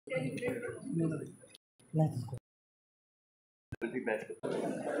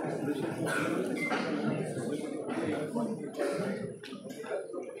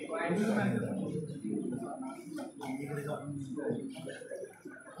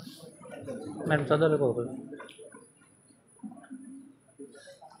Ma'am चलो को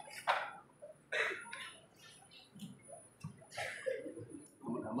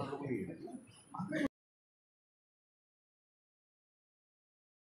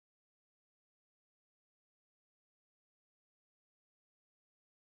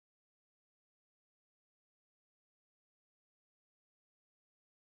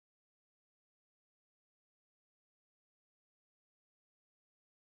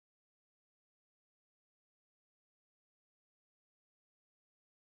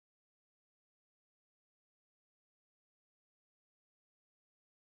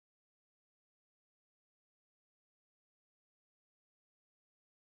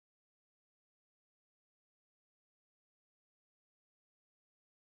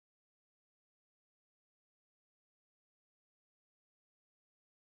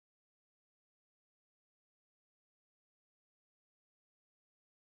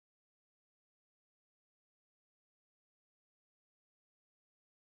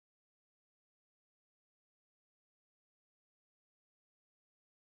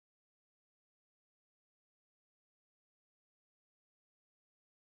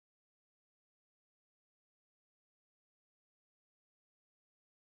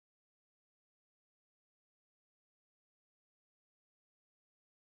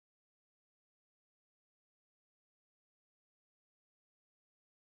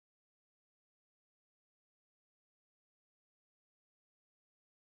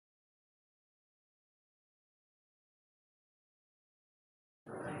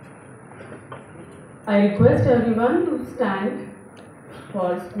I request everyone to stand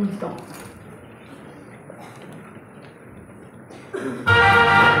for school song.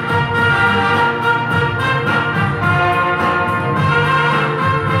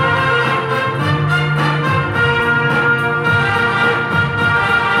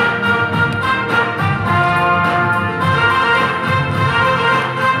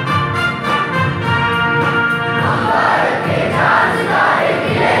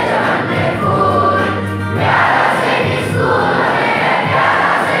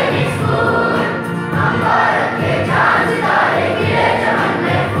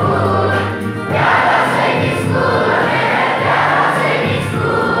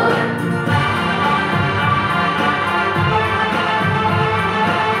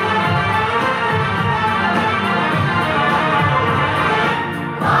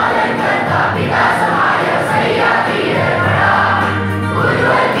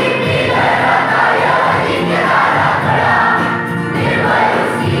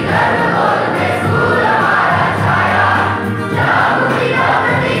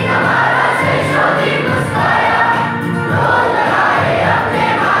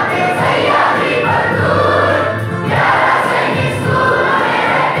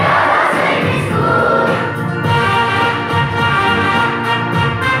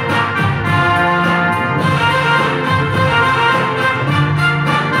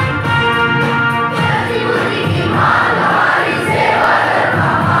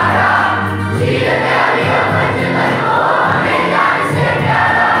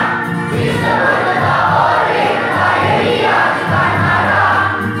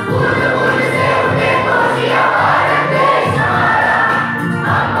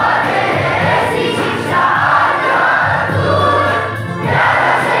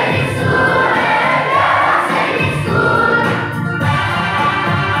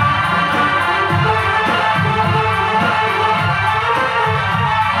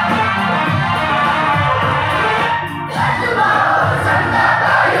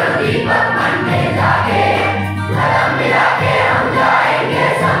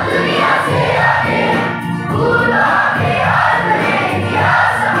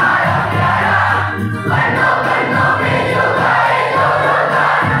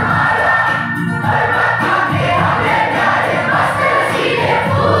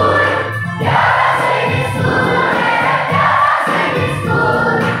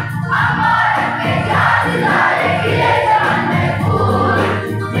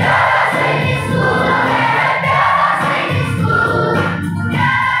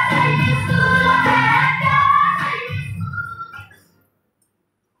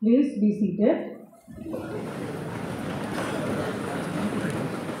 Please be seated.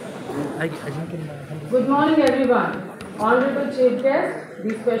 Good morning, everyone. Honorable Chief Guest,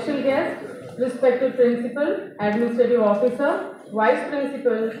 the special guest, respected Principal, Administrative Officer, Vice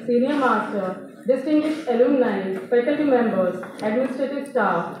Principal, Senior Master, distinguished alumni, faculty members, administrative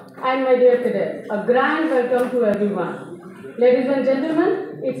staff, and my dear cadets, a grand welcome to everyone. Ladies and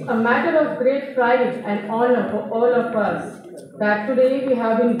gentlemen, it's a matter of great pride and honor for all of us that today we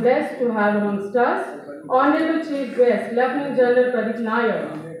have been blessed to have amongst us Honorable Chief Guest, Lieutenant General Pradeep Nair,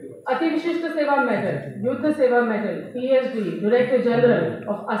 Ati Vishishta Seva Medal, Yuddha Seva Medal, Ph.D, Director General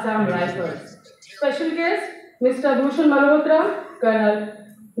of Assam Rifles. Special guest, Mr. Bhushan Malhotra, Colonel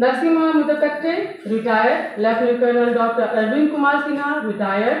Narsimha Mudakatte, retired, Lieutenant Colonel Dr. Arvind Kumar Sinha,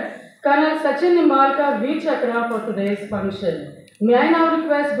 retired, Col Sachin Nimbalkar, V Chakra for today's function. May I now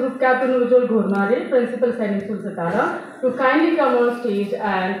request Group Captain Ujjwal Ghurmare, Principal Sainik School Satara, to kindly come on stage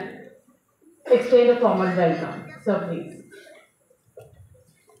and extend a formal welcome. Sir, please.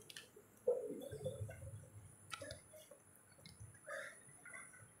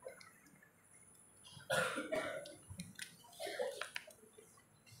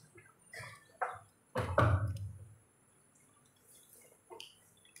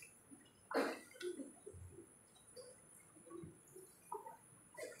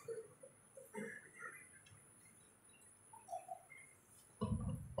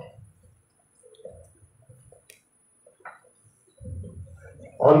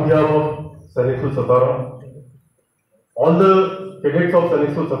 On behalf of Sainik School Satara, all the cadets of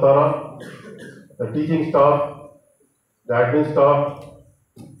Sainik School Satara, the teaching staff, the admin staff,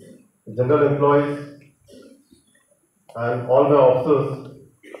 the general employees, and all the officers,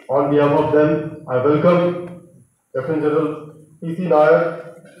 on behalf of them, I welcome Lieutenant General P.C.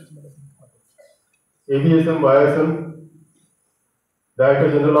 Nair, Avsm Ysm,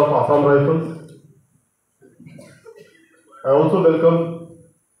 Director General of Assam Rifles. I also welcome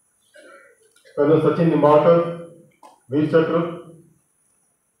Col Sachin Nimbalkar, V Chakra,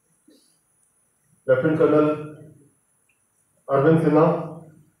 Lieutenant Colonel Arvind Sinha,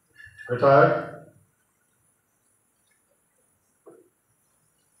 retired,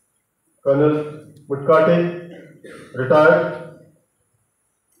 Colonel Mudkate, retired,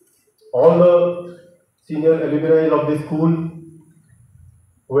 all the senior alumni of this school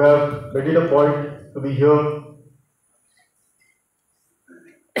who have made it a point to be here.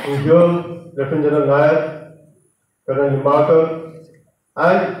 In here, Lieutenant General Nair, Colonel Nimbalkar,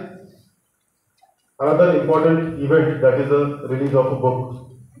 and another important event, that is the release of a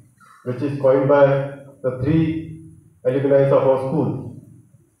book, which is coined by the 3 alumni of our school.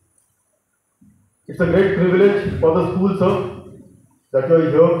 It's a great privilege for the school, sir, that you are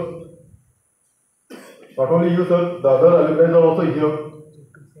here. Not only you, sir, the other alumni are also here.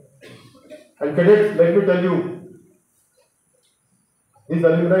 And cadets, let me tell you, these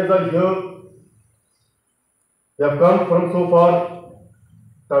alumni are here. They have come from so far,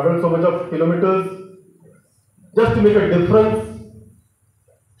 traveled so much of kilometers, just to make a difference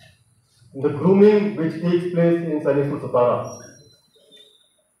in the grooming which takes place in Sainik School Satara.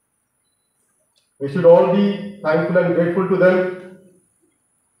 We should all be thankful and grateful to them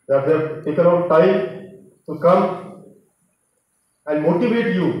that they have taken out time to come and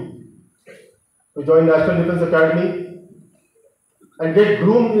motivate you to join National Defence Academy and get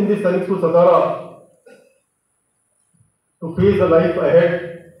groomed in this Sainik School Satara to face the life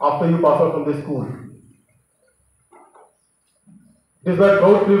ahead after you pass out from this school. It is my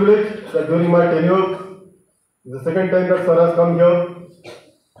proud privilege that during my tenure, this is the second time that Sir has come here,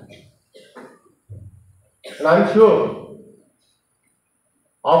 and I am sure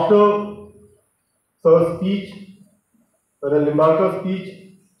after Sir's speech, Colonel Nimbalkar's speech,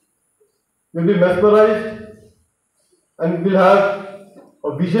 we will be mesmerized and we will have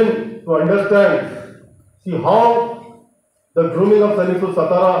a vision to understand, see how the grooming of Sainik School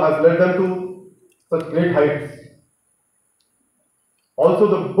Satara has led them to such great heights. Also,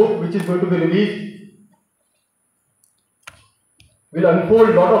 the book which is going to be released will unfold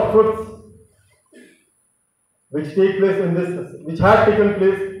a lot of truths which take place in this, which have taken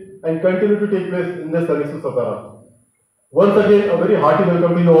place and continue to take place in this Sainik School Satara. Once again, a very hearty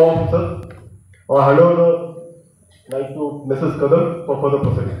welcome to you all, sir. I hand over the mic to Mrs. Kadam for further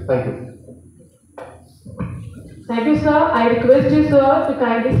proceedings. Thank you. Thank you, sir. I request you, sir, to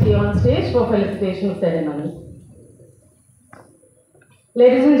kindly stay on stage for felicitation ceremony.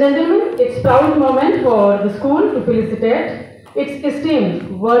 Ladies and gentlemen, it's a proud moment for the school to felicitate its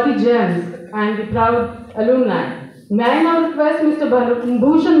esteemed, worthy gems and the proud alumni. May I now request Mr.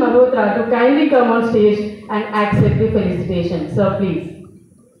 Bhushan Malhotra to kindly come on stage and accept the felicitation. Sir, please.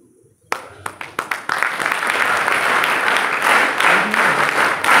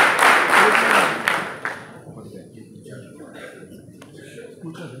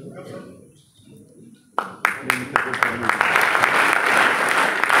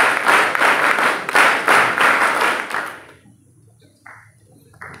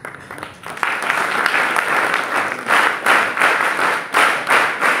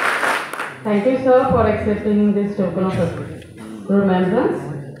 Thank you, sir, for accepting this token of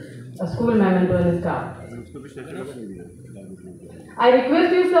remembrance, a school memento and staff. I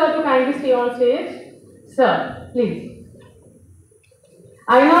request you, sir, to kindly stay on stage. Sir, please.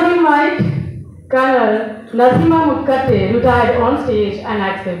 I now invite Colonel Nasima Mutkate, retired, on stage and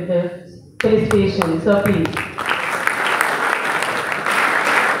accept the felicitation. Sir, please.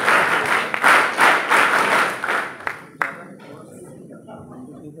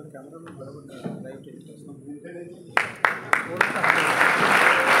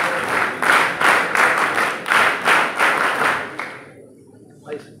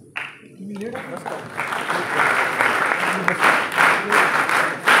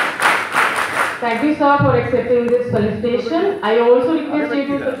 Thank you, sir, for accepting this felicitation. I also request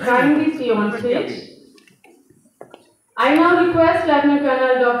you to kindly stay on stage. I now request Lieutenant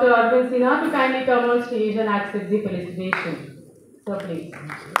Colonel Dr. Arvind Sinha to kindly come on stage and accept the felicitation. Sir, please.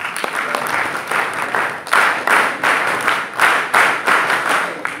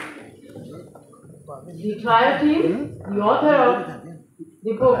 The trial team, the author of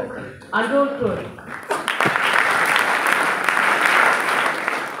the book, Untold.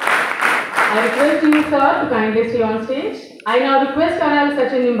 I request you, sir, to kindly stay on stage. I now request Col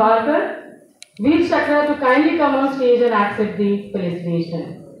Sachin Nimbalkar, Veer Chakra, to kindly come on stage and accept the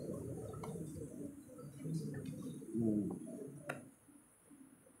felicitation.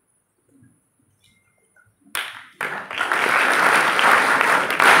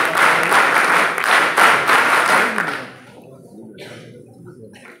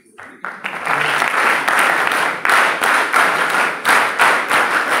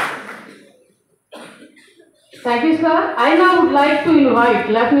 Thank you, sir. I now would like to invite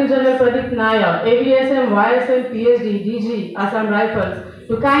Lieutenant General Pradeep Nair, Avsm Ysm Ph.D, DG, Assam Rifles,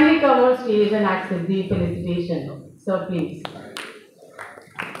 to kindly come on stage and accept the felicitation. Sir, please.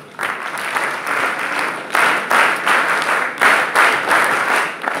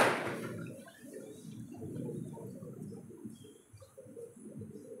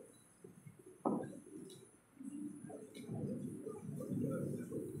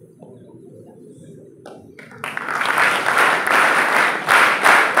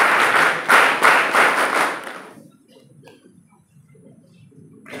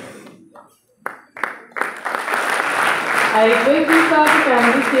 I request you, sir, to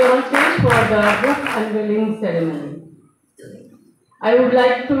kindly stay on stage for the book unveiling ceremony. I would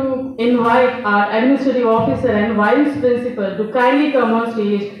like to invite our administrative officer and vice principal to kindly come on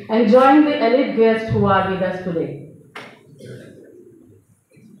stage and join the elite guests who are with us today.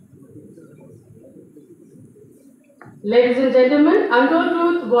 Ladies and gentlemen, Untold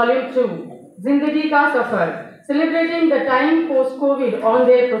Truth Volume 2, Zindagi ka Safar, celebrating the time post-COVID on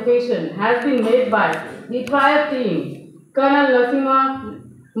their profession, has been made by the trial team, Colonel Nasima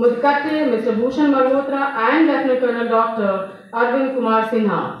Mutkate, Mr. Bhushan Malhotra, and Lieutenant Colonel Dr. Arvind Kumar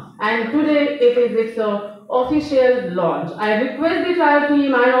Sinha. And today it is its official launch. I request the trial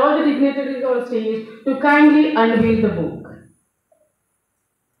team and all the dignitaries on stage to kindly unveil the book.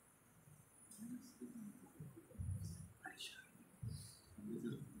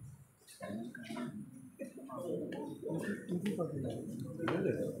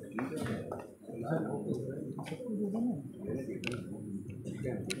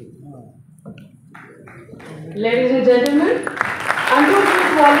 Ladies and gentlemen, Untold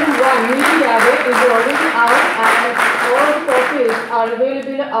Volume 1 newly added is already out and all copies are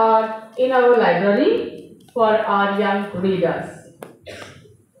available in our library for our young readers.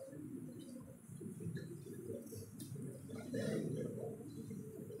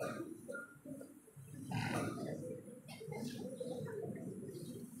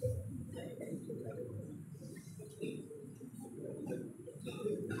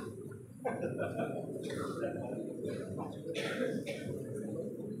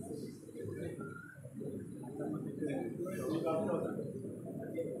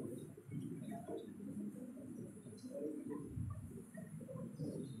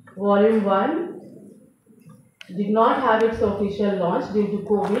 Volume 1 did not have its official launch due to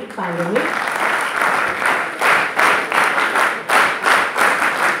COVID pandemic.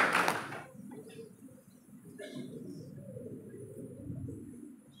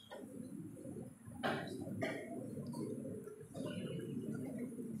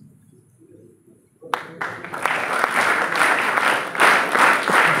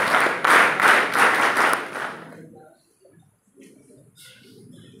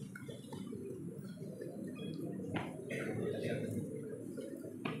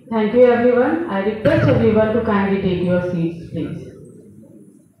 Thank you, everyone. I request everyone to kindly take your seats, please.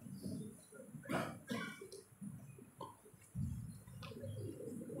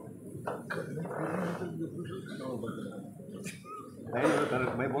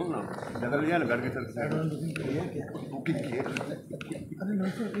 मैं बोल रहा हूँ जगह लिया ना घर के sir booking किए अरे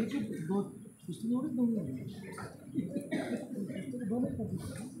नहीं सर एक दो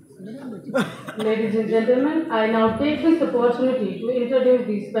Ladies and gentlemen, I now take this opportunity to introduce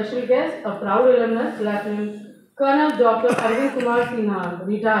the special guest, a proud alumnus, Lieutenant Colonel Dr. Arvind Kumar Sinha,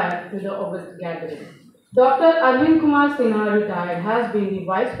 retired, to the August gathering. Dr. Arvind Kumar Sinha, retired, has been the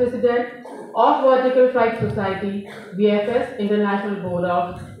Vice President of Vertical Flight Society, VFS International Board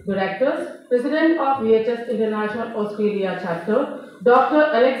of Directors, President of VHS International Australia Chapter, Dr.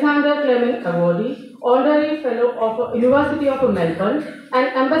 Alexander Clement Awardee, Honorary Fellow of University of Melbourne, and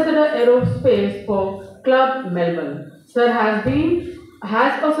Ambassador Aerospace for Club Melbourne. Sir has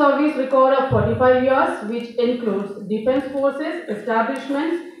a service record of 45 years, which includes defense forces,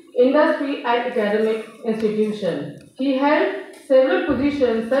 establishments, industry and academic institutions. He held several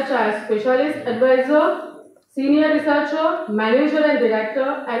positions such as Specialist Advisor, Senior Researcher, Manager and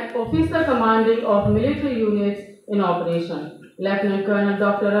Director, and Officer Commanding of Military Units in Operation. Lieutenant Colonel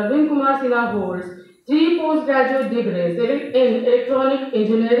Dr. Arvind Kumar Sinha holds 3 postgraduate degrees in Electronic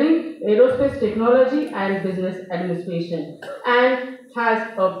Engineering, Aerospace Technology and Business Administration, and has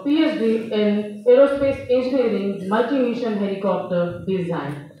a PhD in Aerospace Engineering, Multi-Mission Helicopter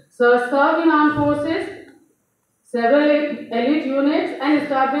Design. Sir served in armed forces, several elite units and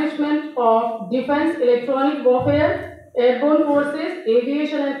establishment of defense, electronic warfare, airborne forces,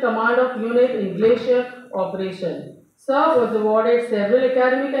 aviation and command of unit in glacier operation. Sir was awarded several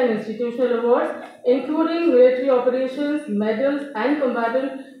academic and institutional awards, including military operations, medals, and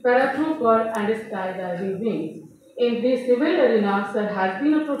combatant paratrooper and skydiving wings. In the civil arena, Sir has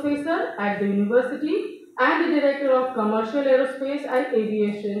been a professor at the university and the director of Commercial Aerospace and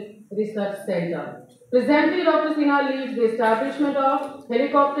Aviation Research Center. Presently, Dr. Sinha leads the establishment of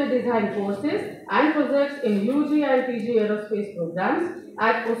helicopter design courses and projects in UG and PG aerospace programs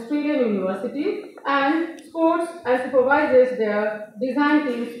at Australian universities and sports and supervises their design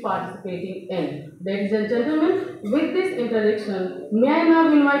teams participating in. Ladies and gentlemen, with this introduction, may I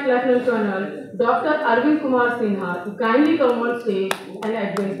now invite Lieutenant Colonel Dr. Arvind Kumar Sinha to kindly come on stage and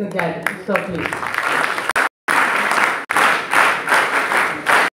address the gathering. So please.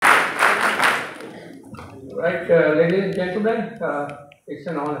 Right, ladies and gentlemen, it's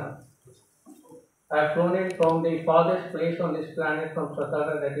an honor. I've flown in from the farthest place on this planet, from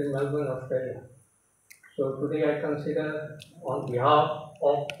Safar, that is Melbourne, Australia. So today I consider, on behalf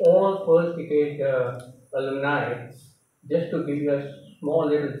of all first decade alumni, just to give you a small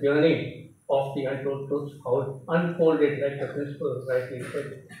little journey of the untold truths, how it unfolded, like the principal rightly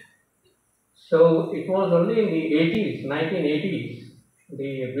said. So it was only in the 80s, 1980s,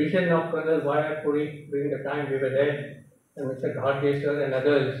 the vision of Colonel Y. Puri during the time we were there, and Mr. Gharge sir and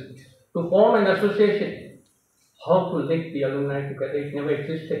others, to form an association, how to link the alumni together. It never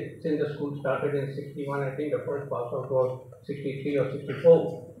existed since the school started in 61. I think the first pass out was 63 or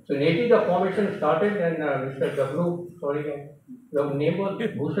 64. So in 80 the formation started, and Mr. Gabru, sorry, your name was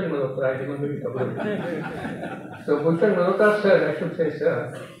Bhushan Malhotra, I didn't know Gabru. So Bhushan Malhotra sir, I should say sir,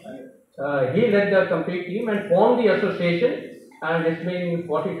 he led the complete team and formed the association, and it's been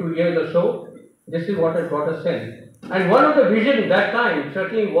 42 years or so. This is what has got us in. And one of the visions that time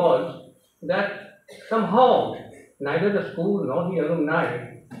certainly was that somehow neither the school nor the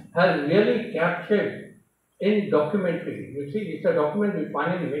alumni has really captured in documentary. You see, it's a document which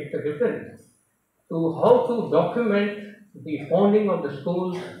finally makes a difference to how to document the founding of the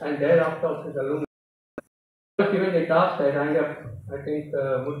school and thereafter of the alumni. Given the task, I rang up, I think,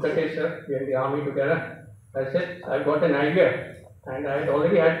 Mutkate sir, we are in the army together. I said, I've got an idea, and I had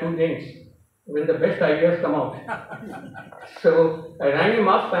already had 2 drinks. When the best ideas come out. So I rang him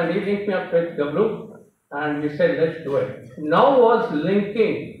up and he linked me up with Gabru, and we said, let's do it. Now was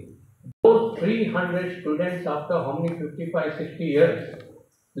linking those 300 students after how many 55, 60 years,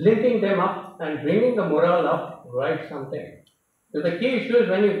 linking them up and bringing the morale up, write something. So the key issue is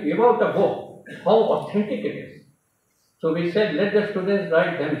when you give out a book, how authentic it is. So we said, let the students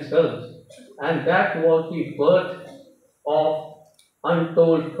write themselves, and that was the birth of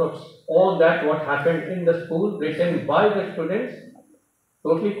Untold Truths. All that what happened in the school, written by the students,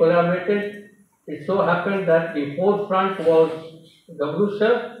 totally collaborated. It so happened that the forefront was Gabru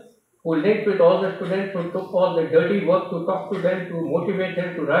sir, who linked with all the students, who took all the dirty work to talk to them, to motivate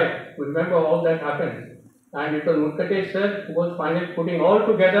them to write. Remember, all that happened. And it was Mutkate sir who was finally putting all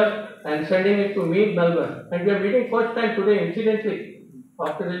together and sending it to me in Melbourne. And we are meeting first time today, incidentally.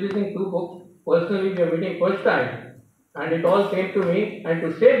 After releasing 2 books, personally we are meeting first time. And it all came to me, and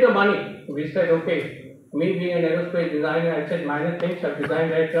to save the money, we said, okay, me being an aerospace designer, I said, minor things, I've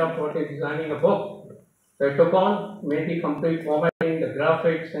designed aircraft, what is designing a book. So I took on, made the complete format in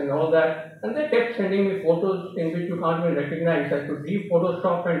graphics and all that. And they kept sending me photos in which you can't even recognize. I could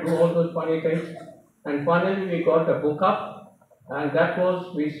re-Photoshop and do all those funny things. And finally we got a book up, and that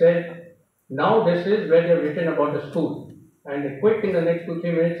was, we said, now this is where they've written about the school. And quick, in the next 2-3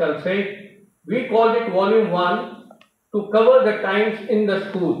 minutes, I'll say, we called it Volume 1 to cover the times in the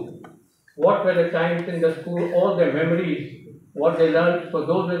school. What were the times in the school, all their memories, what they learned. So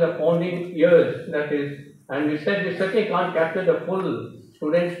those were the founding years, that is. And we said we certainly can't capture the full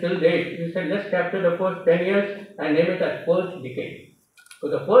students till date. We said let's capture the first 10 years and name it as first decade. So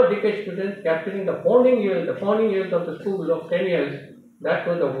the first decade students capturing the founding years of the school of 10 years, that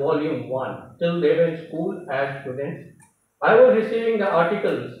was the Volume 1, till they were in school as students. I was receiving the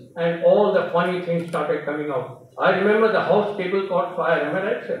articles and all the funny things started coming out. I remember the house table caught fire, am I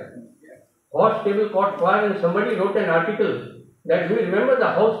right, sir? Horse table caught fire, and somebody wrote an article that, do you remember the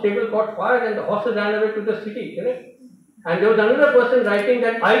house table caught fire and the horses ran away to the city, correct? And there was another person writing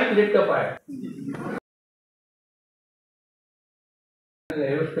that I lit the fire. The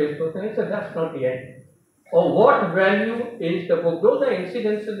aerospace person, he said that's not the end. Or what value is the book? Those are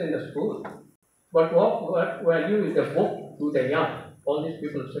incidences in the school. But what value is the book to the young? All these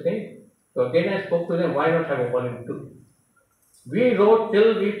people sitting. So again I spoke to them, why not have a Volume 2? We wrote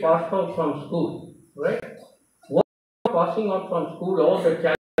till we passed out from school, right? What passing out from school, all the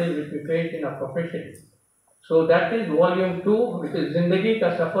challenges which we faced in our profession. So that is Volume 2, which is Zindagi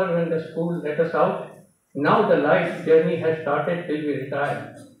ka Safar, when the school let us out. Now the life journey has started till we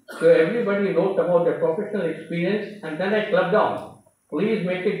retire. So everybody wrote about their professional experience, and then I clubbed down. Please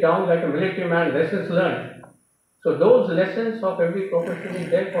make it down like a military man, lessons learned. So those lessons of every profession is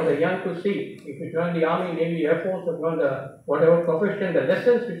there for the young to see. If you join the Army, Navy, Air Force, or join the whatever profession, the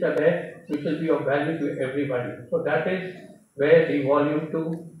lessons which are there, which will be of value to everybody. So that is where the Volume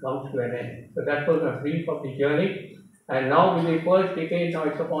 2 comes to an end. So that was a brief of the journey. And now with the first decade, now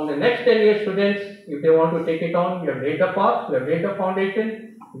it's upon the next 10 year students. If they want to take it on, we have laid a path, we have laid a foundation.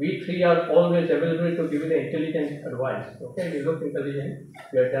 We three are always available to give you the intelligent advice. Okay, we look intelligent.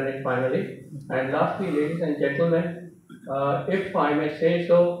 We have done it finally. And lastly, ladies and gentlemen, if I may say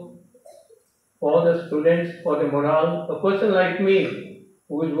so, for the students, for the morale, a person like me,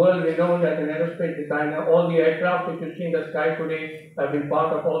 who is world renowned as an aerospace designer, all the aircraft which you see in the sky today have been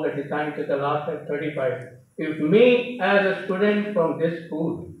part of all the designs in the last 35. If me as a student from this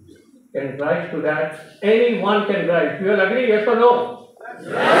school can rise to that, anyone can rise. You will agree, yes or no?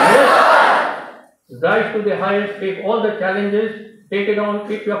 Yes. Rise to the highest, take all the challenges, take it on,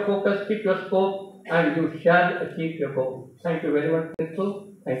 keep your focus, keep your scope, and you shall achieve your goal. Thank you very much,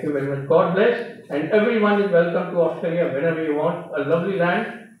 Principal. Thank you very much. God bless. And everyone is welcome to Australia whenever you want. A lovely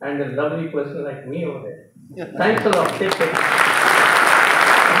land and a lovely person like me over there. Thanks a lot. Take care.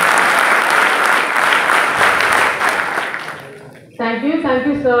 Thank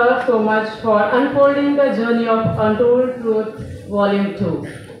you, sir, so much for unfolding the journey of Untold Truth, Volume 2.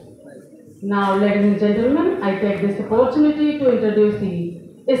 Now, ladies and gentlemen, I take this opportunity to introduce the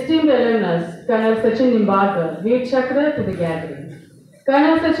esteemed alumnus, Col Sachin Nimbalkar, Veer Chakra, to the gathering.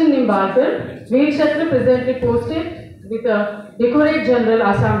 Col Sachin Nimbalkar, Veer Chakra, presently posted with a Decorate General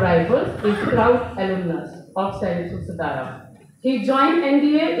Assam Rifles, is proud alumnus of St. Satara. He joined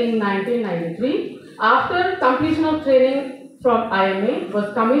NDA in 1993. After completion of training from IMA,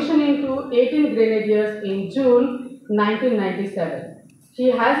 was commissioned into 18 Grenadiers in June 1997. He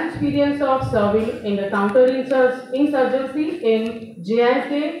has experience of serving in the counterinsurgency in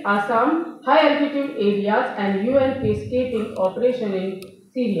J&K, Assam, high altitude areas, and UN peacekeeping operation in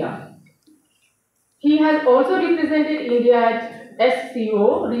Syria. He has also represented India at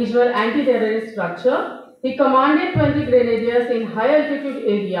SCO, Regional Anti-Terrorist Structure. He commanded 20 Grenadiers in high altitude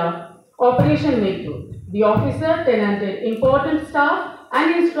area, Operation Nair. The officer tenanted important staff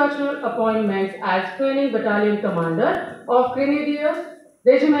and instructional appointments as Training Battalion Commander of Grenadiers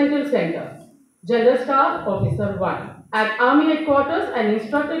Regimental Center, General Staff Officer 1, at Army Headquarters and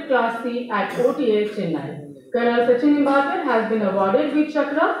instructed Class C at OTA Chennai. Col Sachin Nimbalkar has been awarded Veer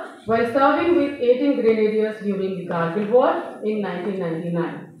Chakra while serving with 18 Grenadiers during the Kargil War in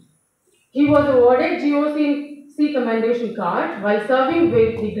 1999. He was awarded GOC Commendation Card while serving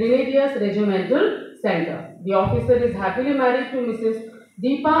with the Grenadiers Regimental Center. The officer is happily married to Mrs.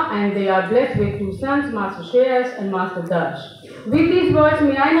 Deepa and they are blessed with two sons, Master Shreyas and Master Darsh. With these words,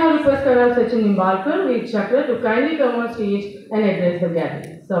 may I now request Col Sachin Nimbalkar, Veer Chakra, to kindly come on stage and address the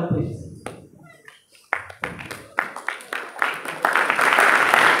gathering. Sir, please.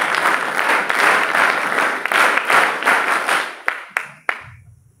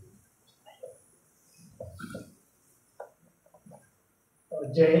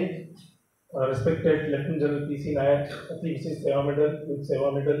 Jai Hind, respected Lieutenant General P.C. Nair, Avsm Seva Medal with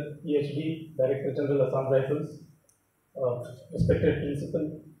Seva Medal, Ph.D, Director General Assam Rifles, respected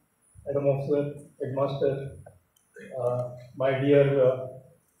Principal, Madam Officer, Headmaster, my dear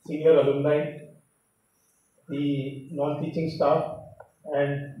senior alumni, the non-teaching staff,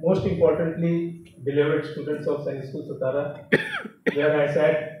 and most importantly, beloved students of Science School Satara, where I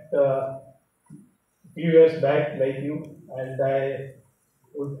sat few years back like you, and I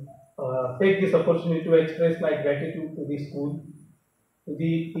would take this opportunity to express my gratitude to the school, to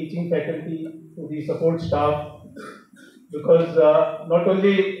the teaching faculty, to the support staff, because not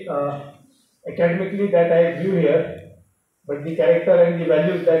only academically that I grew here, but the character and the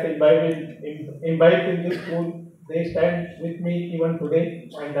values that imbibed in this school, they stand with me even today,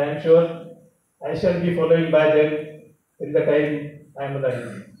 and I am sure I shall be following by them in the time I am alive.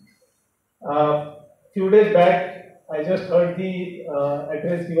 Few days back, I just heard the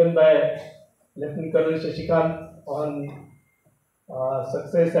address given by Lieutenant Colonel Shashikant on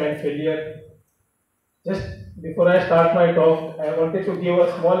success and failure. Just before I start my talk, I wanted to give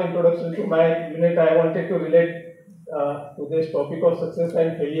a small introduction to my unit. I wanted to relate to this topic of success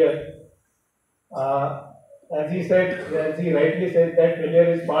and failure. As he rightly said, that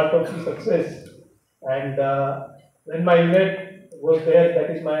failure is part of the success. And when my unit was there,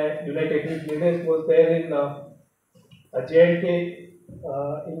 that is my unit 18 unit was there in J&K,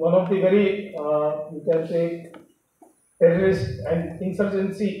 in one of the very, you can say, terrorist and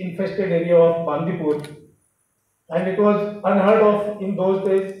insurgency infested area of Bandipur. And it was unheard of in those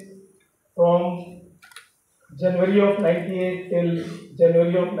days. From January of 98 till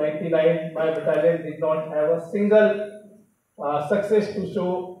January of 99, my battalion did not have a single success to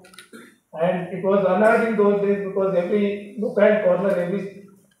show. And it was unheard in those days because every nook and corner, every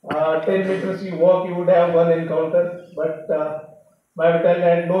 10 meters you walk, you would have one encounter. But my battalion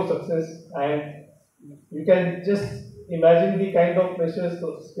had no success. And you can just imagine the kind of pressures,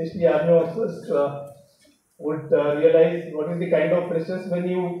 especially army officers, would realize what is the kind of pressures when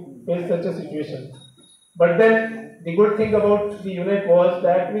you face such a situation. But then the good thing about the unit was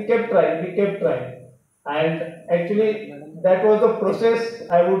that we kept trying. And actually that was the process,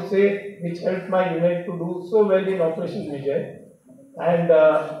 I would say, which helped my unit to do so well in Operation Vijay. And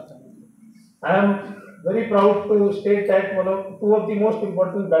I am very proud to state that two of the most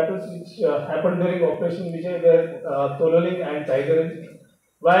important battles which happened during Operation Vijay were Tololing and Tiger Hill.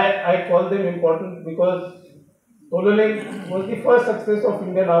 Why I call them important? Because Tololing was the first success of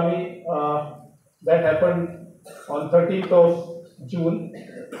Indian Army that happened on 13th of June.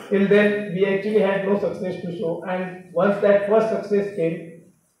 Till then, we actually had no success to show. And once that first success came,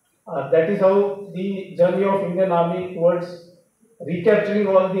 that is how the journey of Indian Army towards recapturing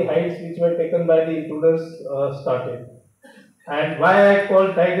all the heights which were taken by the intruders started. And why I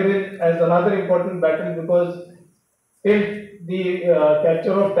call Tiger Hill as another important battle, because till the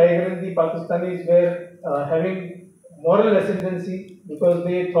capture of Tiger Hill, the Pakistanis were having moral ascendancy because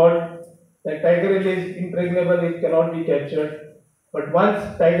they thought that Tiger Hill is impregnable, it cannot be captured. But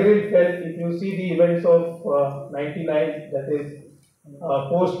once Tiger Hill fell, if you see the events of 99, that is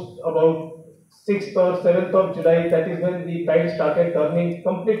post about 6th or 7th of July, that is when the tide started turning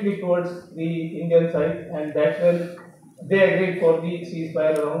completely towards the Indian side, and that's when they agreed for the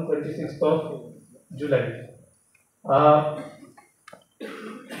ceasefire around 26th of July.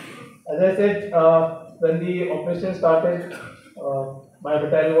 As I said, when the operation started, my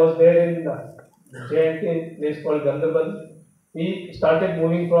battalion was there in J&K, place called Gandarbal. We started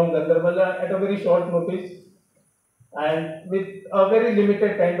moving from Gandarbal at a very short notice and with a very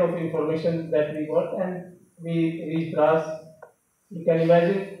limited kind of information that we got, and we reached Dras. You can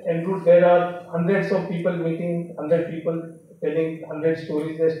imagine, en route there are hundreds of people meeting, 100 people telling 100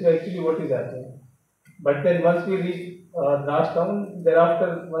 stories as to actually what is happening. But then once we reached Dras town,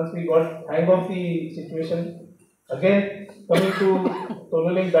 thereafter once we got hang of the situation, again coming to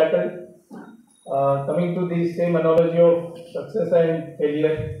Tololing battle, coming to the same analogy of success and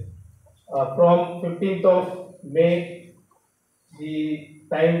failure, from 15th of May, the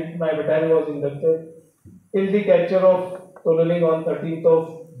time my battalion was inducted, till the capture of Tololing on 13th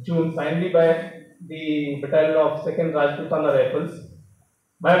of June, finally by the battalion of 2nd Rajputana Rifles.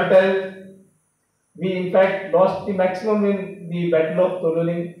 My battalion, we in fact lost the maximum in the battle of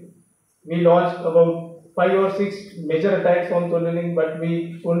Tololing. We launched about 5 or 6 major attacks on Tololing, but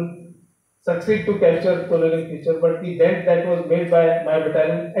we couldn't succeed to capture Tololing feature. But the dent that was made by my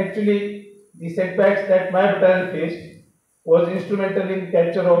battalion, actually the setbacks that my battalion faced was instrumental in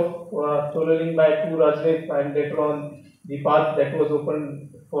capture of Tololing by 2 Rajref, and later on the path that was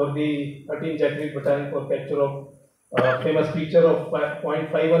opened for the 13th Japanese battalion for capture of famous feature of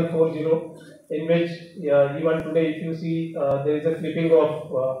 .5140 in which even today, if you see, there is a clipping of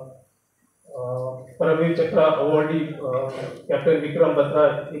Paramveer Chakra awardee Captain Vikram Batra,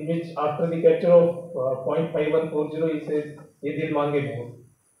 in which after the capture of .5140, he says, "Ye dil mange bhol."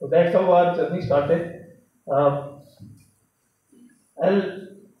 So that's how our journey started. I'll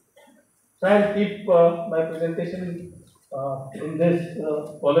try and keep my presentation in this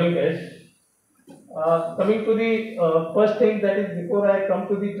following edge. Coming to the first thing, that is, before I come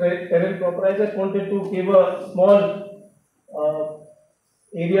to the terrain proper, I just wanted to give a small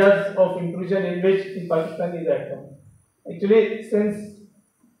areas of intrusion in which the Pakistan is active. Actually, since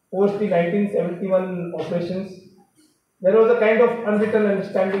post the 1971 operations, there was a kind of unwritten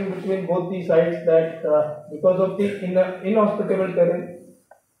understanding between both the sides that because of the inhospitable terrain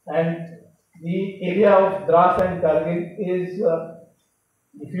and the area of Dras and Kargil is,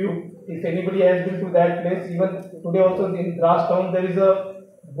 if anybody has been to that place, even today also in Dras town, there is a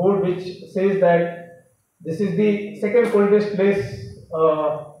board which says that this is the second coldest place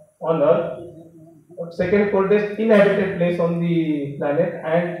on earth, second coldest inhabited place on the planet,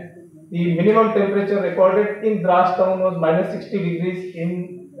 and the minimum temperature recorded in Dras town was -60 degrees in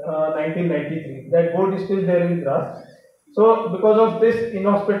 1993. That board is still there in Dras. So, because of this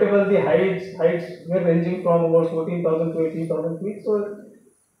inhospitable, the heights were ranging from about 14,000 to 18,000 feet. So,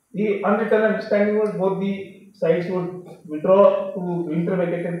 the unwritten understanding was both the sides would withdraw to winter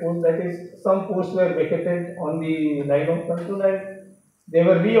vacated posts. That is, some posts were vacated on the line of control and they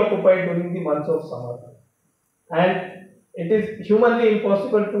were reoccupied during the months of summer. And it is humanly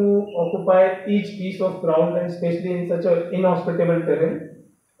impossible to occupy each piece of ground, and especially in such an inhospitable terrain.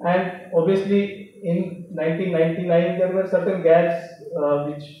 And obviously, in 1999, there were certain gaps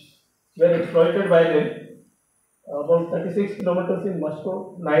which were exploited by them. About 36 kilometers in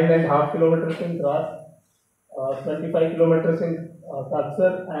Moscow, 9.5 kilometers in Dras, 25 kilometers in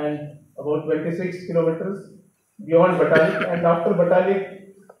Katsar, and about 26 kilometers beyond Batalik. And after Batalik,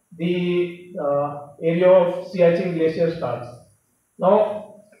 the area of Siachen Glacier starts. Now,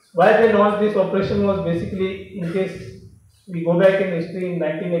 why they launched this operation was basically, in case we go back in history, in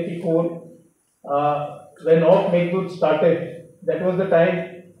 1984, when Op Meghdoot started, that was the time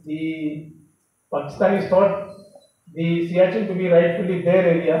the Pakistanis thought the Siachen to be rightfully their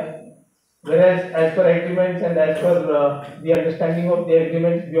area, whereas as per agreements and as per the understanding of the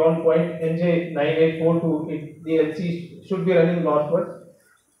agreements beyond point NJ 9842, the LC should be running northward.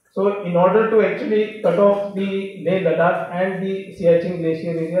 So, in order to actually cut off the Leh Ladakh and the Siachen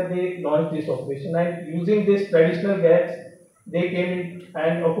Glacier area, they launched this operation, and using these traditional gaps, they came in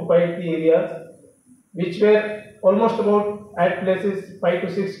and occupied the areas which were almost about at places 5 to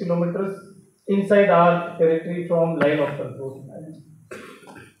 6 kilometers inside our territory from line of control. And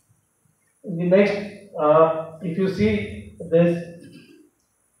in the next, if you see this,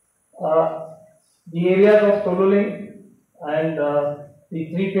 the areas of Tololing and the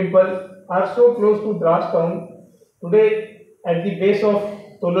Three Pimple are so close to Dras town. Today, at the base of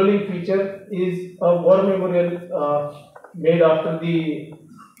Tololing feature is a war memorial made after the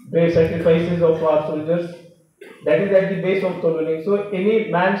brave sacrifices of our soldiers. That is at the base of Tololing. So,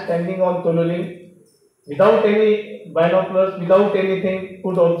 any man standing on Tololing without any binoculars, without anything,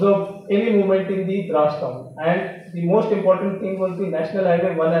 could observe any movement in the Dras town. And the most important thing was the National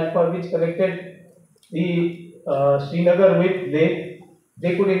Highway 1 Alpha, which connected the Srinagar with Leh.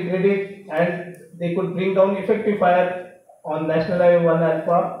 They could interdict and they could bring down effective fire on National Highway 1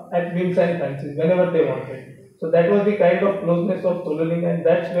 Alpha at whims and fancies whenever they wanted. So that was the kind of closeness of Tololing, and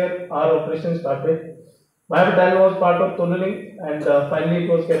that's where our operation started. My battalion was part of Tololing, and finally it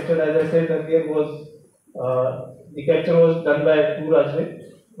was captured. As I said earlier, the capture was done by Rajwe.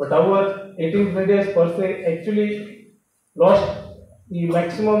 But our 18th Brigade per se actually lost the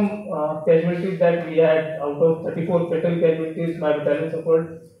maximum casualties that we had. Out of 34 fatal casualties, my battalion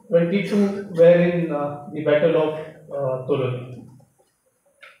suffered 22 were in the Battle of Tololing.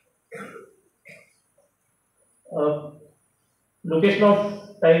 Location of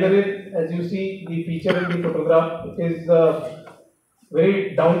Tiger Hill, as you see the feature in the photograph, it is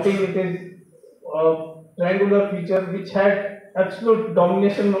very daunting. It is a triangular feature which had absolute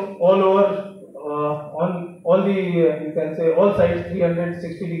domination all over on all the you can say all sides,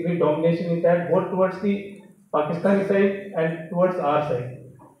 360-degree domination it had, both towards the Pakistani side and towards our side.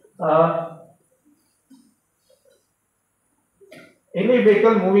 Any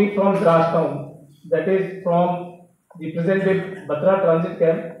vehicle moving from Dras town, that is from the present day Batra transit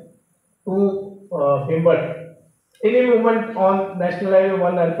camp to Bhimbat, any movement on National Highway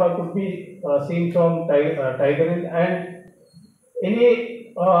 1 Alpha could be seen from Tiger Hill, and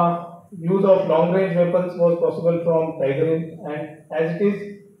any use of long range weapons was possible from Tiger Hill. And as it is,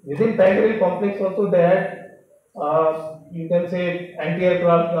 Within Tiger Hill complex also they had, you can say,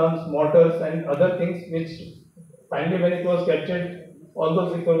 anti-aircraft guns, mortars and other things which finally when it was captured, all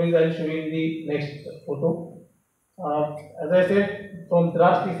those recoveries I will show you in the next photo. As I said, from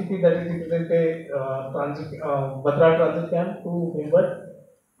Dras TCP, that is the present day Batra transit camp to Mumbai,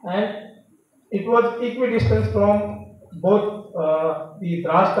 and it was equidistant from both the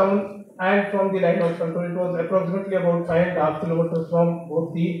Dras town and from the line of control. It was approximately about 5.5 kilometers from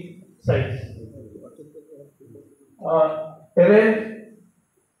both the sides. Terrain,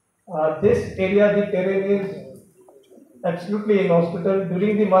 this area, the terrain is absolutely inhospitable.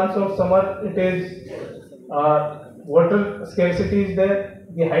 During the months of summer, it is water scarcity is there.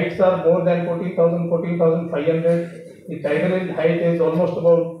 The heights are more than 14,500. The Tiger Hill height is almost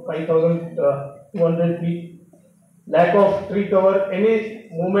about 5,200 feet. Lack of tree cover. Any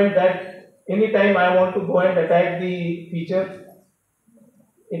movement that any time I want to go and attack the feature,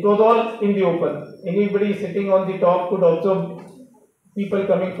 it was all in the open. Anybody sitting on the top could observe people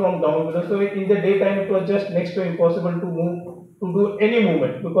coming from down below. So in the daytime, it was just next to impossible to move, to do any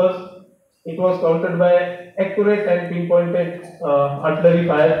movement because it was countered by accurate and pinpointed artillery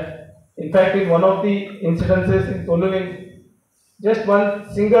fire. In fact, in one of the incidences in Toluin, just one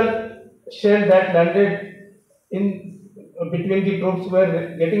single shell that landed in between the troops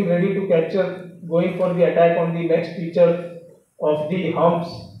were getting ready to capture, going for the attack on the next feature of the humps.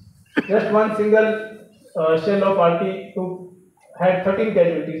 Just one single shell of RT had 13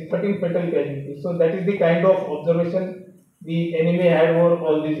 casualties, 13 fatal casualties. So that is the kind of observation the enemy had over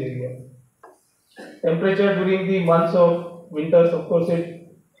all these areas. Temperature during the months of winters, of course,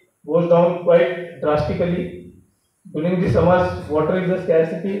 it goes down quite drastically. During the summers, water is a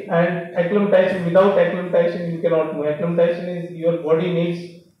scarcity, and acclimatization, without acclimatization, you cannot move. Acclimatization is your body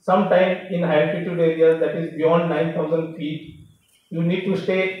needs some time in high altitude areas, that is beyond 9,000 feet. You need to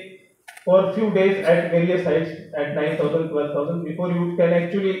stay for a few days at various heights at 9,000, 12,000 before you can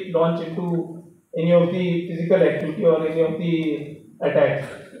actually launch into any of the physical activity or any of the attacks.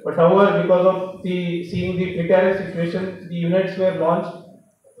 But however, because of seeing the precarious situation, the units were launched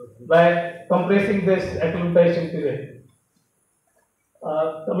by compressing this acclimatization period.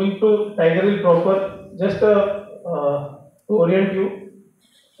 Coming to Tiger Hill proper, just to orient you,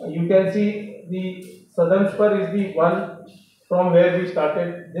 you can see the southern spur is the one from where we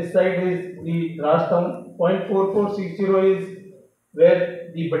started. This side is the Dras town. 0.4460 is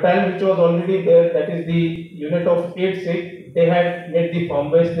where the battalion which was already there, that is the unit of 8 they had made the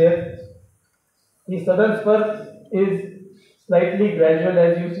farm base there. The southern spur is slightly gradual,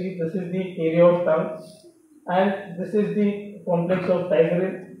 as you see. This is the area of town, and this is the complex of Tiger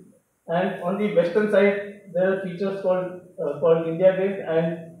Hill. And on the western side, there are features called India Gate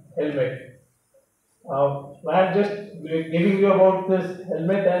and Helmet. I am just giving you about this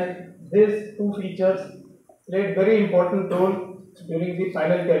helmet, and these two features played very important role during the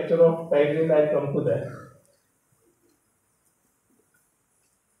final capture of Tiger Hill. I will come to that.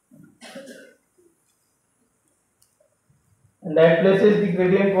 And at places the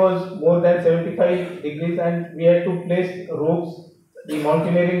gradient was more than 75 degrees, and we had to place ropes, the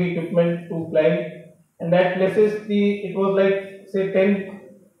mountaineering equipment to climb. And at places it was like say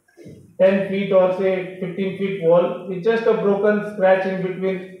 10 feet or say 15 feet wall with just a broken scratch in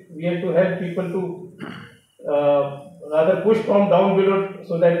between. We had to help people to rather push from down below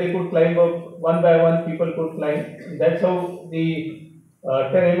so that they could climb up one by one. People could climb. That's how the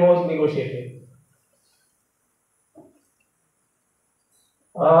terrain was negotiated.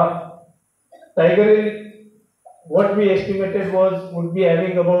 Tiger Hill, what we estimated would be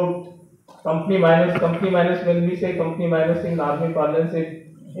having about company minus. When we say company minus in army parlance,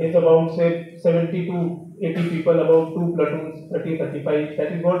 it is about say 70 to 80 people, about 2 platoons, 30-35.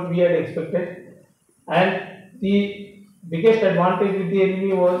 That is what we had expected. And the biggest advantage with the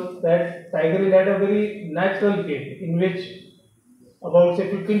enemy was that Tiger Hill had a very natural gate in which about say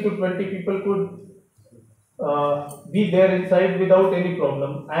 15 to 20 people could be there inside without any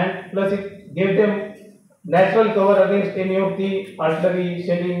problem, and plus it gave them natural cover against any of the artillery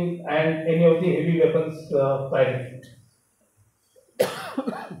shelling and any of the heavy weapons firing.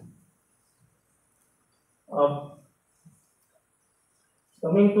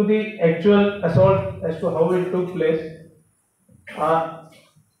 Coming to the actual assault as to how it took place, my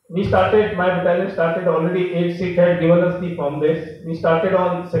battalion started already. 8 had given us the form base. We started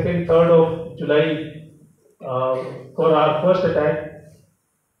on 2nd, 3rd of July for our first attack.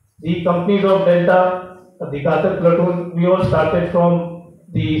 The companies of Delta, the Ghatak platoon, we all started from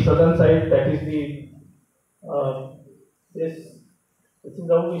the southern side. That is this is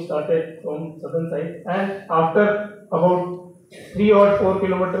how we started from southern side. And after about 3 or 4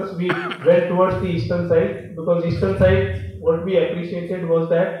 kilometers we went towards the eastern side, because eastern side, what we appreciated was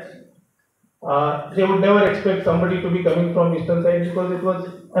that they would never expect somebody to be coming from eastern side, because it was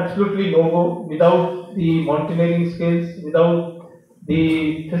absolutely no go without the mountaineering skills, without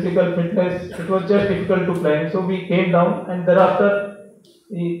the physical fitness. It was just difficult to climb. So we came down, and thereafter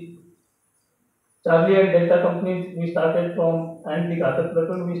the Charlie and Delta companies we started from, and the Ghatak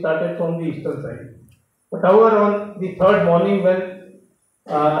platoon we started from the eastern side. But however, on the third morning, when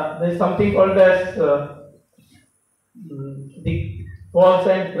there is something called as the falls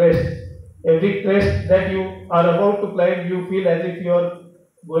and crest. Every crest that you are about to climb, you feel as if you are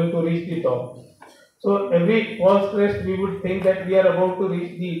going to reach the top. So every false crest, we would think that we are about to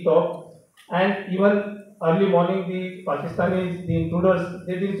reach the top, and even early morning, the Pakistanis, the intruders,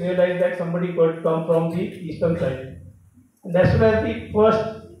 they didn't realize that somebody could come from the eastern side. And as soon as the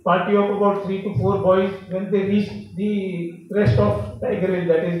first party of about 3 to 4 boys, when they reached the crest of Tiger Hill,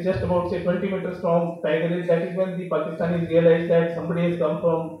 that is just about say 20 meters from Tiger Hill, that is when the Pakistanis realized that somebody has come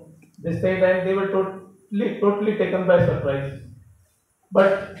from this side, and they were totally taken by surprise.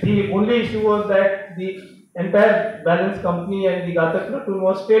 But the only issue was that the entire balance company and the Ghatak platoon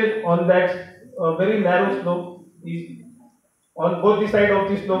was still on that very narrow slope. On both the side of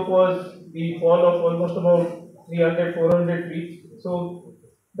the slope was the fall of almost about 300-400 feet. So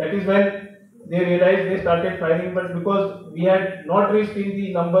that is when they realized, they started firing. But because we had not reached in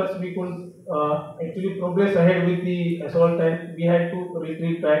the numbers, we could actually progress ahead with the assault, and we had to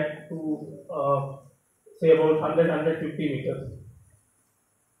retreat back to say about 100-150 meters.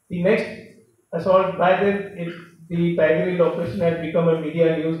 The next assault, by then the Tiger Hill operation had become a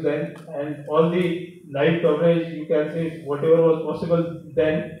media news then, and all the live coverage, you can say whatever was possible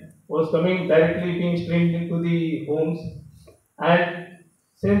then, was coming directly being streamed into the homes. And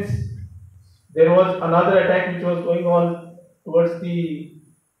since there was another attack which was going on towards the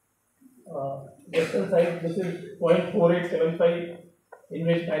western side, this is point 4875, in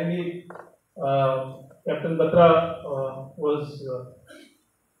which finally Captain Batra was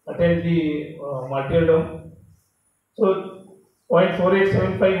attend the martyrdom. So point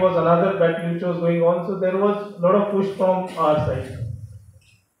 4875 was another battle which was going on. So there was a lot of push from our side.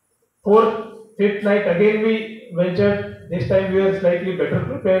 Fourth, fifth night again we ventured. This time we were slightly better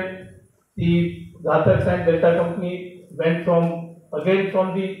prepared. The Ghataks and Delta company went from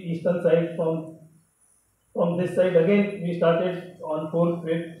the eastern side, from this side. Again we started on 4th,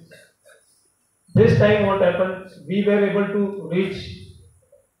 5th. This time what happened, we were able to reach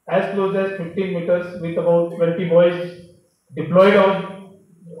as close as 15 meters with about 20 boys deployed on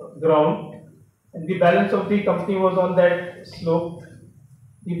ground, and the balance of the company was on that slope.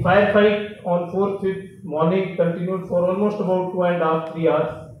 The firefight on 4th, 5th morning continued for almost about 2.5-3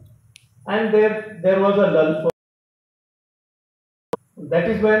 hours, and there was a lull. That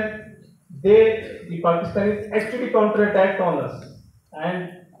is when the Pakistanis actually counterattacked on us,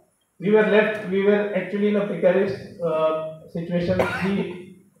 and we were actually in a precarious situation. The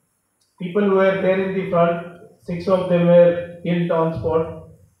people who were there in the front, 6 of them were killed on spot.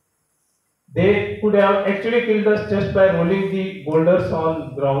 They could have actually killed us just by rolling the boulders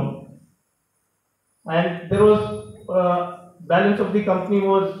on ground. And there was balance of the company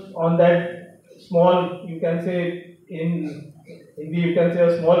was on that small, you can say in Hindi, you can say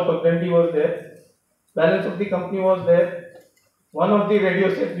a small pagdandi was there. Balance of the company was there. One of the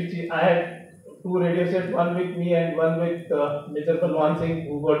radio sets, which I had 2 radio sets, one with me and one with Major Balwan Singh,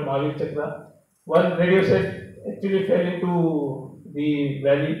 who got Mahavir Chakra. One radio set actually fell into the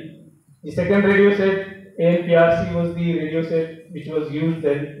valley. The second radio set, ANPRC, was the radio set which was used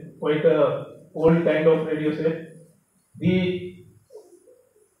then, quite a old kind of radio set. The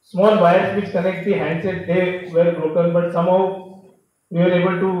small wires which connect the handset, they were broken, but somehow we were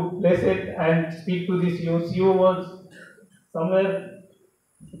able to place it and speak to the CO. CO was somewhere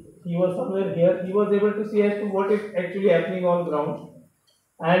here. He was able to see as to what is actually happening on ground.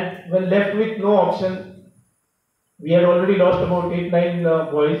 And when left with no option, we had already lost about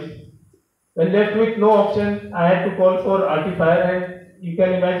 8-9 boys. When left with no option, I had to call for arty fire, and you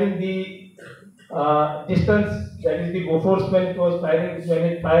can imagine the distance, that is the Bofors was firing. When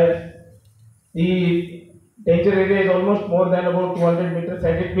it fires, the danger area is almost more than about 200 meters.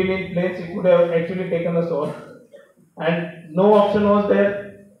 Had it been in planes, it could have actually taken us all. And no option was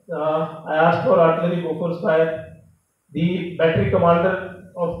there. I asked for artillery Bofors fire. The battery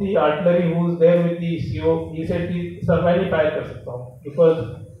commander of the artillery, who was there with the CO, he said, "Sir, मैं नहीं fire कर सकता हूँ,"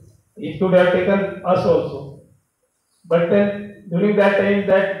 because it could have taken us also. But then during that time,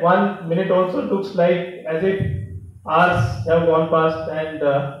 that 1 minute also looks like as if hours have gone past, and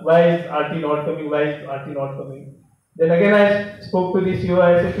why is RT not coming? Why is RT not coming? Then again I spoke to the CEO,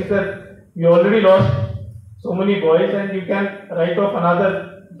 I said, sir, we already lost so many boys and you can write off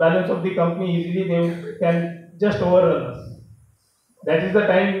another balance of the company easily, they can just overrun us. That is the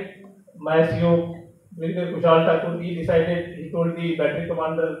time my CEO, Brigadier Kushal Thakur, he decided, he told the battery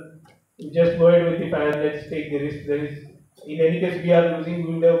commander, you just go ahead with the fire, let's take the risk. There is, in any case, we are losing,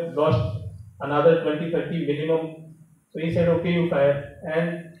 we would have lost another 20-30 minimum. So he said, okay, you fire.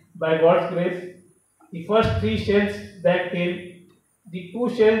 And by God's grace, the first 3 shells that came, the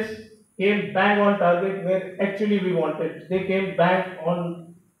 2 shells came bang on target where actually we wanted. They came bang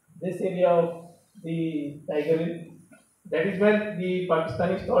on this area of the Tiger Hill. That is when the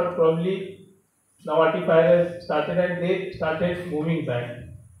Pakistanis thought probably now fire has started and they started moving back.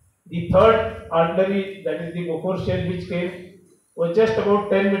 The third artillery, that is the Bofors shell which came, was just about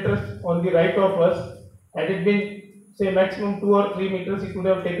 10 meters on the right of us. Had it been, say, maximum 2 or 3 meters, it would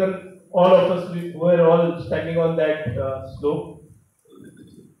have taken all of us who were all standing on that slope.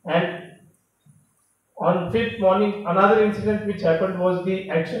 And on 5th morning, another incident which happened was the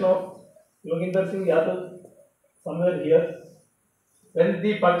action of Yoginder Singh Yadav somewhere here. When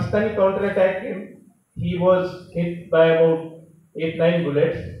the Pakistani counter-attack came, he was hit by about 8-9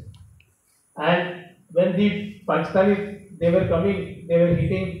 bullets. And when the Pakistanis, they were coming, they were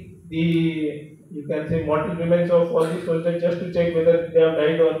hitting the, you can say, mortal remains of all the soldiers just to check whether they have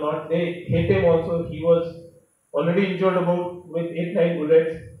died or not. They hit him also. He was already injured about with 8-9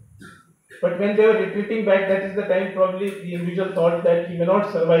 bullets. But when they were retreating back, that is the time probably the individual thought that he may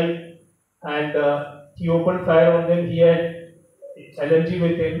not survive, and he opened fire on them. He had LMG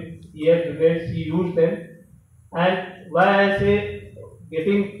with him, he had grenades, he used them. And why I say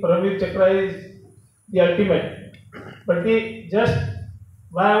getting Paramveer Chakra is the ultimate. But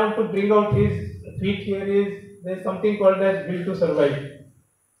why I want to bring out his feat here is there is something called as will to survive.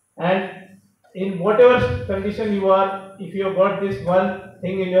 And in whatever condition you are, if you have got this one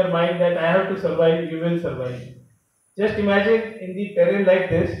thing in your mind that I have to survive, you will survive. Just imagine in the terrain like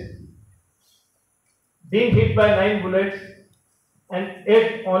this, being hit by 9 bullets, and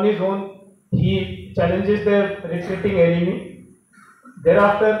yet on his own he challenges the retreating enemy.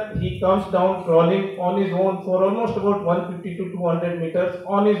 Thereafter he comes down crawling on his own for almost about 150 to 200 meters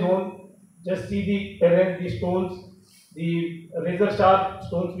on his own. Just see the terrain, the stones, the razor sharp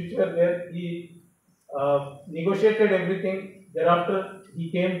stones which were there. He negotiated everything. Thereafter he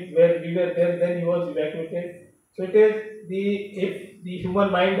came where we were there, then he was evacuated. So it is if the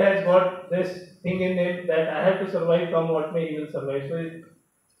human mind has got this thing in him that I have to survive, come what may, he will survive. So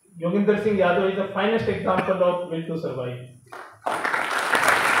Yoginder Singh Yadav is the finest example of will to survive.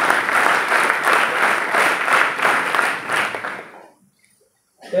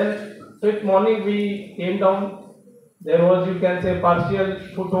 Then 5th morning we came down. There was, you can say, partial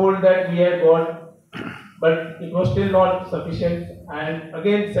foothold that we had got, but it was still not sufficient. And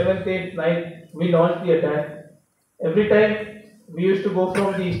again 7th, 8th, 9th we launched the attack. Every time we used to go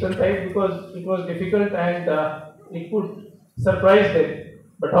from the eastern side because it was difficult and it could surprise them.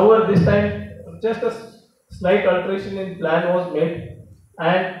 But however, this time just a slight alteration in plan was made,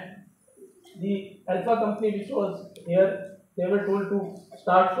 and the Alpha company which was here, they were told to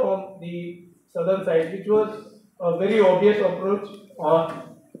start from the southern side, which was a very obvious approach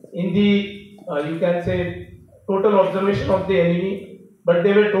in the you can say total observation of the enemy. But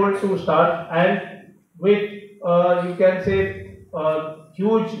they were told to start, and with you can say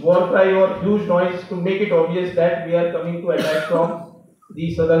huge war cry or huge noise to make it obvious that we are coming to attack from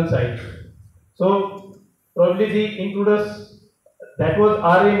the southern side. So probably the intruders, that was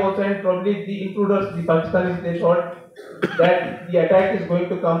our aim also, and probably the intruders, the Pakistanis, they thought that the attack is going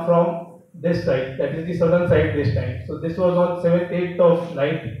to come from this side, that is the southern side this time. So this was on 7th, 8th of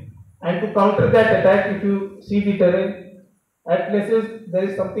 9th. And to counter that attack, if you see the terrain, at places there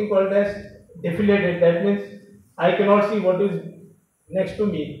is something called as defilated. That means I cannot see what is next to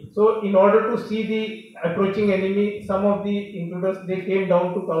me. So in order to see the approaching enemy, some of the intruders, they came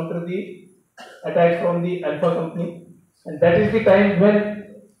down to counter the attack from the Alpha company. And that is the time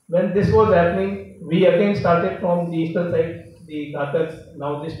when this was happening, we again started from the eastern side, the Ghataks,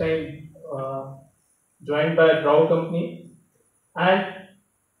 now this time joined by Bravo company, and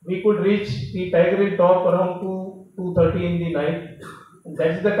we could reach the Tiger Hill top around 2:30 in the night. And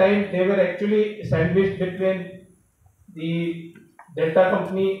that is the time they were actually sandwiched between the Delta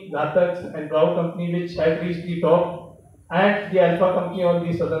company, Ghataks, and Bravo company, which had reached the top, and the Alpha company on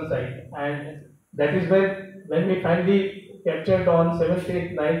the southern side. And that is when we finally captured on 7th,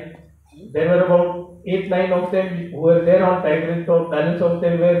 8th, 9th, there were about 8-9 of them who were there on Tiger Hill top. Balance of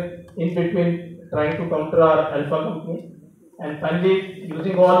them were in between trying to counter our Alpha company. And finally,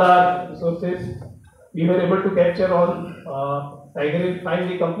 using all our resources, we were able to capture on Tiger Hill,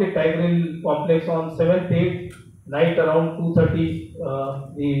 finally complete Tiger Hill complex on 7th, 8th night around 2:30.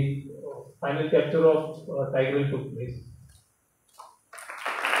 The final capture of Tiger Hill took place.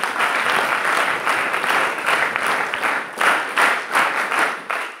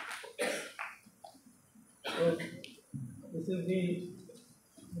 So this is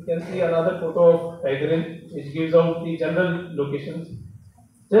you can see another photo of Tiger Hill, which gives out the general locations.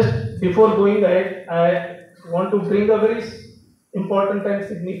 Just before going ahead, I want to bring a very important and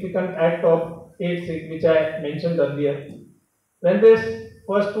significant act of 8/6, which I mentioned earlier. When this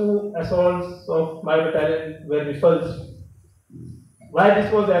first two assaults of my battalion were repulsed, why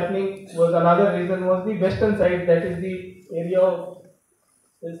this was happening was another reason was the western side, that is the area of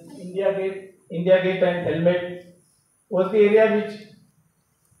this India Gate and Helmet was the area which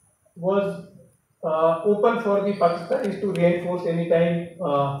was open for the Pakistanis to reinforce anytime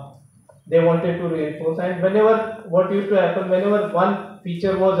they wanted to reinforce. And whenever, what used to happen, whenever one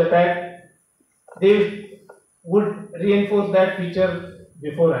feature was attacked, they would reinforce that feature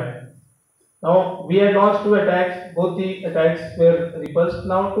beforehand. Now we had launched two attacks, both the attacks were repulsed.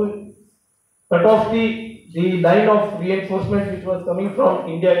 Now to cut off the line of reinforcement which was coming from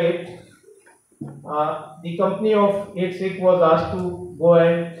India Gate, the company of 8/6 was asked to go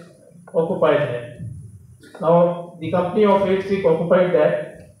and occupy that. Now the company of 8/6 occupied that,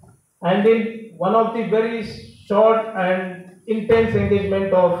 and in one of the very short and intense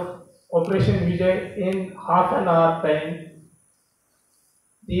engagement of Operation Vijay, in half an hour time,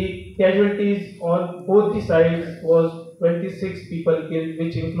 the casualties on both the sides was 26 people killed,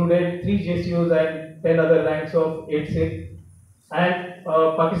 which included 3 JCOs and 10 other ranks of 8/6, and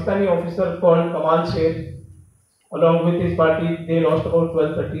a Pakistani officer called Kamal Sheikh, along with his party, they lost about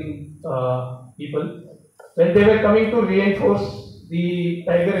 12-13 people. When they were coming to reinforce the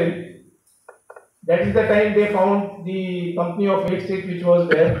Tiger Hill, that is the time they found the company of 8/6 which was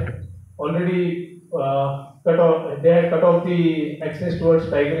there already cut off. They had cut off the access towards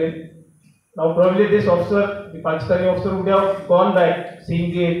Tiger Hill. Now probably this officer, the Pakistani officer, would have gone back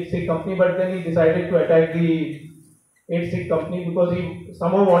seeing the 8/6 company, but then he decided to attack the 8/6 company because he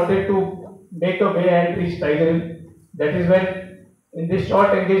somehow wanted to make a way and reach Tiger Hill. That is when, in this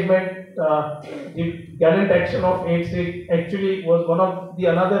short engagement, the gallant action of 8/6 actually was one of the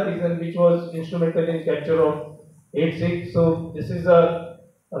another reason which was instrumental in capture of 8/6. So this is a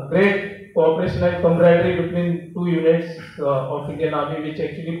great cooperation and camaraderie between two units of Indian Army, which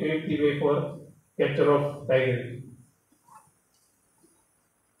actually paved the way for capture of Tiger Hill.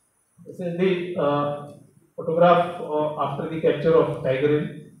 This is the photograph after the capture of Tiger Hill.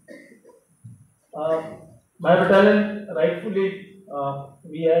 My battalion, rightfully,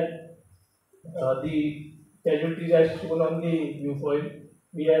 we had the casualties as shown on the viewfoil.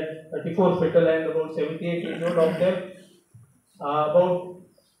 We had 34 fatal and about 78 injured. Of them, about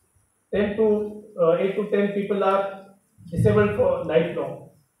 8 to 10 people are disabled for lifelong.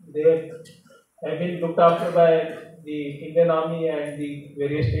 They have been looked after by the Indian Army and the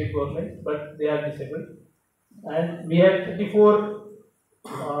various state governments, but they are disabled. And we have 34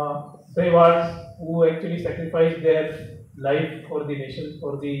 bravehearts who actually sacrificed their life for the nation,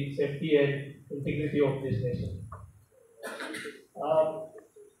 for the safety and integrity of this nation.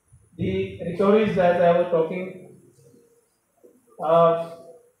 The recoveries, as I was talking,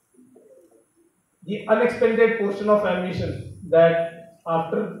 the unexpended portion of ammunition that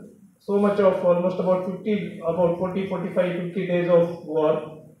after so much of almost about 40, 45, 50 days of war,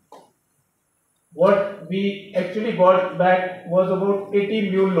 what we actually got back was about 80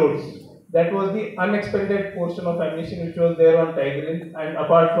 mule loads. That was the unexpended portion of ammunition which was there on Tiger Hill, and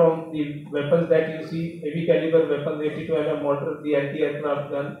apart from the weapons that you see, heavy caliber weapons, 82 mm mortar, the anti-aircraft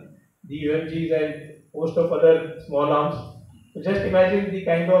gun, the UMGs and host of other small arms. So just imagine the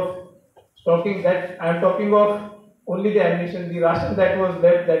kind of stocking that I am talking of, only the ammunition, the ration that was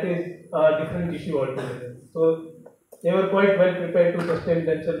left, that is a different issue altogether. So they were quite well prepared to sustain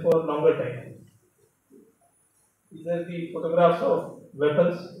themselves for longer time. These are the photographs of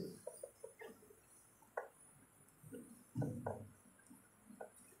weapons.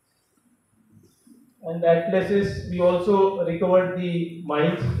 And at places we also recovered the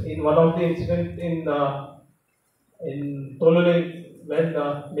mines. In one of the incidents in Tolole, when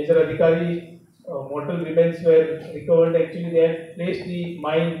Major Adhikari mortal remains were recovered, actually they had placed the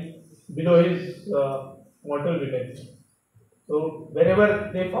mine below his mortal remains. So wherever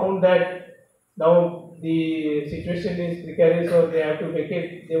they found that now the situation is precarious or they have to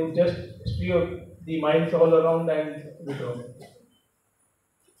vacate, they would just strew the mines all around and withdraw.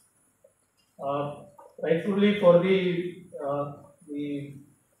 Rightfully for the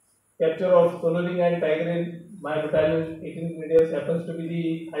capture of Tololing and Tigerin, my battalion 18 Grenadiers happens to be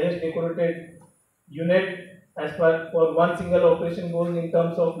the highest decorated unit as per for one single operation goes in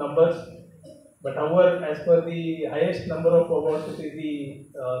terms of numbers. But however, as per the highest number of awards, it is the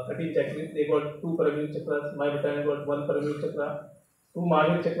 13 Chakras. They got 2 Paramir Chakras. My battalion got 1 Paramir Chakra, 2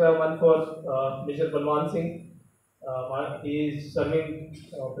 Mahir Chakra, 1 for Major Balwan Singh. He is serving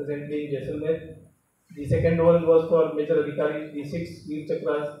presently in Jaisalmer. The second one was for Major Adhikari, the 6 Veer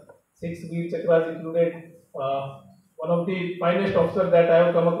Chakras. 6 Veer Chakras included one of the finest officers that I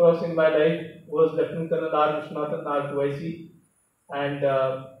have come across in my life was Lieutenant Colonel R. Viswanathan R2IC. And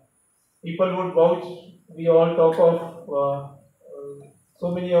people would vouch, we all talk of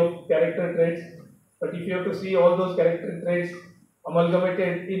so many of character traits, but if you have to see all those character traits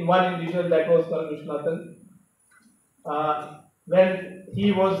amalgamated in one individual, that was Colonel Viswanathan. When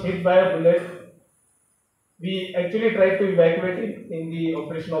he was hit by a bullet, we actually tried to evacuate him in the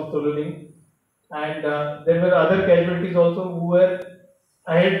operation of Tololing, and there were other casualties also who were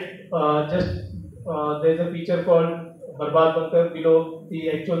ahead. There's a feature called Barbad Bunker below the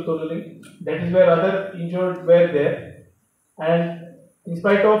actual Tololing. That is where other injured were there, and in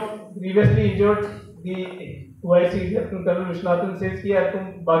spite of previously injured, the 2IC Lieutenant Colonel Viswanathan says कि यार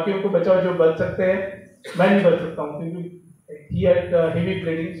तुम बाकियों को बचाओ जो बच सकते हैं, मैं नहीं बच सकता हूँ क्योंकि he had heavy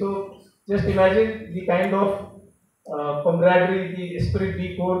bleeding. So just imagine the kind of camaraderie, the esprit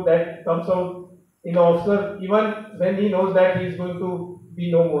de corps that comes out in an officer even when he knows that he is going to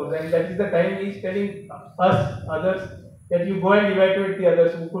be no more, and that is the time he is telling us others that you go and evacuate the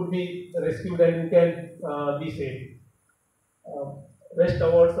others who could be rescued and who can be saved. Rest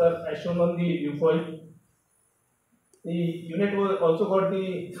awards are as shown on the viewfoil. The unit was also got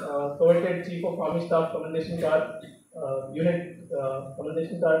the coveted Chief of Army Staff Commendation Card, unit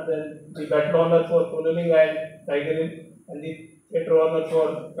commendation card, then the Battle Honor for Tololing and Tigerin, and the Theatre Honor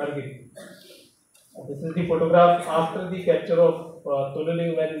for Kargil. This is the photograph after the capture of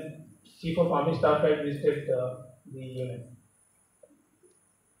Tololing when Chief of Army Staff had visited the unit.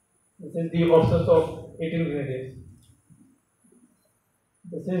 This is the officers of 18 Grenadiers.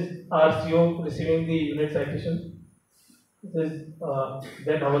 This is our CO receiving the unit citation. This is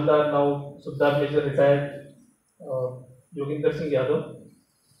then Havaldar, now Subdar Major retired, Yoginder Singh Yadav.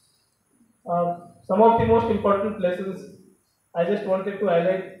 Some of the most important lessons I just wanted to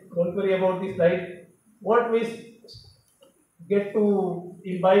highlight. Don't worry about the slide. What we get to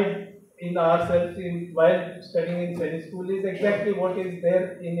imbibe in ourselves while studying in Sainik school is exactly what is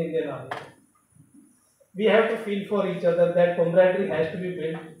there in Indian Army. We have to feel for each other. That camaraderie has to be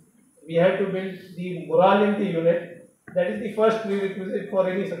built. We have to build the morale in the unit. That is the first prerequisite for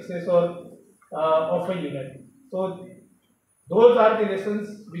any success or of a unit. So those are the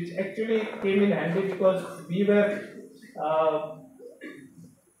lessons which actually came in handy because we were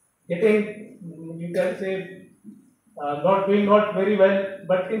getting, you can say, not very well.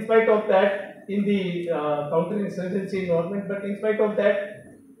 But in spite of that, in the counterinsurgency environment, but in spite of that,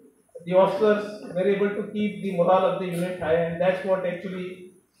 the officers were able to keep the morale of the unit high, and that's what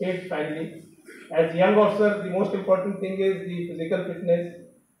actually paid finally. As young officer, the most important thing is the physical fitness.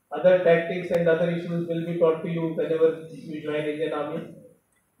 Other tactics and other issues will be taught to you whenever you join Indian Army.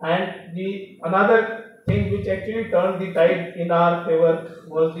 And the another thing which actually turned the tide in our favor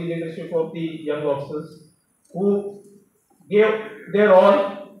was the leadership of the young officers who gave their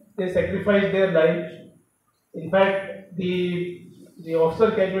all. They sacrificed their lives. In fact, the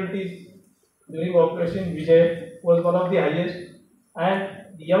officer casualties during Operation Vijay was one of the highest, and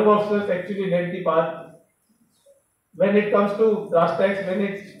the young officers actually led the path. When it comes to brass tacks, when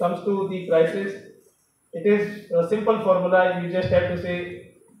it comes to the crisis, it is a simple formula. You just have to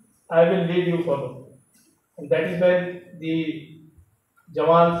say, I will lead, you follow. And that is when the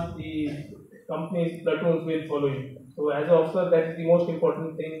Jawans, the companies, platoons will follow you. So as an officer, that is the most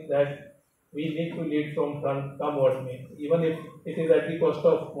important thing, that we need to lead from front, come what may, even if it is at the cost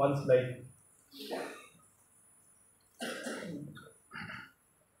of one's life.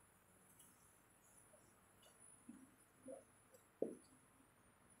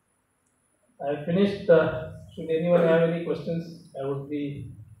 I have finished. Should anyone have any questions, I would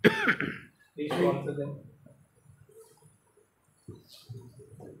be pleased to answer them.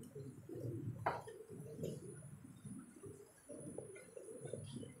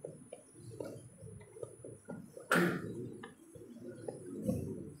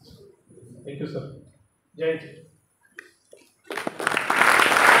 Thank you, sir. Jai Hind.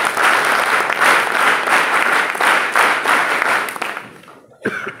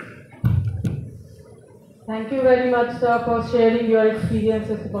 Thank you very much, sir, for sharing your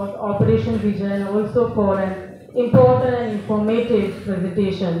experiences about Operation Vijay and also for an important and informative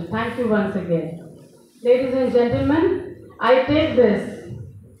presentation. Thank you once again. Ladies and gentlemen, I take this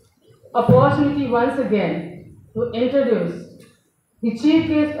opportunity once again to introduce the chief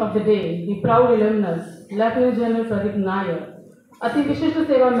guest of the day, the proud alumnus, Lieutenant General Pradeep Nair, Ati Vishishta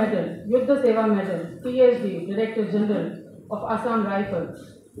Seva Medal, Yuddha Seva Medal, Ph.D, Director General of Assam Rifles.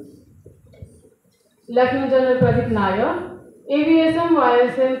 Lieutenant General Pradeep Nair, Avsm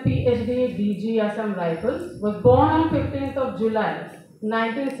Ysm Ph.D, DG Assam Rifles, was born on 15th of July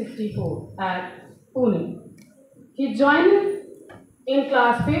 1964 at Pune. He joined in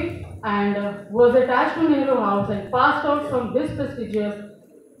class 5th and was attached to Nehru House and passed out from this prestigious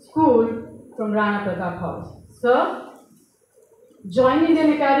school from Rana Pratap House. Sir joined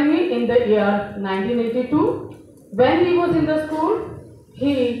Indian Academy in the year 1982. When he was in the school,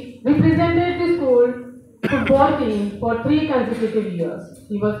 he represented the school football team for 3 consecutive years.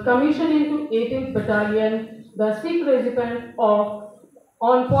 He was commissioned into 18th Battalion, the Sikh Regiment on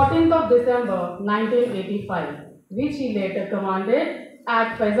 14th of December 1985, which he later commanded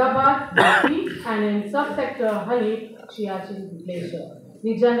at Faizabad, Bhatti, and in subsector Halip, Siachen Glacier.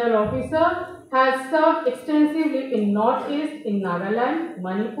 The general officer has served extensively in Northeast, in Nagaland,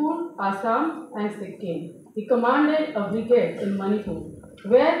 Manipur, Assam, and Sikkim. He commanded a brigade in Manipur,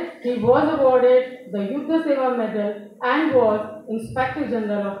 where he was awarded the Yuddha Seva Medal and was Inspector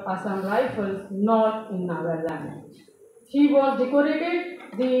General of Assam Rifles, North in Nagaland. He was decorated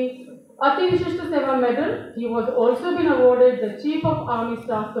the Ati Vishishta Seva Medal. He was also been awarded the Chief of Army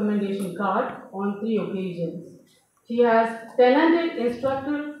Staff Commendation Card on 3 occasions. He has tenanted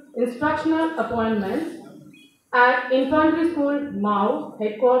instructional appointments at Infantry School, Mao,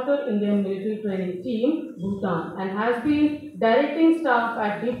 Headquarters Indian Military Training Team, Bhutan, and has been directing staff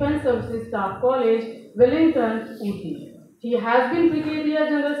at Defence Services Staff College, Wellington, Uti. He has been Brigadier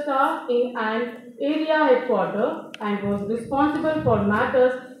General Staff in an area headquarters and was responsible for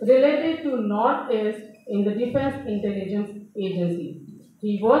matters related to Northeast in the Defence Intelligence Agency.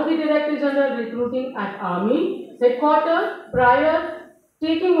 He was the Director General Recruiting at Army Headquarters prior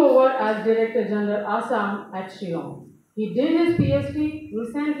taking over as Director General Assam at Shillong. He did his PhD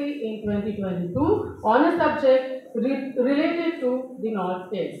recently in 2022 on a subject related to the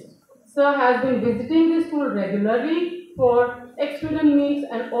Northeast. Sir has been visiting the school regularly for ex-student meets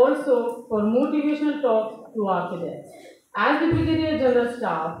and also for motivational talks to our cadets. As the Brigadier General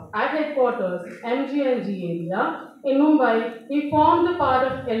Staff at Headquarters MG&G area in Mumbai, he formed the part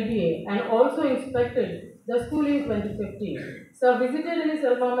of LBA and also inspected the school in 2015. Sir visited his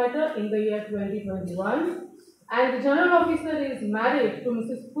alma mater in the year 2021, and the General Officer is married to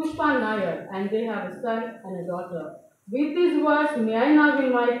Mrs. Pushpa Nair, and they have a son and a daughter. With these words, may I now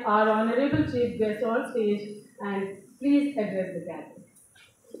invite our Honorable Chief Guest on stage and please address the gathering.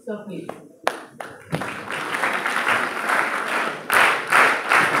 So please.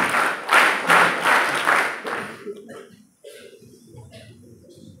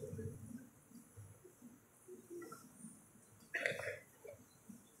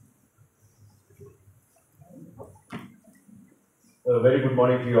 Very good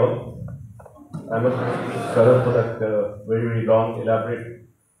morning to you all. I must sorry for that very, very long, elaborate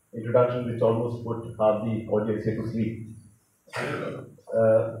introduction which almost put half the audience here to sleep.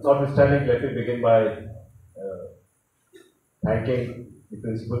 Notwithstanding, let me begin by thanking the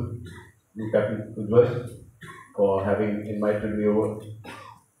principal, the Captain Ujjwal, for having invited me over.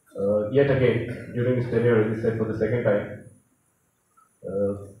 Yet again, during his tenure, as he said for the second time,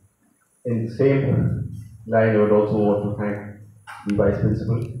 in the same line, I would also want to thank the Vice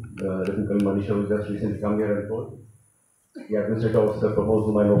Principal, Lieutenant Manisha, who just recently come here and told, the Administrative Officer proposed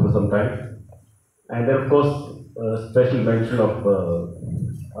whom I know for some time, and then of course, special mention of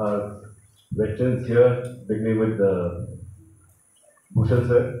our veterans here, beginning with Bhushan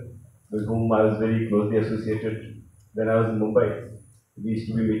sir, with whom I was very closely associated when I was in Mumbai. We used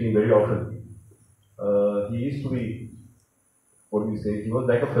to be meeting very often. He used to be, what do you say, he was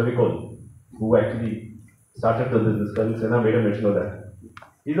like a Fevicol who actually started the business. Colonel Sinha made a mention of that.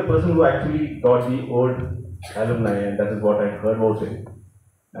 He's the person who actually taught the old alumni, and that is what I heard about him.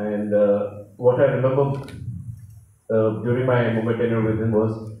 And what I remember during my Mumbai tenure with him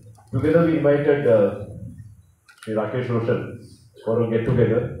was, together we invited Shri Rakesh Roshan for a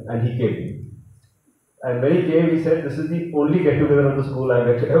get-together, and he came. And when he came, he said, this is the only get-together of the school I've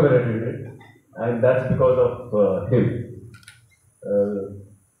ever attended, and that's because of him.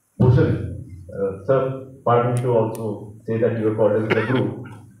 Bhushan, sir, pardon me to also say that you were called as the group,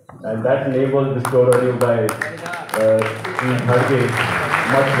 and that name was bestowed on you by Sri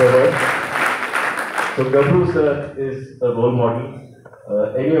much better. So Gabru sir is a role model.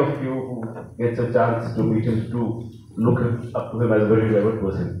 any of you who gets a chance to meet him to look up to him as a very clever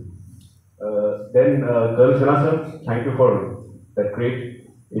person. Then Col Sinha sir, thank you for that great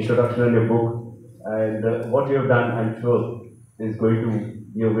introduction in your book, and what you have done, I'm sure, is going to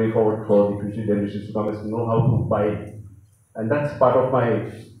be a way forward for the future generations to come, is to know how to buy, and that's part of my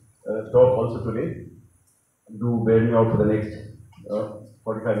talk also today. Do bear me out for the next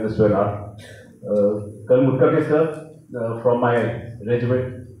 45 minutes to an hour. Col Mutkabe sir, from my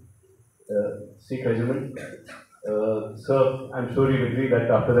regiment, Sikh regiment. Sir, I'm sure you agree that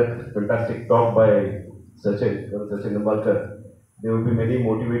after that fantastic talk by Col Sachin Nimbalkar, they will be many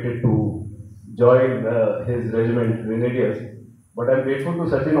motivated to join his regiment, Grenadiers. But I'm grateful to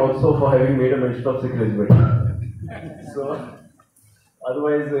Sachin also for having made a mention of Sikh regiment. So,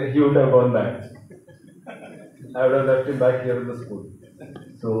 otherwise he would have gone back. I would have left him back here in the school.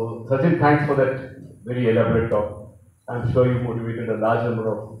 So, Sachin, thanks for that very elaborate talk. I'm sure you motivated a large number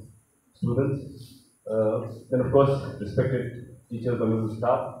of students. Then, of course, respected teachers, members of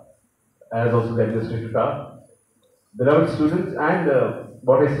staff, as also the administrative staff, beloved students, and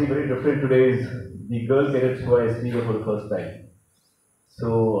what I see very different today is the girl cadets who I see here for the first time.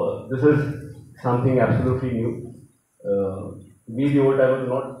 So, this is something absolutely new. We, the old timers,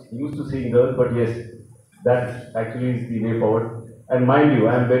 are not used to seeing girls, but yes, that actually is the way forward. And mind you,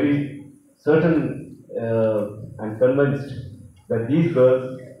 I am very certain and convinced that these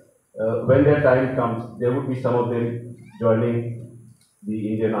girls, when their time comes, there would be some of them joining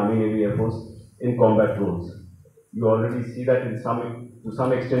the Indian Army, Navy, Air Force in combat roles. You already see that to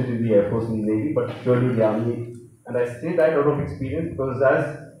some extent in the Air Force and Navy, but surely the Army. And I say that out of experience because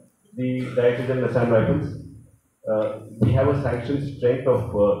as the Director General Assam Rifles, we have a sanctioned strength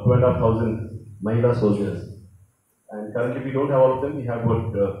of 2,500 Mahila soldiers. And currently we don't have all of them, we have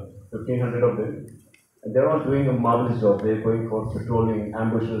about 1,500 of them. And they're all doing a marvelous job. They're going for patrolling,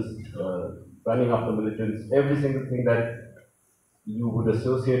 ambushes, running after militants, every single thing that you would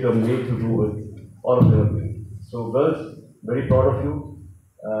associate or made to do with, all of them are doing. So girls, very proud of you.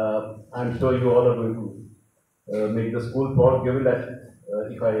 I'm sure you all are going to make the school proud, given that,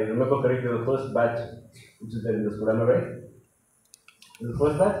 if I remember correctly, the first batch which is there in the school, am I right? Is it the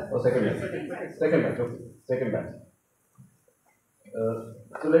first batch or second batch? Second batch, okay. Second batch.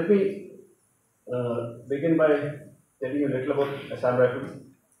 So let me begin by telling you a little about Assam Rifles.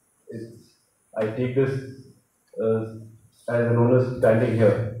 I take this as an honor standing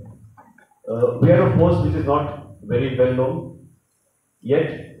here. We are a force which is not very well known,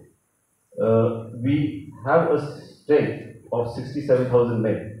 yet we have a strength of 67,000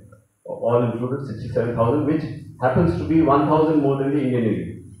 men, all included 67,000, which happens to be 1,000 more than the Indian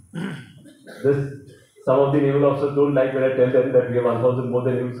Navy. Some of the naval officers don't like when I tell them that we have 1,000 more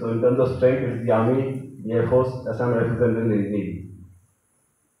than you. So in terms of strength, it's the Army, the Air Force, Assam Rifles, and then the Navy.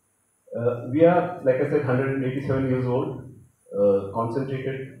 We are, like I said, 187 years old,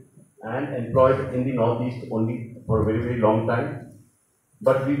 concentrated and employed in the Northeast only for a very, very long time.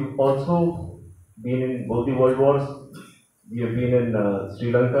 But we've also been in both the world wars. We have been in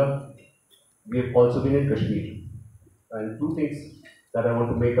Sri Lanka. We have also been in Kashmir. And two things that I want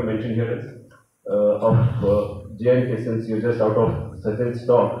to make a mention here is of J&K, since you're just out of Sachin's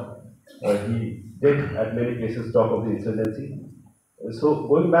talk. He did at many cases talk of the insurgency. So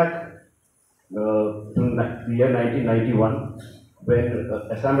going back to the year 1991, when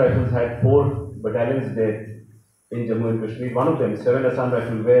Assam Rifles had 4 battalions there in Jammu and Kashmir, one of them, 7 Assam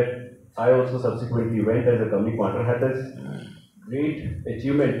Rifles, where I also subsequently went as a company commander, had this great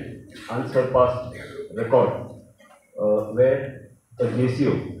achievement, unsurpassed record, where a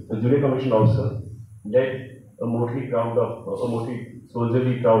JCO, a junior commissioned officer, led a motley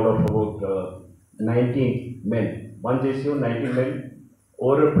soldierly crowd of about 19 men. One JCO, 19 men,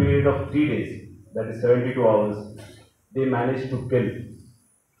 over a period of 3 days, that is 72 hours, they managed to kill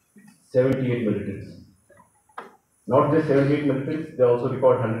 78 militants. Not just 78 militants, they also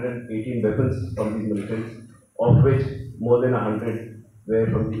record 118 weapons from these militants, of which more than 100 were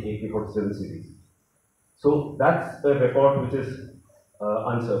from the AK-47 series. So that's a record which is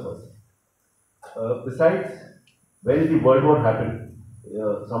unsurpassed. Besides, when the World War happened,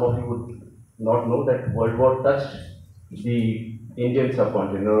 some of you would not know that World War touched the Indian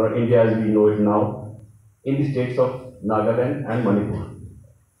subcontinent, or India as we know it now, in the states of Nagaland and Manipur.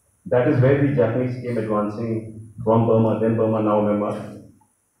 That is where the Japanese came advancing from Burma, then Burma, now Myanmar.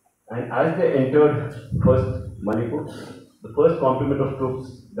 And as they entered first Manipur, the first complement of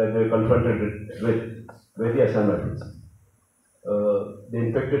troops that they were confronted with were the Assam Rifles. They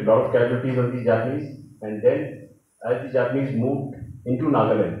inflicted a lot of casualties on the Japanese, and then as the Japanese moved into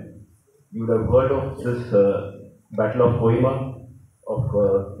Nagaland, you would have heard of this Battle of Kohima,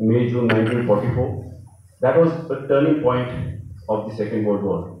 May, June 1944. That was a turning point of the Second World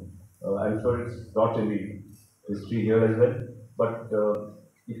War. I'm sure it's not in the history here as well, but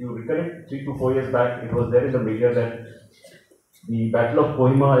if you recollect 3 to 4 years back, it was there in the media that the Battle of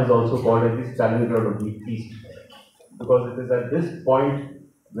Kohima is also called as the Stalingrad of the East, because it is at this point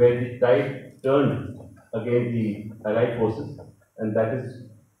where the tide turned against the Allied forces, and that is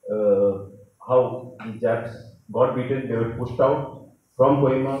how the Japs got beaten. They were pushed out from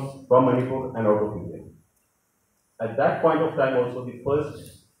Kohima, from Manipur, and out of India. At that point of time, also the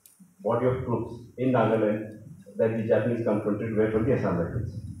first body of troops in Nagaland that the Japanese confronted were from the Assam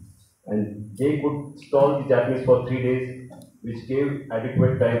Rifles, and they could stall the Japanese for 3 days, which gave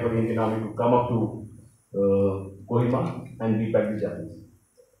adequate time for the Indian Army to come up to Kohima and beat back the Japanese.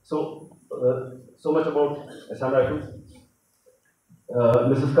 So, so much about Assam Rifles.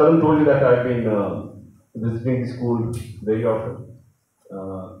 Mrs. Karan told you that I've been visiting the school very often,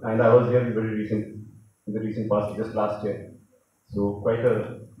 and I was here in the recent past, just last year. So quite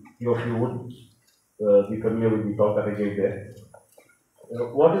a few of you would be familiar with the talk that I gave there.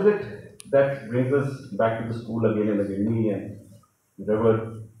 What is it that brings us back to the school again and again? Me and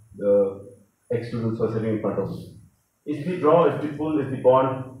whatever the ex-students who are sitting in front of us. It's the draw, it's the pull, it's the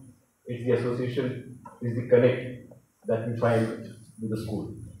bond, it's the association, it's the connect that we find with the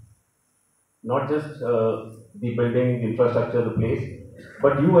school. Not just the building, the infrastructure, the place,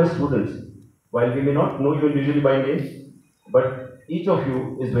 but you as students. While we may not know you individually by name, but each of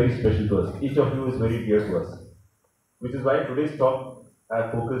you is very special to us. Each of you is very dear to us. Which is why today's talk I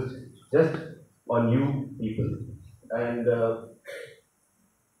have focused just on you people. And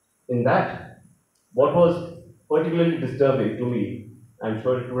in that, what was particularly disturbing to me, I'm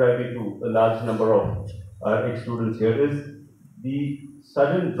sure it would have been to a large number of ex-students here, is the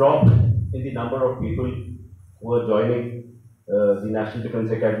sudden drop in the number of people who are joining the National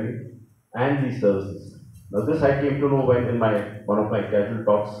Defence Academy and the services. Now this I came to know when in one of my casual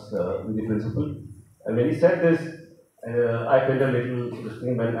talks with the principal, and when he said this, I felt a little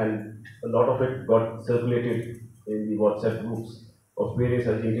disturbed, and a lot of it got circulated in the WhatsApp groups of various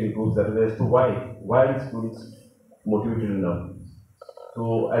Argentine groups that were as to why are students motivated enough.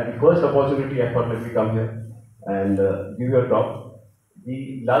 So at the first opportunity, I thought let me come here and give you a talk.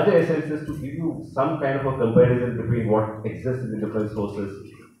 The larger essence is to give you some kind of a comparison between what exists in the different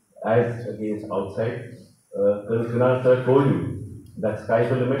sources as against outside. Colonel Sinha sir told you that sky is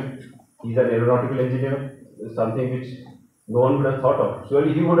the limit. He's an aeronautical engineer, something which no one would have thought of.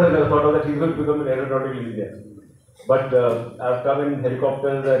 Surely he would have never thought of that he's going to become an aeronautical engineer. But I've come in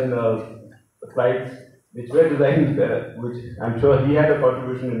helicopters and flights which were designed, which I'm sure he had a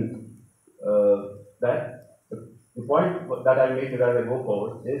contribution in that. The point that I'll make as I go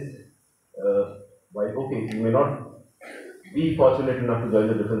forward is, while okay, you may not be fortunate enough to join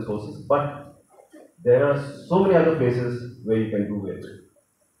the defense forces, but there are so many other places where you can do it.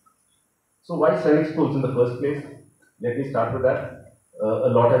 So why Sainik schools in the first place? Let me start with that. A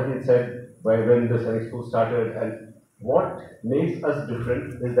lot has been said by when the Sainik school started, and what makes us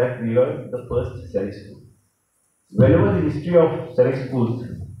different is that we are the first Sainik school. Whenever the history of Sainik schools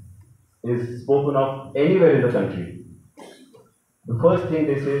is spoken of anywhere in the country, the first thing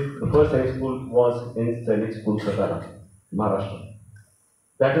they say, the first Sainik school was in Sainik School Safar, Maharashtra.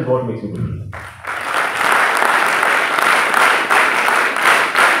 That is what makes you different.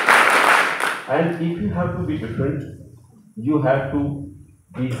 And if you have to be different, you have to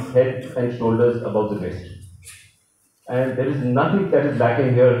be head and shoulders above the rest. And there is nothing that is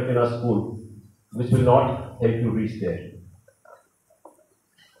lacking here in our school which will not help you reach there.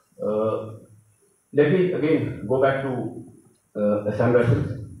 Let me again go back to Assam Rifles.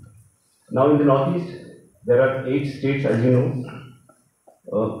 Now in the Northeast, there are 8 states, as you know.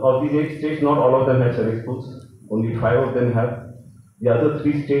 Of these 8 states, not all of them have Sainik schools. Only 5 of them have. The other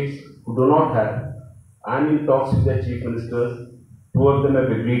 3 states who do not have, I'm in talks with their chief ministers. 2 of them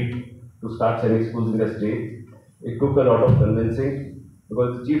have agreed to start Sainik schools in their state. It took a lot of convincing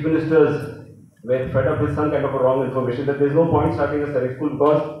because the chief ministers were fed up with some kind of a wrong information that there is no point starting a Sainik school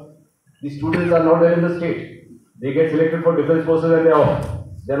because the students are not there in the state. They get selected for defense forces and they are off.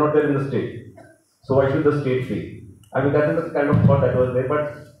 They are not there in the state. So why should the state pay? I mean, that is the kind of thought that was there,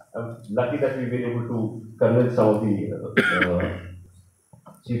 but I'm lucky that we've been able to convince some of the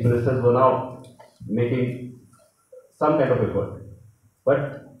chief ministers who are now making some kind of effort.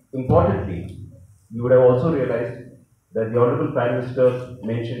 But importantly, you would have also realized that the Honorable Prime Minister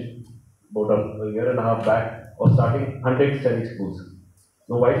mentioned about a year and a half back of starting 100 Sainik schools.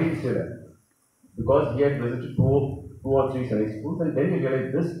 Now, why did he say that? Because he had visited 2 or 3 Sainik schools, and then he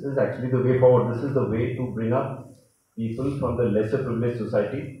realized this is actually the way forward. This is the way to bring up people from the lesser privileged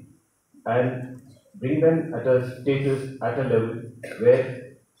society and bring them at a status, at a level where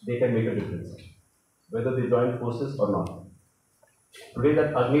they can make a difference, whether they join forces or not. Today,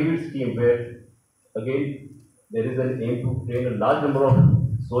 that Agniveer scheme, where again there is an aim to train a large number of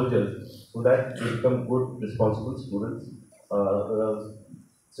soldiers so that they become good, responsible students,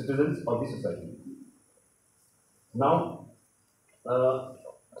 citizens of the society. Now,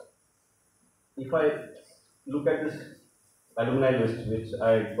 if I look at this alumni list, which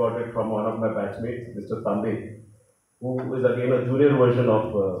I got it from one of my batchmates, Mr. Tambe, who is again a junior version of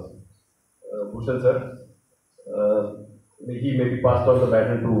Bhushan sir. He may be passed on the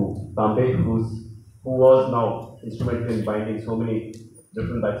baton to Tambe, who was now instrumental in binding so many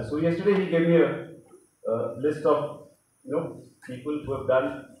different batches. So yesterday he gave me a list of people who have done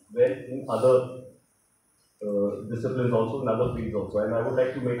well in other disciplines also, in other fields also. And I would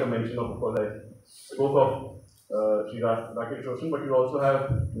like to make a mention of course, I spoke of Shri Rakesh Roshan, but you also have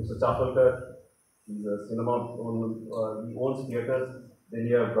Mr. Chapalkar. He's a cinema, he owns theatres. Then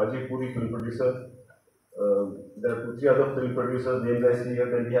you have Rajiv Puri, film producer. There are 2-3 other film producers named I see here.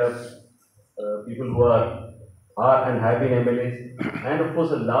 Then we have people who are and have been MLAs, and of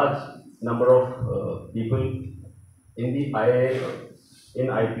course a large number of people in the IA, in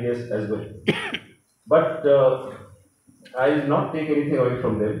IPS as well. But I will not take anything away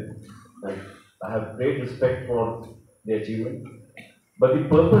from them. I have great respect for the achievement. But the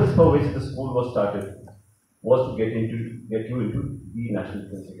purpose for which the school was started was to get you into the National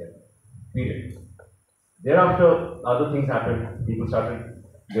Defence Academy. Period. Thereafter, other things happened. People started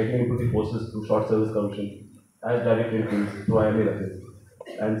getting into the forces through Short Service Commission, as direct entries through IMA,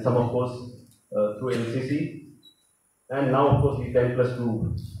 and some, of course, through NCC, and now, of course, the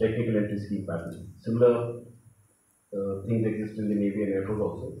 10+2 technical entry scheme pattern. Similar things exist in the Navy and Air Force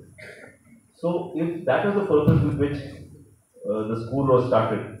also. So, if that was the purpose with which the school was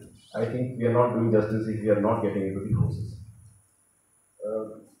started, I think we are not doing justice if we are not getting into the forces.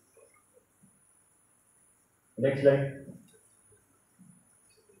 Next slide.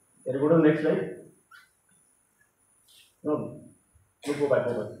 Can you go to the next slide? No. Go back.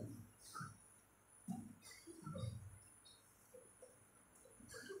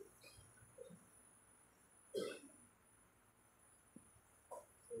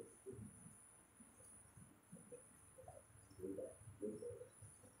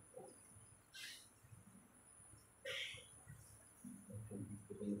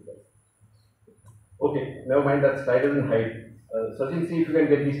 Okay, never mind, that slide is in height. Sachin, see if you can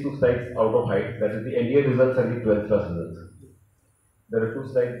get these 2 slides out of height. That is the NDA results and the 12th class results. There are 2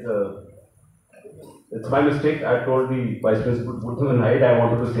 slides. It's my mistake. I told the vice principal to put them in height. I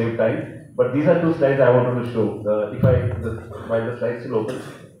wanted to save time. But these are 2 slides I wanted to show. While the slides still open,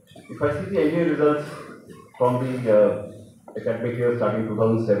 if I see the NDA results from the academic year starting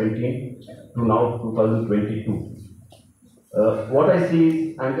 2017 to now 2022. What I see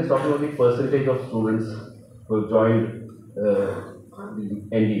is, I'm just talking about the percentage of students who have joined the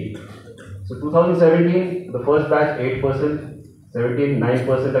NDA. So 2017, the first batch 8%, 17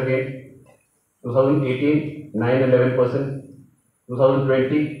 9% again, 2018 9-11%,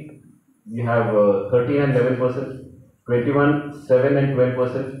 2020 we have 13 and 11%, 21 7 and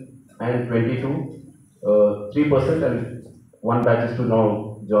 12%, and 22 3%, and 1 batch is to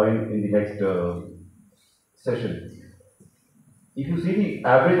now join in the next session. If you see the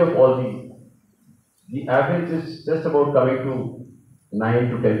average of all the average is just about coming to 9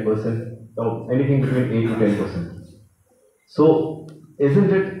 to 10%, or anything between 8 to 10%. So,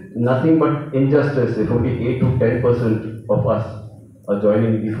 isn't it nothing but injustice if only 8 to 10% of us are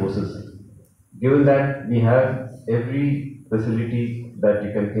joining the forces, given that we have every facility that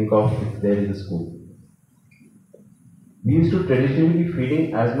you can think of is there in the school? We used to traditionally be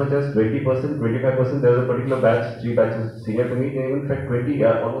feeding as much as 20%, 25%. There was a particular batch, 3 batches senior to me, they even fed 20,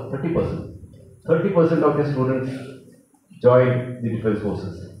 almost 30%. 30% of the students joined the defense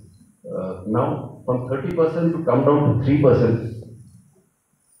forces. Now, from 30% to come down to 3%,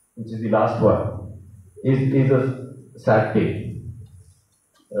 which is the last one, is a sad day.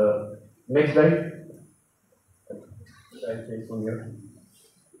 Next slide. I'll change from here.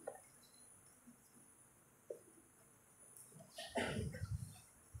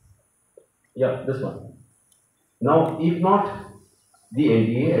 Yeah, this one. Now, if not the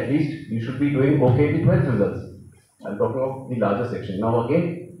NDA, at least you should be doing okay the 12th results. I'm talking of the larger section. Now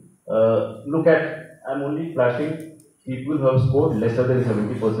again, look at, I'm only flashing people who have scored lesser than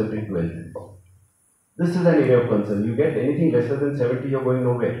 70% in 12th. This is an area of concern. You get anything lesser than 70, you're going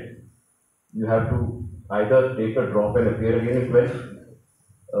nowhere. You have to either take a drop and appear again in 12th,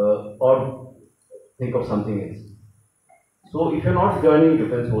 or think of something else. So if you're not joining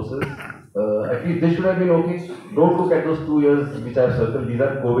defense forces, at least this should have been okay. Don't look at those 2 years which I have circled. These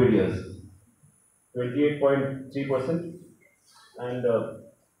are COVID years. 28.3% and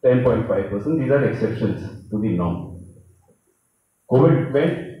 10.5%. These are exceptions to the norm. COVID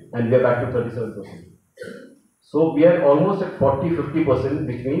went and we are back to 37%. So we are almost at 40-50%,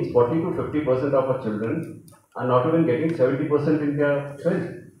 which means 40 to 50% of our children are not even getting 70% in their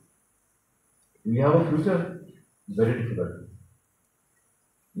 12th. We have a future very difficult.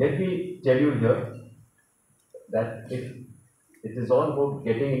 Let me tell you here that it is all about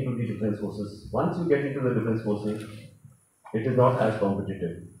getting into the defense forces. Once you get into the defense forces, it is not as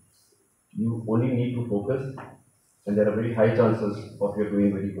competitive. You only need to focus, and there are very high chances of you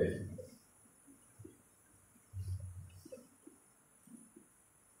doing very well.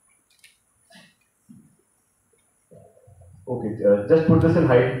 Okay, just put this in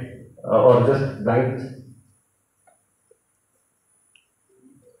height or just blank this.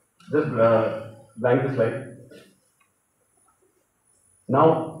 Just blank the slide.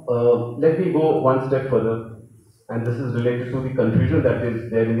 Now, let me go one step further, and this is related to the confusion that is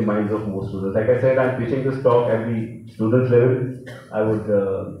there in the minds of most students. Like I said, I'm pitching this talk at the students level. I would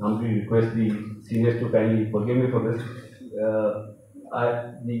humbly request the seniors to kindly forgive me for this.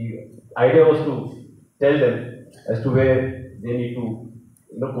 The idea was to tell them as to where they need to,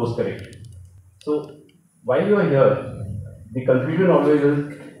 course correct. So, while you are here, the confusion always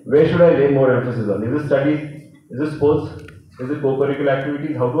is, where should I lay more emphasis on? Is it studies? Is it sports? Is it co-curricular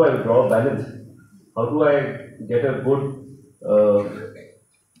activities? How do I draw balance? How do I get a good,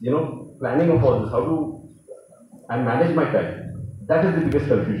 planning of all this? How do I manage my time? That is the biggest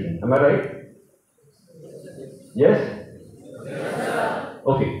confusion. Am I right? Yes?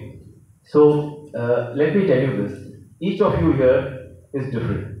 Okay. So, let me tell you this. Each of you here is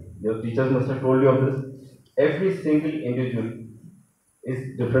different. Your teachers must have told you of this. Every single individual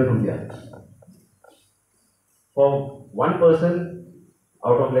is different from the other. For one person,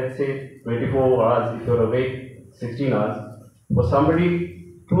 out of let's say 24 hours, if you're awake, 16 hours, for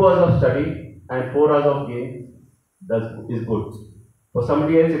somebody, 2 hours of study and 4 hours of game is good. For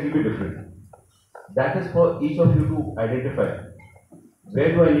somebody else, it will be different. That is for each of you to identify.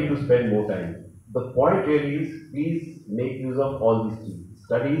 Where do I need to spend more time? The point really is, please make use of all these three.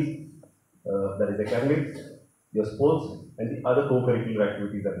 Studies, that is academics, your sports, and the other co-curricular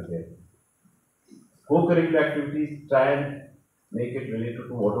activities that are there. Co-curricular activities, try and make it related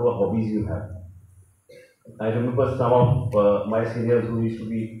to whatever hobbies you have. I remember some of my seniors who used to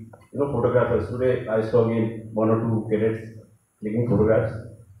be, photographers. Today, I saw again 1 or 2 cadets taking photographs.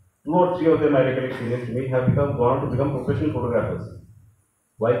 2 or 3 of them, I recollect seniors to me, have gone on to become professional photographers.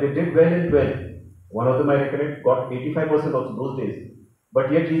 While they did well in 12, one of them, I recollect, got 85% of those days,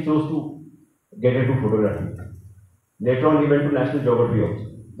 but yet he chose to get into photography. Later on, he went to National Geography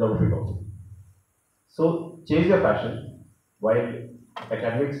also. So, chase your passion, while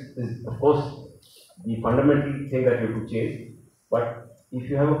academics is, of course, the fundamental thing that you have to chase, but if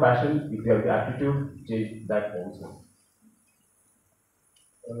you have a passion, if you have the aptitude, chase that also.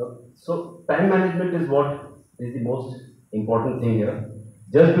 So, time management is what is the most important thing here.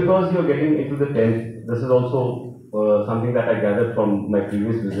 Just because you are getting into the 10th, this is also something that I gathered from my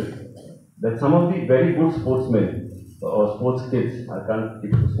previous visit, that some of the very good sportsmen or sports kids, I can't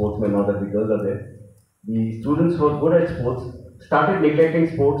keep sportsmen now that the girls are there, the students who are good at sports started neglecting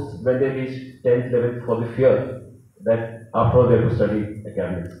sports when they reached 10th level for the fear that after all they have to study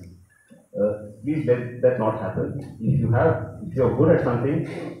academics. Please let that not happen. If you are good at something,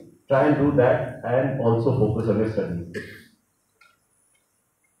 try and do that and also focus on your studies.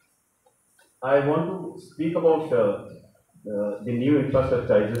 I want to speak about the new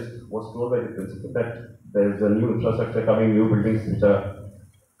infrastructure. I just was told by the principal that there is a new infrastructure coming, new buildings which are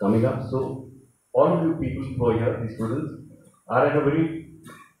coming up. So all of you people who are here, the students, are at a very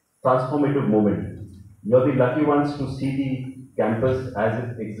transformative moment. You are the lucky ones to see the campus as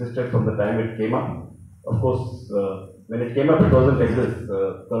it existed from the time it came up. Of course, when it came up, it wasn't like this.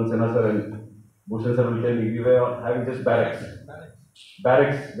 Col Sinha sir and Bhushan sir will tell me, we were having just barracks.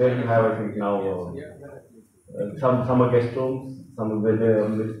 Barracks where you have, I think now, some are guest rooms, some where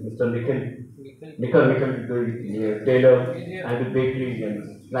Mr. Nikhil, the tailor, and the bakery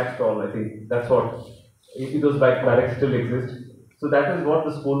and snack stall. I think that's what. Those barracks still exist. So that is what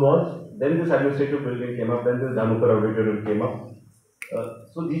the school was. Then this administrative building came up. Then this Dhamukar auditorium came up.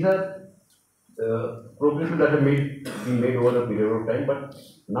 So these are progresses that have been made over a period of time. But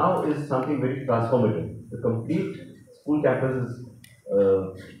now is something very transformative. The complete school campus is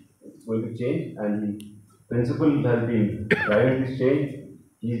going to change, and the principal has been driving this change.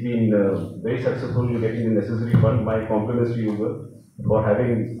 He's been very successful in getting the necessary fund. My compliments to you, sir, for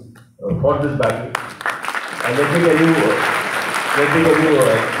having fought this battle. And let me tell you,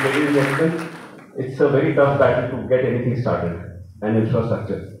 ladies and gentlemen, it's a very tough battle to get anything started and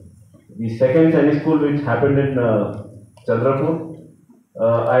infrastructure. The second Sainik school which happened in Chandrapur,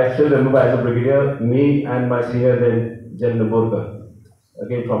 I still remember as a brigadier, me and my senior then, Jan Nimbalkar,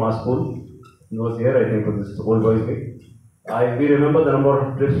 again from our school. He was here, I think, for this old boys' week. We remember the number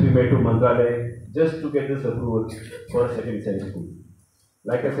of trips we made to Mantralaya just to get this approval for a second Sainik school.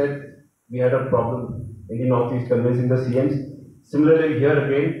 Like I said, we had a problem in the Northeast convincing the CMs. Similarly, here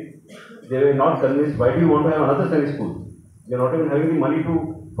again, they were not convinced. Why do you want to have another Sainik school? You are not even having the money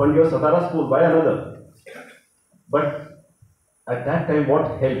to fund your Satara school. Why another? But at that time,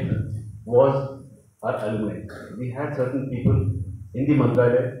 what helped was our alumni. We had certain people in the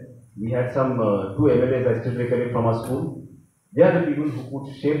Mantralaya. We had some two MLAs I still recollect from our school. They are the people who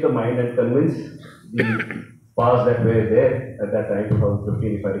could shape the mind and convince the powers that were there at that time,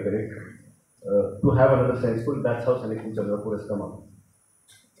 2015, if I recollect, to have another Sainik school. That's how Sainik school Chandrapur has come up.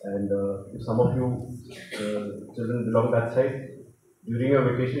 And if some of you children belong that side, during your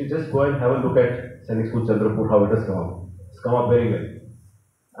vacation, just go and have a look at Sainik school Chandrapur, how it has come up. It's come up very well.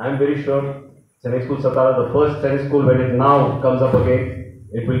 I am very sure Sainik school Satara, the first Sainik school, when it now comes up again,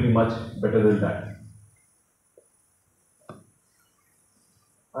 it will be much better than that.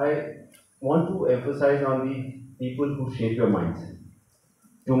 I want to emphasize on the people who shape your minds.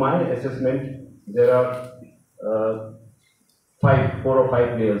 To my assessment, there are 4 or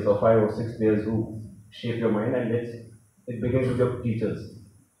 5 players or 5 or 6 players who shape your mind, and it begins with your teachers.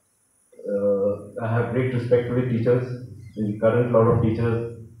 I have great respect for the teachers. In the current lot of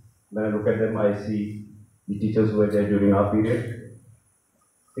teachers, when I look at them, I see the teachers who were there during our period.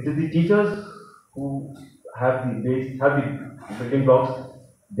 It is the teachers who have the building blocks.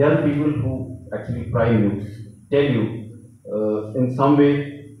 They are the people who actually prime you, tell you, in some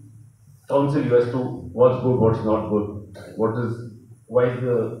way, counsel you as to what's good, what's not good, what is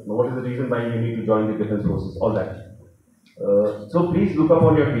the reason why you need to join the defense forces, all that. So please look up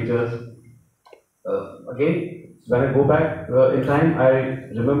on your teachers. Again, when I go back in time, I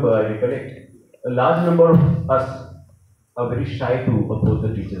recollect, a large number of us are very shy to oppose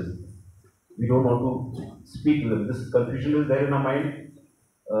the teachers. We don't want to speak to them. This confusion is there in our mind.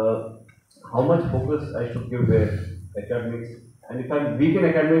 How much focus I should give where academics, and if I'm weak in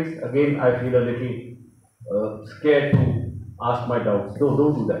academics, again I feel a little scared to ask my doubts. No,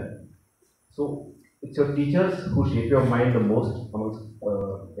 don't do that. So it's your teachers who shape your mind the most amongst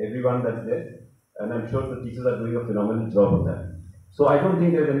everyone that's there, and I'm sure the teachers are doing a phenomenal job of that. So I don't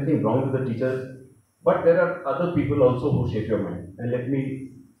think there's anything wrong with the teachers, but there are other people also who shape your mind. And let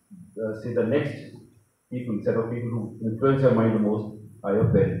me say the next set of people who influence your mind the most are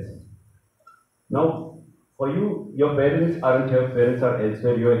your parents. Now, for you, your parents aren't here, parents are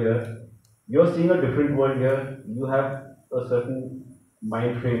elsewhere, you are here. You're seeing a different world here. You have a certain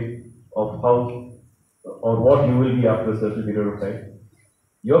mind frame of how or what you will be after a certain period of time.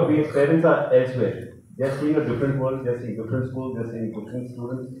 Your parents are elsewhere. They are seeing a different world, they are seeing different schools, they are seeing different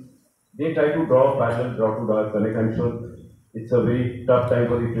students. They try to draw a parallel, draw to connect. I'm sure it's a very tough time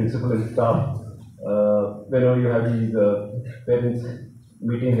for the principal and staff whenever you have these parents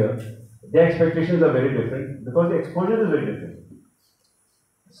meeting here. Their expectations are very different because the exposure is very different.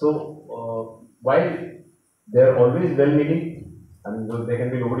 So while they are always well-meaning, I mean, there can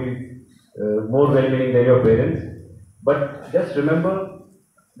be nobody more well-meaning than your parents, but just remember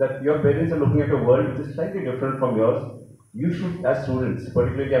that your parents are looking at a world which is slightly different from yours. You should, as students,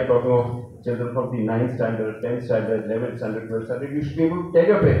 particularly I'm talking of children from the 9th standard, 10th standard, 11th standard, 12th standard, you should be able to tell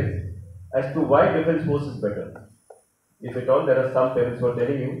your parents as to why defense force is better. If at all there are some parents who are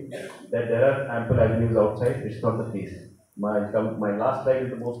telling you that there are ample avenues outside, it's not the case. My last slide is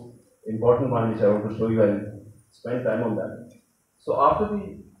the most important one which I want to show you and spend time on that. So after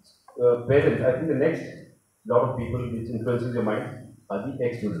the parents, I think the next lot of people which influences your mind are the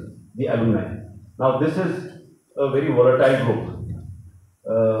ex-students, the alumni. Now this is a very volatile group.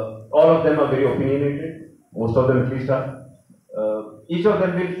 All of them are very opinionated, most of them at least are. Each of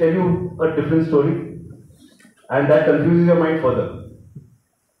them will tell you a different story, and that confuses your mind further.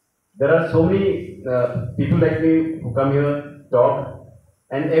 There are so many people like me who come here, talk,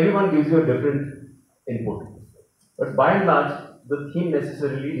 and everyone gives you a different input. But by and large, the theme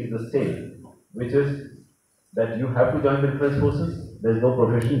necessarily is the same, which is that you have to join the defense forces. There is no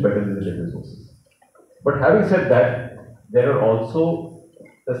profession better than the defense forces. But having said that, there are also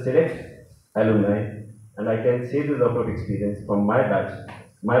a select alumni, and I can say this out of experience from my batch.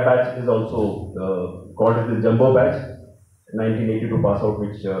 My batch is also called the Jumbo batch. 1982 pass out,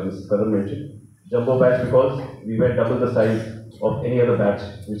 which Mrs. Kadam mentioned. Jumbo batch because we were double the size of any other batch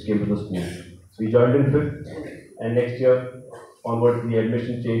which came to the school. We joined in 5th, and next year onwards the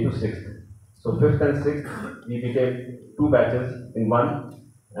admission changed to 6th. So 5th and 6th we became 2 batches in one,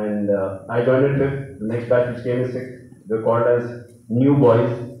 and I joined in 5th. The next batch which came in 6th, they were called as new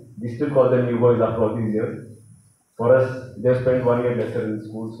boys. We still call them new boys after all these years. For us, they have spent 1 year lesser in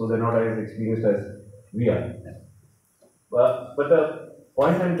school, so they're not as experienced as we are. But the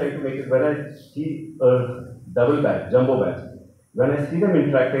point I'm trying to make is when I see a double batch, jumbo batch, when I see them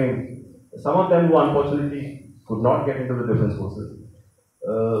interacting, some of them who unfortunately could not get into the defense forces,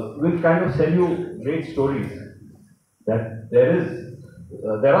 will kind of sell you great stories that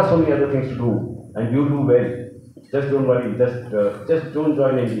there are so many other things to do, and you do well. Just don't worry, just don't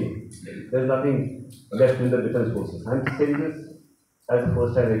join NDA. There's nothing left in the defense forces. I'm saying this as a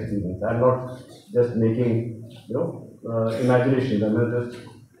first-hand experience. I'm not just making, imaginations. I'm not just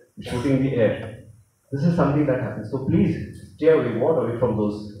shooting the air. This is something that happens. So please stay away, walk away from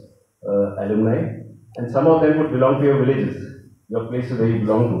those alumni. And some of them would belong to your villages, your places where you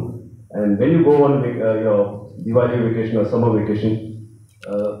belong to. And when you go on your Diwali vacation or summer vacation,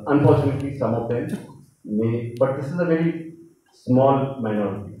 unfortunately, some of them may, but this is a very small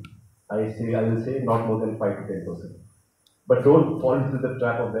minority. I will say not more than 5 to 10%. But don't fall into the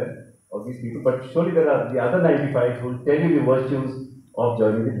trap of these people. But surely there are the other 95 who will tell you the virtues of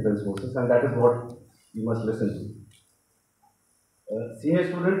joining the defense forces, and that is what you must listen to. Senior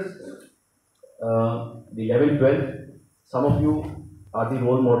students, the 11th, 12th, some of you are the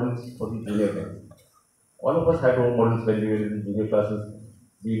role models for the junior class. All of us had role models when we were in the junior classes.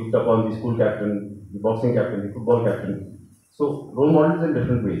 We looked upon the school captain, the boxing captain, the football captain. So, role models in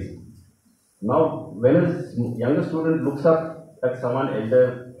different ways. Now, when a younger student looks up at someone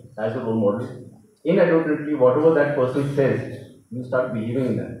elder as a role model, inadvertently, whatever that person says, you start believing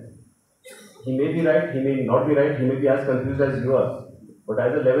in that. He may be right, he may not be right, he may be as confused as you are. But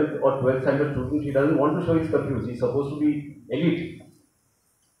as a 11th or 12th standard student, he doesn't want to show he's confused. He's supposed to be elite.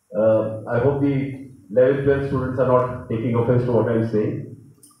 I hope the 11th, 12th students are not taking offense to what I'm saying.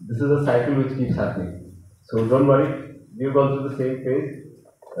 This is a cycle which keeps happening. So don't worry, we've gone through the same phase.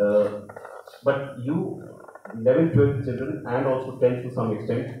 But you, 11th, 12th children, and also 10th to some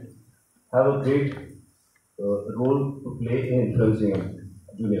extent, have a great role to play in influencing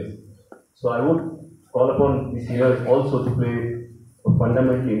juniors. So I would call upon the seniors also to play a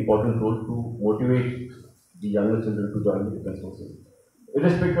fundamentally important role to motivate the younger children to join the defense forces,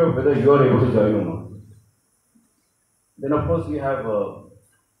 irrespective of whether you are able to join or not. Then of course we have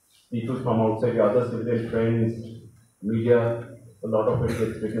people from outside, your other civilian friends, media, a lot of it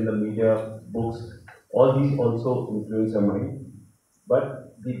gets written in the media, books, all these also influence your mind.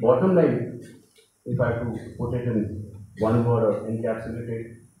 But the bottom line, if I have to put it in one word or encapsulate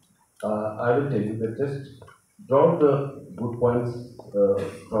it, I will tell you that just draw the good points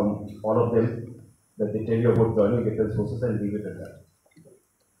from all of them that they tell you about joining defense forces and leave it at that.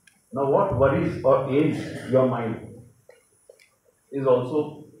 Now what worries or ails your mind is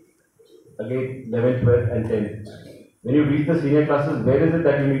also again 11th, 12th and 10th. When you reach the senior classes, where is it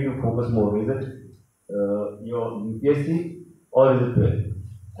that you need to focus more? Is it your UPSC or is it 12?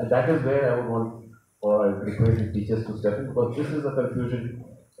 And that is where I would want or I would request the teachers to step in, because this is a confusion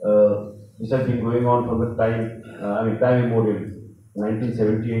which has been going on from the time, time immemorial.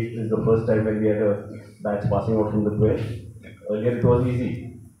 1978 is the first time when we had a batch passing out from the 12th. Earlier it was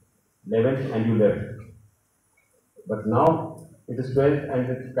easy, 11th and you left. But now it is 12th and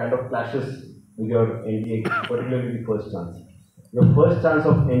it kind of clashes with your NDA, particularly the first chance. Your first chance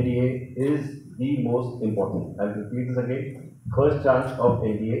of NDA is the most important. I'll repeat this again. First chance of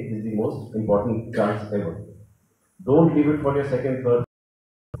NDA is the most important chance ever. Don't leave it for your second, third.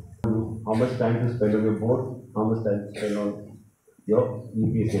 How much time to spend on your board, how much time to spend on your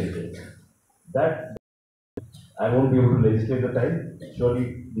UPSC entrance. That I won't be able to legislate the time.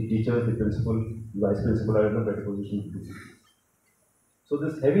 Surely the teachers, the principal, the vice principal are in a better position to do. So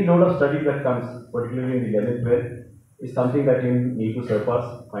this heavy load of study that comes, particularly in the 11th, 12th, is something that you need to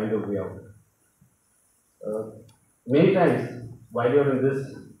surpass, find a way out. Many times, while you're in this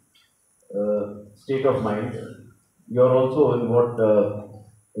state of mind, you're also in what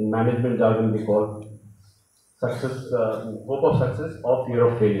in management jargon we call success, hope of success or fear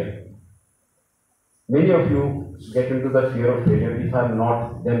of failure. Many of you get into that fear of failure. If I'm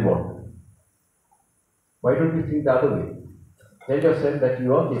not, then what? Why don't you think the other way? Tell yourself that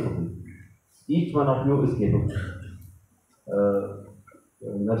you are capable. Each one of you is capable.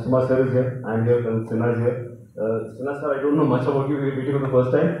 Narsimha sir is here, I am here, Sinha is here. Sinha sir, I don't know much about you, we are meeting for the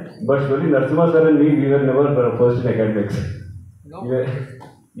first time, but surely Narsimha sir and me, we were never first in academics. No.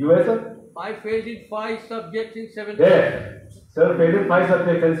 You were, sir? I failed in 5 subjects in 7 There. Sir failed in 5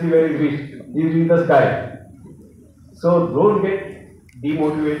 subjects and see where he reached. He reached the sky. So don't get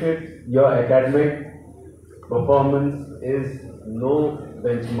demotivated. Your academic performance is no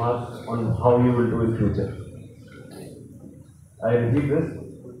benchmark on how you will do in future. I repeat this.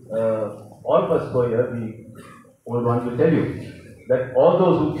 All of us who are here, the old ones will tell you that all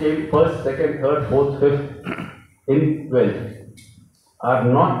those who came first, second, third, fourth, fifth in 12th are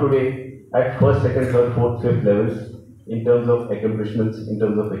not today at first, second, third, fourth, fifth levels in terms of accomplishments, in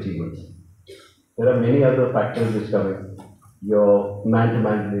terms of achievements. There are many other factors which come in. Your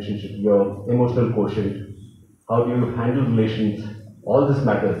man-to-man relationship, your emotional quotient, how do you handle relations, all this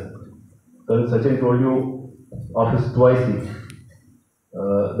matters. Col Sachin told you of his twice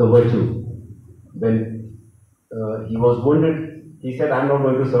the virtue. When he was wounded, he said, I'm not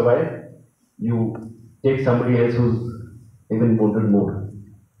going to survive. You take somebody else who's even wounded more.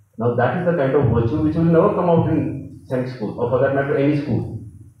 Now that is the kind of virtue which will never come out in Senate school, or for that matter any school.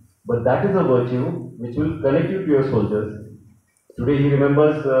 But that is a virtue which will connect you to your soldiers. Today he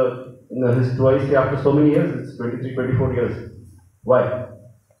remembers his twice after so many years, it's 23, 24 years. Why?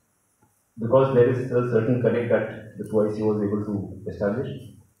 Because there is a certain connect that the twice he was able to establish,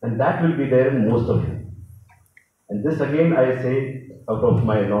 and that will be there in most of you. And this again I say out of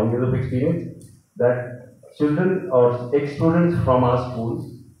my long years of experience, that children or ex-students from our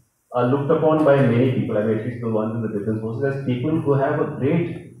schools are looked upon by many people, I mean at least the ones in the defense forces, as people who have a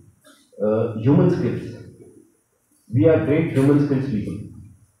great human skills. We are great human skills people.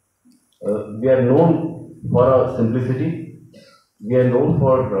 We are known for our simplicity, we are known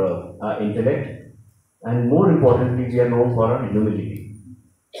for our intellect, and more importantly, we are known for our humility.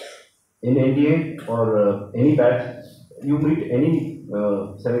 In NDA or any batch, you meet any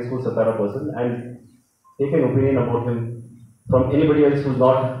Senate School Satara person and take an opinion about him from anybody else who's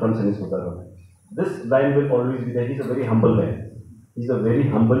not from Senate School Satara. This line will always be there. He's a very humble guy. He's a very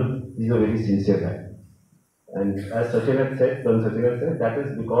humble, he's a very sincere guy. And as Sachin had said, Col Sachin had said, that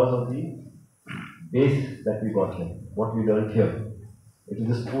is because of the base that we got here, what we learned here. It is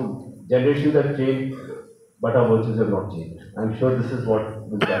the school. Generations have changed, but our virtues have not changed. I'm sure this is what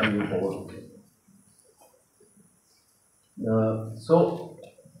will carry you forward. So,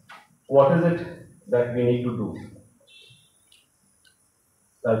 what is it that we need to do?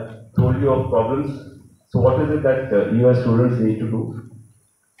 I've told you of problems. So, what is it that you as students need to do?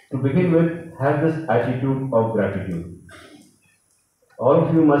 To begin with, have this attitude of gratitude. All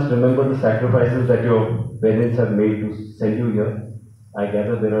of you must remember the sacrifices that your parents have made to send you here. I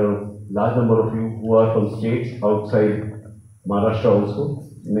gather there are a large number of you who are from states outside Maharashtra also,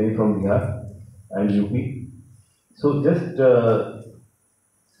 many from Bihar and UP. So just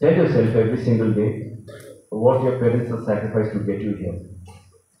tell yourself every single day what your parents have sacrificed to get you here.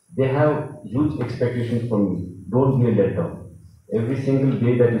 They have huge expectations from you. Don't be a letdown. Every single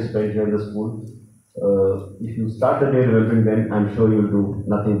day that you spend here in the school, if you start the day remembering them, I'm sure you'll do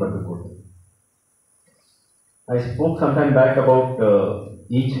nothing but the good. I spoke some time back about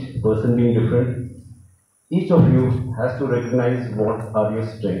each person being different. Each of you has to recognize what are your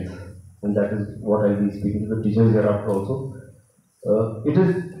strengths, and that is what I'll be speaking to the teachers hereafter also. It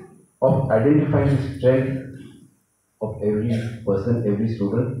is of identifying the strength of every person, every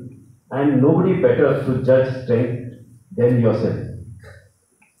student, and nobody better to judge strength than yourself.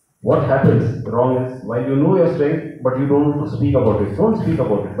 What happens wrong is, while you know your strength, but you don't want to speak about it. Don't speak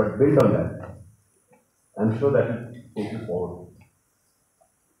about it, but build on that. I'm sure that will take you forward.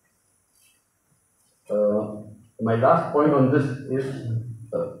 My last point on this is,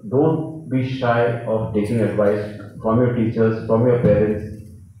 don't be shy of taking advice from your teachers, from your parents,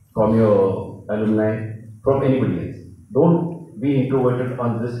 from your alumni, from anybody else. Don't be introverted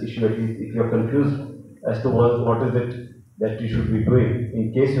on this issue, at least if you're confused as to what is it that you should be doing,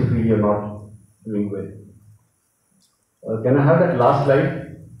 in case you feel you're not doing well. Can I have that last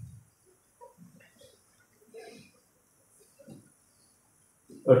slide?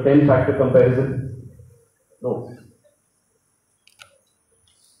 A 10-factor comparison? No.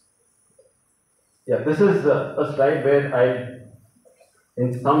 Yeah, this is a slide where I,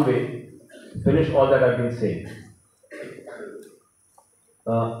 in some way, finish all that I've been saying.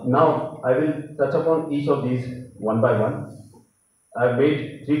 Now, I will touch upon each of these one by one. I've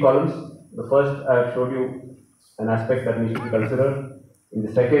made 3 columns. The first, I've showed you an aspect that needs to be considered. In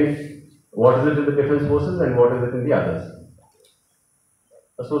the second, what is it in the defense forces and what is it in the others?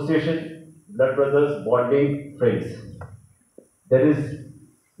 Association, blood brothers, bonding, friends. There is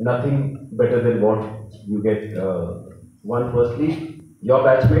nothing better than what you get. One, firstly, your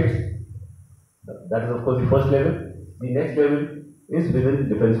batchmates. That is, of course, the first level. The next level, is within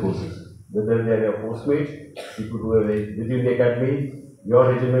defense forces. Whether they are your postmates, people who are with you in the academy,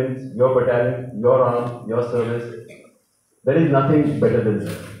 your regiments, your battalion, your arm, your service, there is nothing better than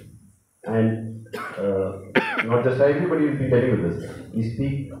this. And not just I, everybody will be telling you this. We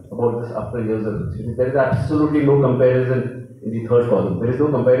speak about this after years of experience. There is absolutely no comparison in the third column. There is no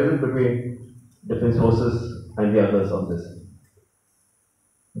comparison between defense forces and the others on this.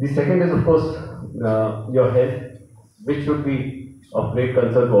 The second is, of course, your health, which should be of great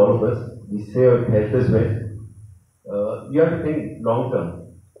concern to all of us. We say health is wealth. You have to think long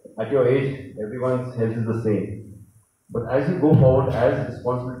term. At your age, everyone's health is the same. But as you go forward, as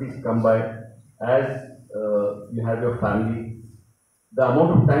responsibilities come by, as you have your family, the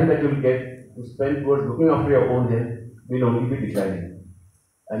amount of time that you will get to spend towards looking after your own health will only be declining.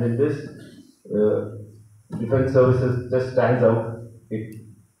 And in this, defense services just stands out. It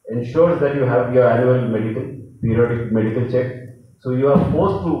ensures that you have your annual periodic medical check. So you are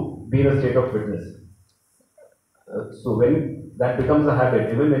forced to be in a state of fitness. So when that becomes a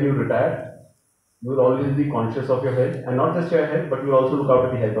habit, even when you retire, you will always be conscious of your health, and not just your health, but you will also look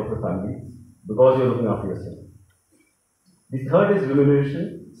after the health of your family because you are looking after yourself. The third is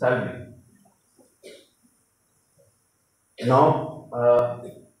remuneration, salary. Now,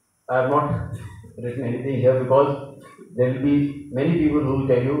 I have not written anything here because there will be many people who will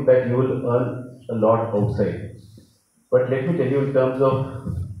tell you that you will earn a lot outside. But let me tell you in terms of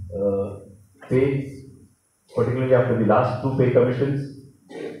pay, particularly after the last 2 pay commissions,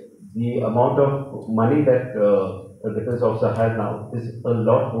 the amount of money that a defense officer has now is a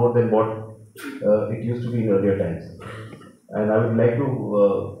lot more than what it used to be in earlier times. And I would like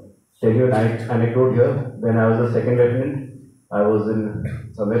to tell you an anecdote here. When I was a second lieutenant, I was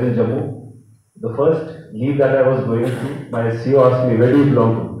somewhere in Jammu. The first leave that I was going through, my CEO asked me, where do you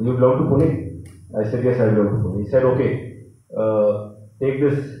belong to? Do you belong to Pune? I said, yes, I belong to Pune. He said, okay, take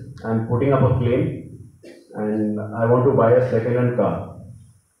this, I'm putting up a claim and I want to buy a second-hand car.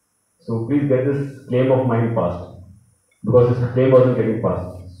 So please get this claim of mine passed, because this claim wasn't getting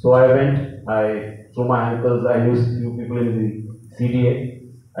passed. So I went, through my uncles, I knew few people in the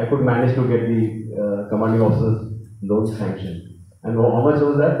CDA, I could manage to get the commanding officer's loan sanctioned. And how much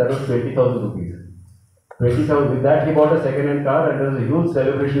was that? That was 20,000 rupees. 20,000. With that, he bought a second-hand car, and there was a huge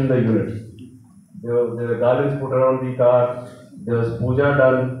celebration in the unit. There were garlands put around the car, there was puja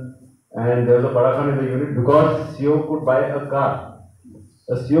done, and there was a parakan in the unit because CEO could buy a car.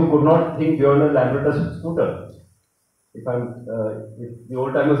 A CEO could not think beyond a Lambretta scooter. If the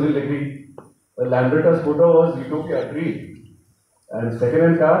old timers will agree, a Lambretta scooter was utopia, agreed. And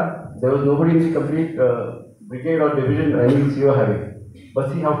second-hand car, there was nobody in the complete brigade or division any CEO having.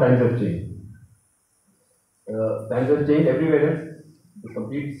 But see how times have changed. Times have changed everywhere else. The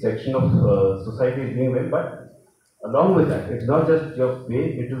complete section of society is doing well, but along with that, it's not just your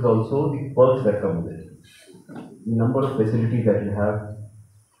pay, it is also the perks that come with it. The number of facilities that you have,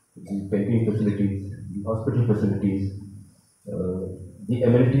 the canteen facilities, the hospital facilities, the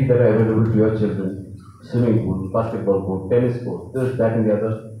amenities that are available to your children, swimming pool, basketball court, tennis court, this, that and the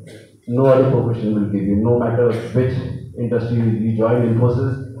other, no other profession will give you, no matter which industry you join.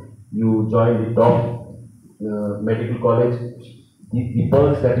 Infosys, you join the top medical college, the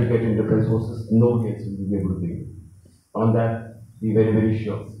perks that you get in defense forces, nobody else will be able to give you. On that, be very, very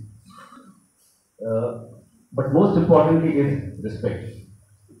sure. But most importantly is respect.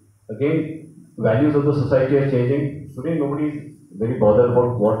 Again, values of the society are changing. Today, nobody is very bothered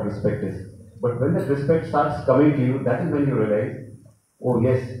about what respect is. But when that respect starts coming to you, that is when you realize, oh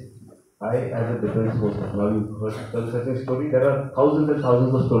yes, I as a defense force, now you've heard Col Sachin's story, there are thousands and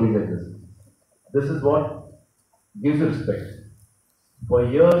thousands of stories like this. This is what gives you respect. For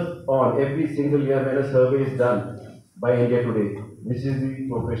years on, every single year when a survey is done by India Today, which is the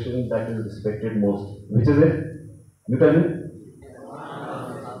profession that is respected most? Which is it? You tell me?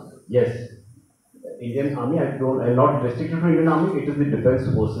 Yes. Indian Army, I'm not restricted to Indian Army, it is the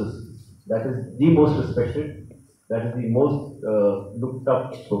defense forces. That is the most respected, that is the most looked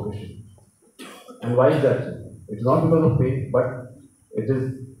up profession. And why is that? It's not because of pay, but it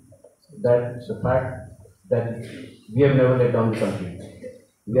is that the fact that we have never let down the country.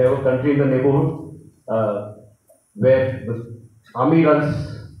 We have a country in the neighborhood where the army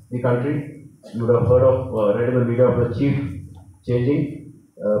runs the country. You would have heard of, read in the media of the chief changing.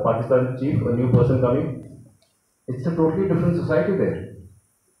 Pakistan chief, a new person coming. It's a totally different society there.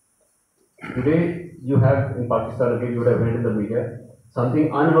 Today, you have in Pakistan, again, you would have read in the media,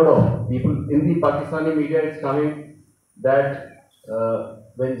 something unheard of. People in the Pakistani media, it's coming that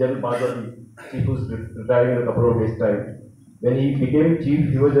when General Bajwa, chief who's retiring in a couple of days' time, when he became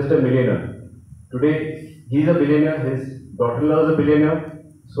chief, he was just a millionaire. Today, he's a billionaire, his daughter-in-law is a billionaire,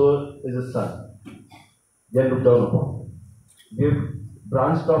 so is his son. They are looked down upon. We've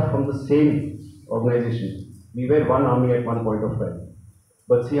branched off from the same organization. We were one army at one point of time.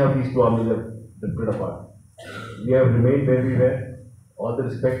 But see how these two armies have drifted apart. We have remained where we were. All the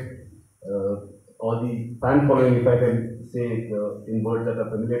respect, all the fan following, if I can say in words that are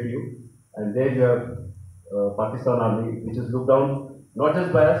familiar to you. And there you have Pakistan Army, which is looked down not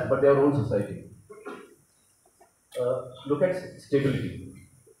just by us, but their own society. Look at stability.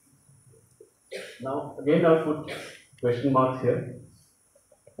 Now, again, I'll put question marks here.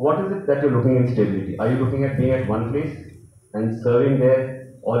 What is it that you're looking in stability? Are you looking at being at one place and serving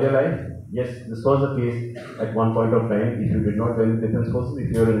there all your life? Yes, this was the case at one point of time. If you did not join the defense forces,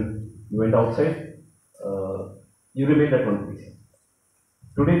 if you went outside, you remained at one place.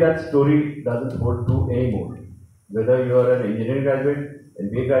 Today, that story doesn't hold true anymore. Whether you are an engineering graduate,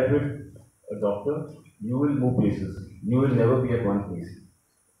 MBA graduate, a doctor, you will move places. You will never be at one place.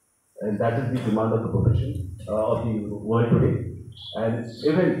 And that is the demand of the profession, of the world today. And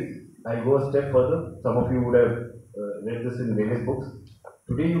even, I'll go a step further, some of you would have read this in various books.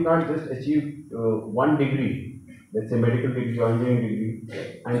 Today you can't just achieve one degree, let's say medical degree or engineering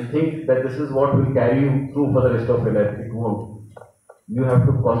degree, and think that this is what will carry you through for the rest of your life. It won't. You have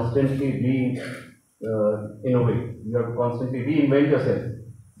to constantly innovate. You have to constantly reinvent yourself.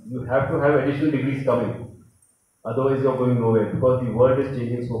 You have to have additional degrees coming. Otherwise you're going nowhere because the world is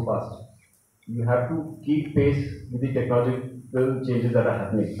changing so fast. You have to keep pace with the technological changes that are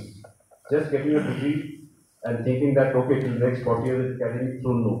happening. Just getting a degree and thinking that, okay, till the next 40 years it will carry me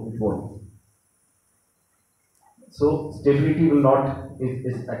through, no, it won't. So stability will not,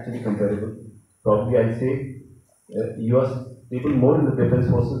 is actually comparable. Probably I'll say you are stable more in the defense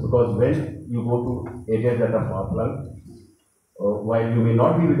forces because when you go to areas that are far flung, while you may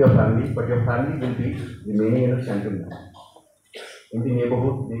not be with your family, but your family will be remaining in a cantonment. In the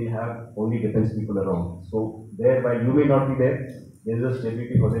neighborhood, they have only defense people around. So there, while you may not be there, there is a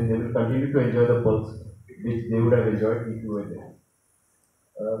stability for them. They will continue to enjoy the perks which they would have enjoyed if you were there.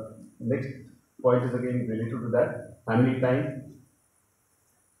 Next point is again related to that, family time.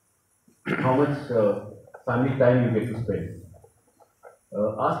 How much family time you get to spend.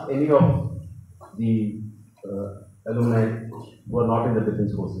 Ask any of the alumni who are not in the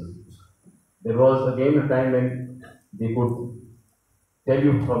defense forces. There was again a time when they could tell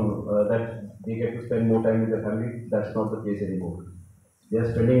you from that they get to spend more time with their family. That's not the case anymore. They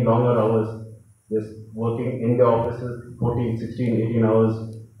are spending longer hours. They're working in their offices 14, 16, 18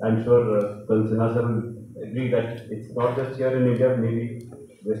 hours. I'm sure Col Sinha will agree that it's not just here in India, maybe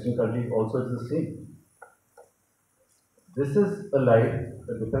Western countries also it's the same. This is a life,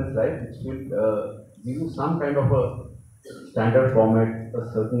 a defense life, which will give you some kind of a standard format,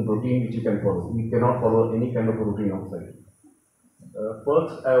 a certain routine which you can follow. You cannot follow any kind of a routine outside.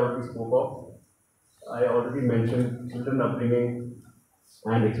 Perks I already spoke of. I already mentioned children upbringing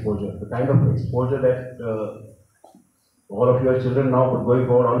and exposure. The kind of exposure that all of your children now, but going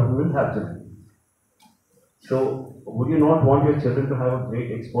forward, all of you will have children. So, would you not want your children to have a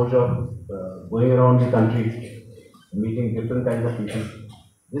great exposure going around the country, meeting different kinds of people?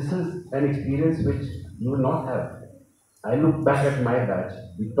 This is an experience which you will not have. I look back at my batch.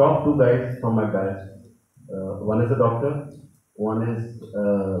 The top two guys from my batch, one is a doctor, one is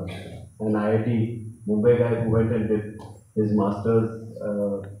an IIT Mumbai guy who went and did his master's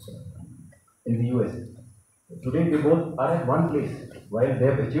in the US. Today they both are at one place. While they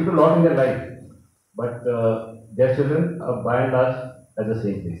have achieved a lot in their life, but their children are by and large at the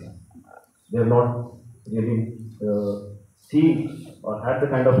same place. They have not really seen or had the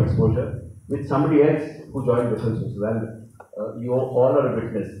kind of exposure with somebody else who joined defense forces. And you all are a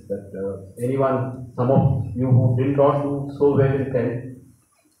witness that anyone, some of you who did not do so well in 10th,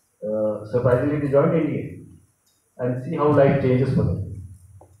 surprisingly they joined NDA and see how life changes for them.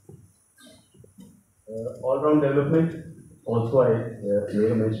 All-round development, also I may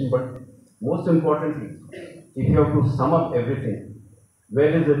have mentioned, but most importantly, if you have to sum up everything, where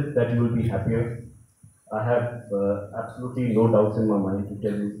is it that you will be happier? I have absolutely no doubts in my mind to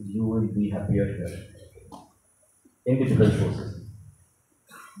tell you, you will be happier here in the defense forces.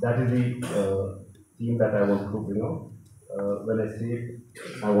 That is the theme that I want to bring out. When I say it,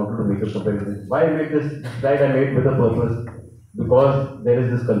 I wanted to make a comparison. Why I made this slide? I made with a purpose, because there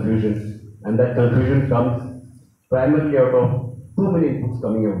is this confusion. And that confusion comes primarily out of too many inputs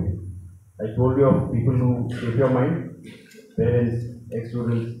coming your way. I told you of people who shape your mind, parents,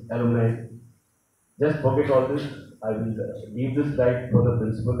 ex-students, alumni. Just forget all this. I will leave this slide for the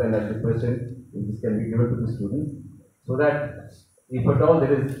principal and I'll request him if this can be given to the student, so that if at all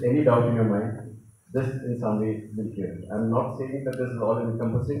there is any doubt in your mind, this in some way will clear it. I'm not saying that this is all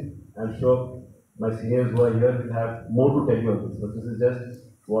encompassing. I'm sure my seniors who are here will have more to tell you on this, but this is just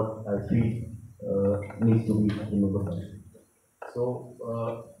what I feel needs to be remembered.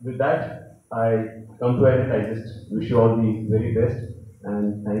 So, with that, I come to an end. I just wish you all the very best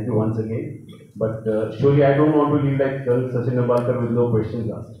and thank you once again. But surely I don't want to leave like Col Sachin Nimbalkar with no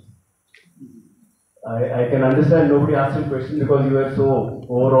questions asked. I can understand nobody asked him questions because you were so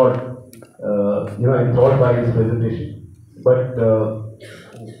overall, enthralled by his presentation. But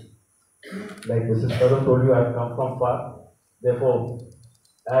like Mrs. Pradeep told you, I've come from far. Therefore,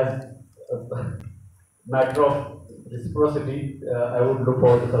 as a matter of reciprocity, I would look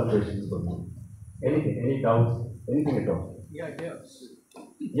forward to some questions from you. Anything, any doubts, anything at all? Yeah, yes.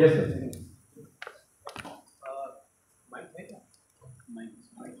 Yes, sir.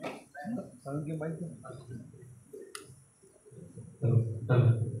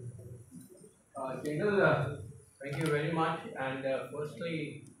 General, thank you very much. And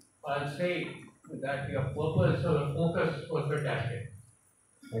firstly, I'll say that your purpose or the focus was fantastic.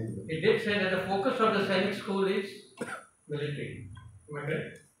 Thank you. It did say that the focus of the Sainik school is military. Am I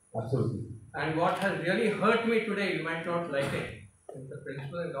correct? Absolutely. And what has really hurt me today, you might not like it, is the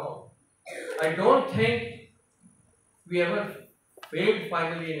principal and all. I don't think we ever failed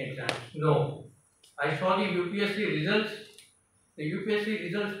finally in exams. No. I saw the UPSC results. The UPSC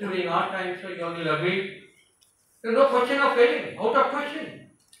results during our time, so you all will agree. There's no question of failing, out of question.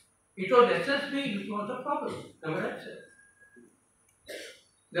 It was SSB which was the problem. Am I right, sir?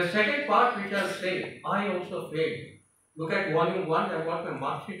 The second part which I'll say, I also failed. Look at volume 1, I got my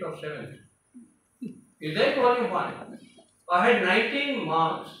mark sheet of 7th. Is there volume 1? I had 19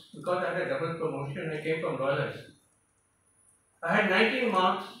 marks because I had a double promotion. I came from Royals. I had 19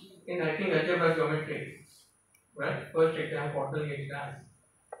 marks in writing algebra geometry. Right? First exam, quarterly exam.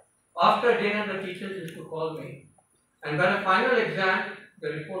 After dinner, the teachers used to call me. And by the final exam, the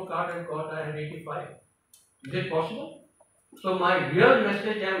report card I got, I had 85. Is it possible? So my real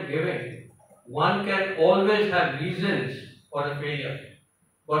message I am giving, one can always have reasons for a failure,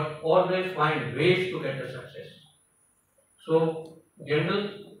 but always find ways to get the success. So, General,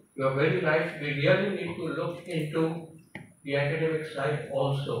 you are very right. We really need to look into the academic side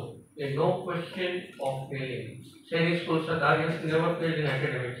also. There is no question of failing. Sainik school Sadarians never failed in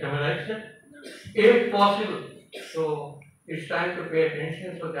academics. Am I right, sir? Impossible. So, it's time to pay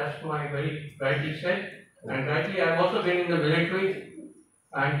attention. So, that's my very rightly said. And rightly, I have also been in the military.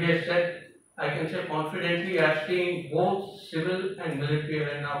 And he has said, I can say confidently, I have seen both civil and military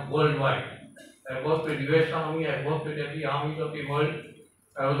arena worldwide. I worked with US Army, I worked with every armies of the world.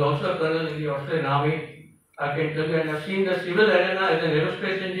 I was also a colonel in the Australian Army. I can tell you, and I have seen the civil arena as an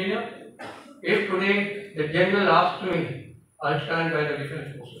aerospace engineer. If today the general asked me, I'll stand by the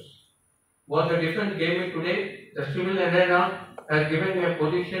defense forces. What the defense gave me today, the civil arena has given me a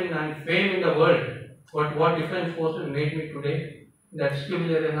position and fame in the world. But what defense forces made me today, that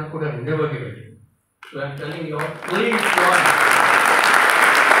civil arena could have never given me. So I'm telling you all, please join.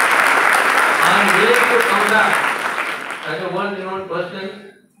 I'm willing to come back as a world-renowned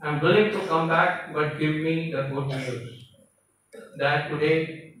person. I'm willing to come back, but give me the good news that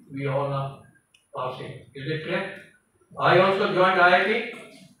today we all are passing. Is it clear? I also joined IIT.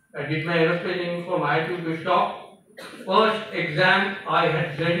 I did my aerospace engineering from IIT Bishop. First exam, I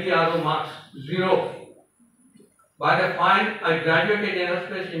had ZERO marks, 0. By the time I graduated in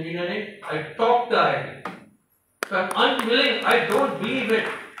aerospace engineering, I topped the IIT. So I'm unwilling, I don't believe it.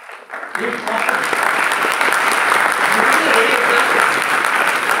 It's possible.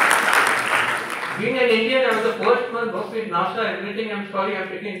 Being an Indian, I was the first one, worked with NASA, everything. I'm sorry, I'm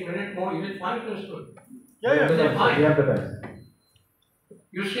taking a minute more. Is it fine, Principal? Yeah. Is it fine? We have the time.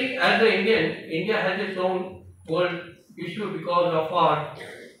 You see, as an Indian, India has its own world issue because of our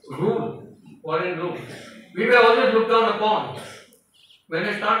rule, foreign rule. We were always looked down upon. When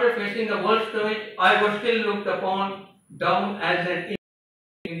I started facing the world stage, I was still looked upon down as an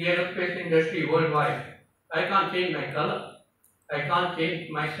in the aerospace industry worldwide. I can't change my color. I can't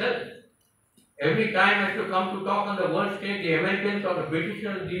change myself. Every time I have to come to talk on the world stage, the Americans or the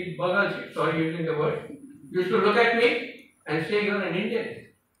Britishers, these buggers, sorry using the word, used to look at me and say, you're an Indian.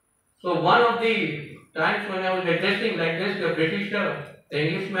 So one of the times when I was addressing like this, the Britisher, the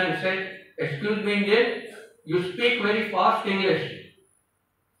Englishman said, excuse me Indian, you speak very fast English.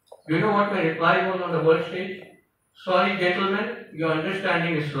 Do you know what my reply was on the world stage? Sorry gentlemen, your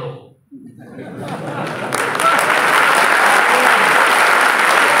understanding is slow.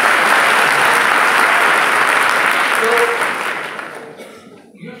 So,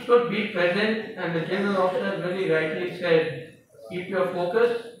 you should be present, and the general officer very rightly said, keep your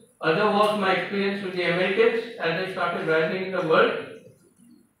focus Other was my experience with the Americans as I started rising in the world.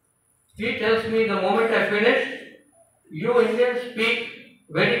 He tells me the moment I finished, you Indians speak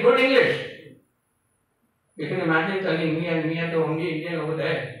very good English. You can imagine telling me, and me are the only Indian over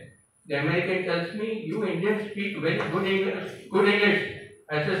there. The American tells me, you Indians speak very good English. Good English.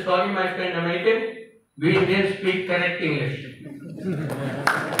 I say, sorry my friend American, we Indians speak correct English.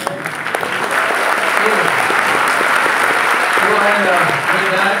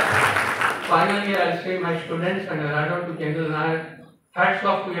 With that, finally I'll say my students and I'll add on to General Nair, hats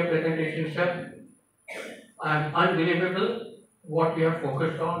off to your presentation, sir. I'm unbelievable what you have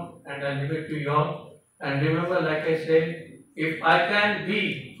focused on, and I'll leave it to you all. And remember, like I said, if I can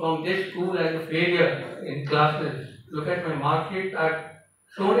be from this school as a failure in classes, look at my mark sheet, I've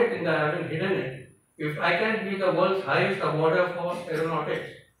shown it in the, I haven't hidden it. If I can be the world's highest awarder for aeronautics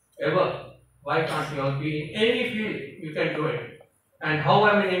ever, why can't you all be in any field? You can do it. And how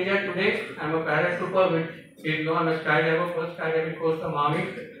I'm in India today, I'm a paratrooper, which is known as skydiver, first skydiving course from Army.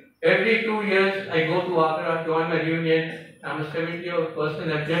 Every 2 years, I go to Agra, join my reunion. I'm a 70-year-old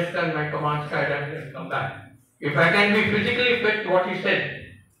person, I've just done my command skydiving and come back. If I can be physically fit, what he said,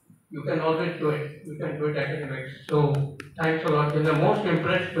 you can always do it. You can do it academics. So, thanks a lot. I'm most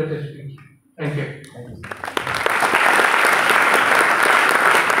impressed with this speech. Thank you. Thank you.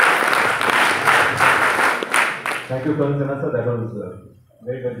 Thank you, Col Sachin, sir. That was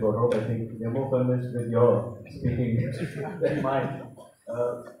very well brought out. I think we are more convinced with your speaking than mine.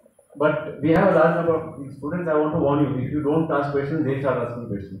 But we have a large number of students. I want to warn you, if you don't ask questions, they start asking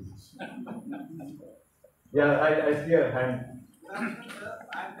questions. Yeah, I see a hand. Sir,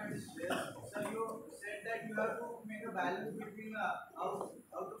 I'm going to say, sir, you said that you have to make a balance between how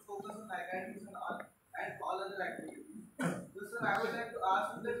to focus on academics and all other activities. So, sir, I would like to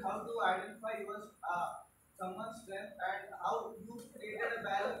ask you that how to identify your someone's strength and how you created a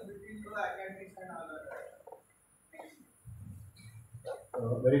balance between your academics and all other activities.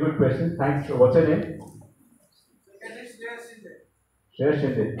 Very good question. Thanks. What's your name? Second is Share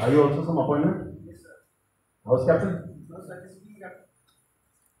Shinde. Are you also some appointment? Yes, sir. House captain? No, sir, discipline captain.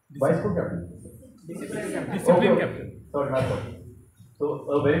 Vice school captain? Discipline captain. Discipline captain. Sorry, not sorry. So,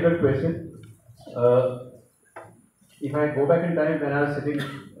 a very good question. If I go back in time when I was sitting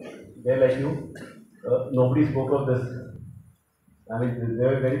there like you, nobody spoke of this. I mean, there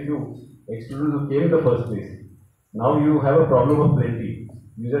were very few ex-students who came in the first place. Now you have a problem of plenty.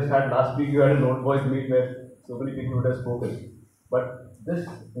 You just had last week, you had an old boys meet where so many people would have spoken. But this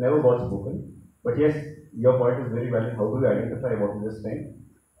never got spoken. But yes, your point is very valid. How do you identify what is your strength?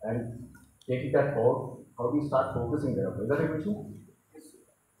 And taking that forward, how do you start focusing there? Is that a question?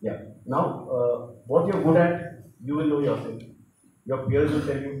 Yeah. Now, what you're good at, you will know yourself. Your peers will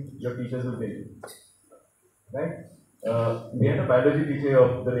tell you, your teachers will tell you. Right? We had a biology teacher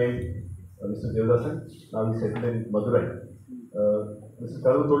of the name Mr. Devdasan. Now he's settled in Madurai. Mr.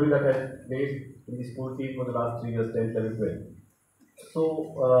 Karu told you that I played in the school team for the last 3 years, 10, 11, 12. So,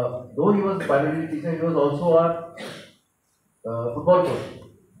 though he was a biology teacher, he was also our football coach.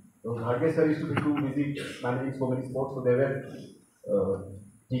 So, Bhargav sir used to be too busy managing so many sports, so there were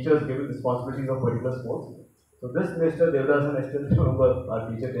teachers given responsibilities of particular sports. So, this Mr. Devdasan, I still remember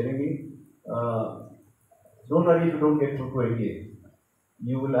our teacher telling me, don't worry if you don't get through to NDA.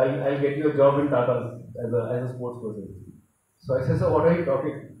 I'll get you a job in Tata as a sports person. So I said, so what are you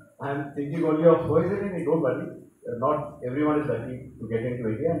talking? I'm thinking only of who is it, and don't worry. Not everyone is lucky to get into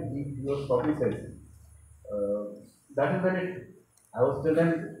India, and he was probably says. That is when I was still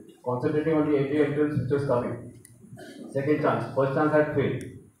then concentrating on the AJ entrance which was coming. Second chance, first chance I had failed.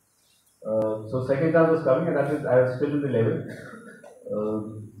 So second chance was coming, and that is I was still in the level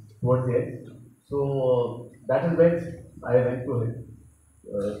towards the end. So that is when I went to him.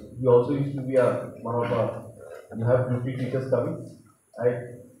 He also used to be one of our. You have duty teachers coming. I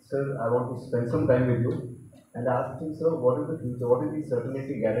said, I want to spend some time with you. And I asked him, sir, what is the future? What is the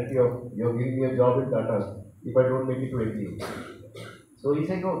certainty guarantee of you're giving me a job in Tata if I don't make it to NDA? So he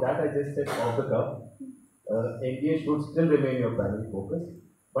said, no, that I just said off the cuff. NDA should still remain your primary focus.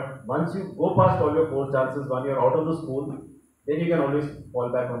 But once you go past all your 4 chances, when you're out of the school, then you can always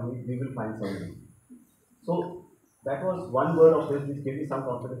fall back on me. We will find something. So that was one word of his which gave me some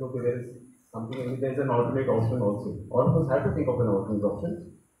confidence. Okay, there is something, there is an alternate option also. All of us have to think of an alternate option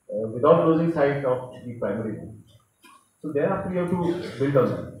without losing sight of the primary one. So thereafter, you have to build on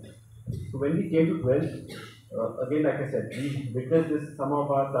that. So when we came to 12th, again, like I said, we witnessed this. Some of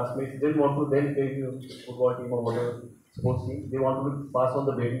our classmates didn't want to then play the football team or whatever sports team. They wanted to pass on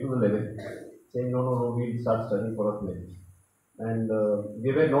the baby to the level, saying, no, we'll start studying for a play. And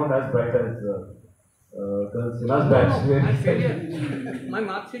we were not as bright as Colonel Sinha's batch. No, I'm failure. My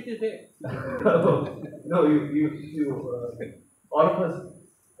mark sheet is there. No, all of us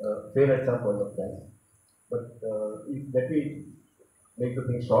fail at some point of time. But let me make the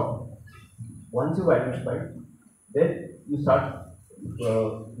thing short. Once you've identified, then you start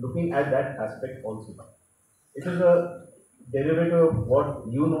looking at that aspect also. It is a derivative of what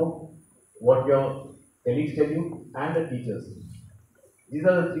you know, what your colleagues tell you, and the teachers. These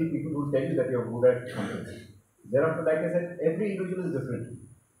are the three people who tell you that you're good at something. Thereafter, like I said, every individual is different.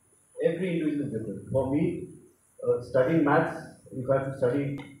 Every individual is different. For me, studying maths, if I have to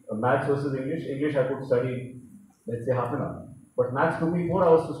study maths versus English I could study, let's say, half an hour. But maths took me 4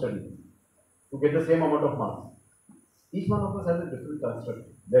 hours to study to get the same amount of marks. Each one of us has a different construct.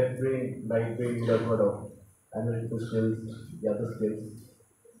 Left brain, right brain, you have heard of analytical skills, the other skills.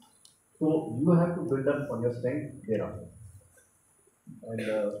 So you have to build up on your strength thereafter. And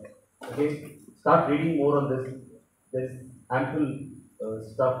again, start reading more on this. There's ample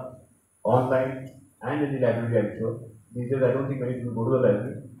stuff online and in the library, I'm sure. These days, I don't think many people go to the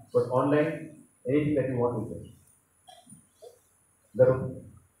library, but online, anything that you want is there. That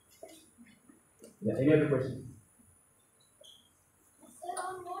yeah, any other questions? Sir,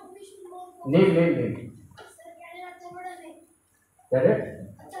 on what we should more focus? Name. Sir, name. Cadet?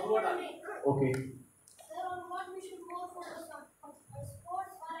 Name. Okay. Sir, on what we should more focus on?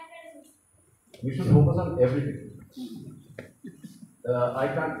 Sports or academics? We should focus on everything.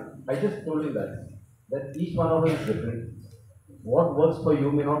 I just told you that each one of us is different. What works for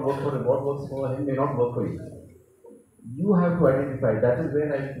you may not work for him. What works for him may not work for you. You have to identify. That is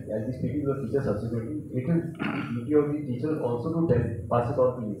where I'll be speaking to the teacher subsequently. It is duty of the teachers also to pass it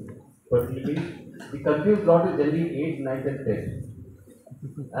on to you. Particularly, the confused lot is generally 8, 9, and 10.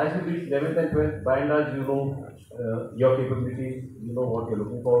 As you reach 11th and 12th, by and large, you know your capabilities, you know what you're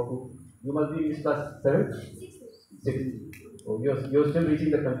looking forward to. You must be in class 7? 6. Oh, you're still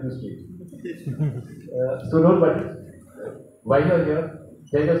reaching the confused stage. So don't worry. While you're here,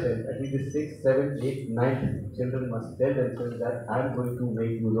 tell yourself, at least the 6th, 7th, 8th, 9th children must tell themselves that I'm going to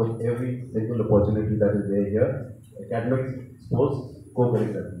make use of every single opportunity that is there here. Academics, sports,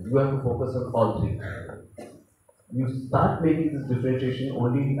 co-curricular. You have to focus on all three. You start making this differentiation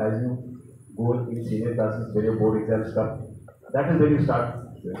only as you go in senior classes where your board exams come. That is when you start.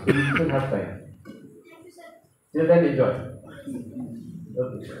 So you still have time. Thank you, sir. Till then, enjoy.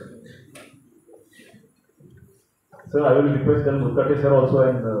 Okay. So I will request Mulkate sir also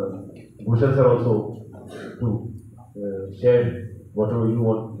and Bhushan sir also to share whatever you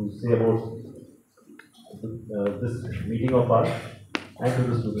want to say about this meeting of ours and to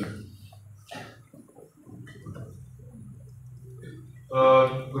the students.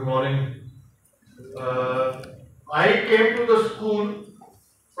 Good morning. I came to the school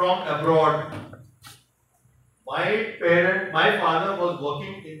from abroad. My father was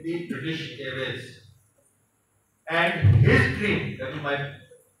working in the British Airways. And his dream, that is my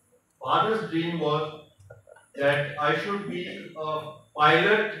father's dream, was that I should be a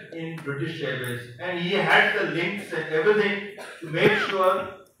pilot in British Airways. And he had the links and everything to make sure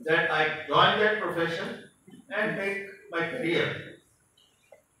that I join that profession and make my career.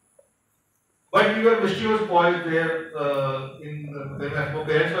 But we were mischievous boys there when my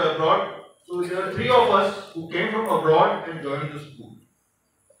parents were abroad. So there were 3 of us who came from abroad and joined the school.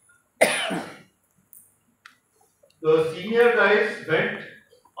 The senior guys went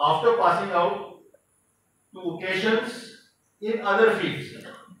after passing out to occasions in other fields.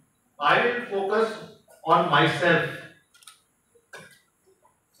 I will focus on myself.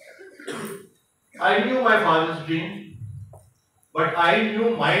 I knew my father's dream, but I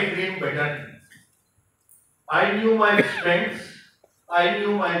knew my dream better. I knew my strengths, I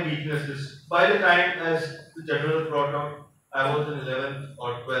knew my weaknesses. By the time as the general brought out, I was in 11th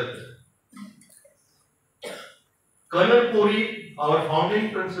or 12th. Colonel Puri, our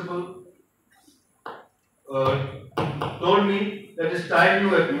founding principal, told me that it's time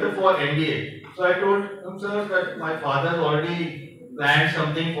you appear for NDA. So I told him, sir, that my father has already planned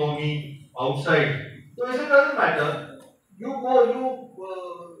something for me outside. So he said, doesn't matter. You go,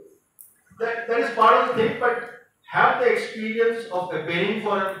 that is part of the thing, but have the experience of appearing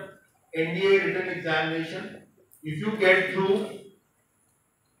for an NDA written examination. If you get through,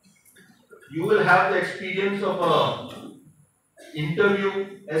 you will have the experience of a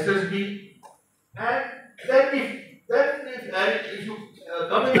interview, SSB, and then if you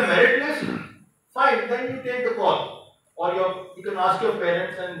come in the merit list, fine, then you take the call, or you can ask your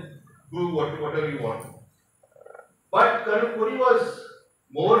parents and do whatever you want. But Colonel Puri was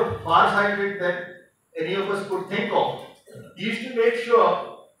more far-sighted than any of us could think of. He used to make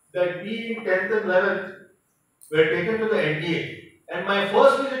sure that we in 10th and 11th were taken to the NDA. And my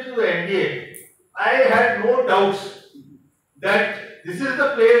first visit to the NDA, I had no doubts that this is the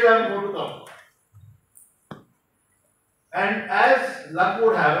place I am going to come. And as luck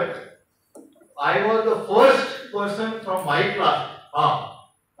would have it, I was the first person from my class.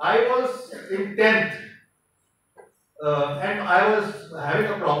 I was in 10th and I was having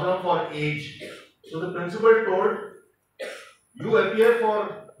a problem for age. So the principal told, you appear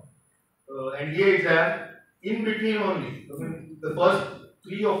for NDA exam in between only, the first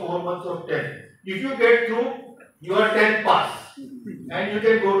 3 or 4 months of 10th. If you get through, you are 10th pass and you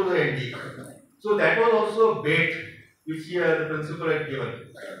can go to the NDA. So that was also a bait which the principal had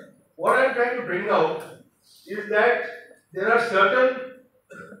given. What I am trying to bring out is that there are certain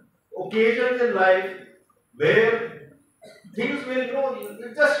occasions in life where things will,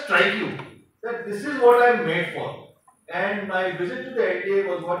 it just strike you that this is what I am made for. And my visit to the NDA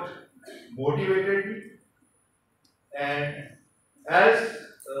was what motivated me. And as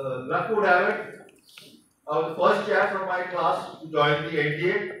luck would have it, I was the first chap from my class to join the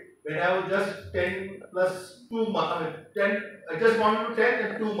NDA when I was just 10 plus 2 months. I just wanted to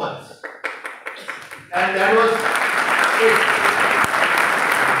 10 and 2 months. And that was it.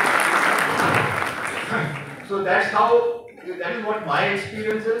 So that is what my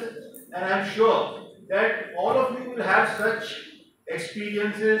experience is. And I am sure that all of you will have such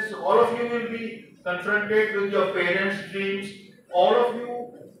experiences, all of you will be confronted with your parents' dreams, all of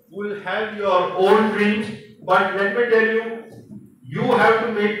you will have your own dreams, but let me tell you, you have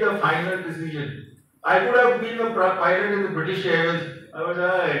to make the final decision. I could have been a pilot in the British Airways, I was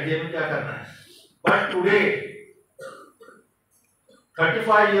but today,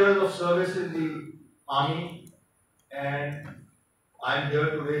 35 years of service in the army, and I am here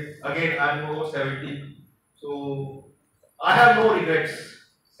today. Again, I am over 70, so I have no regrets,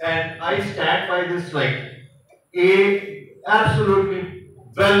 and I stand by this like absolutely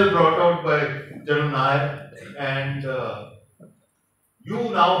well brought out by General Nair, and you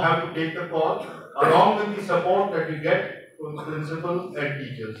now have to take the call along with the support that you get from the principal and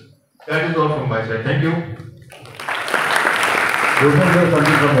teachers. That is all from my side. Thank you.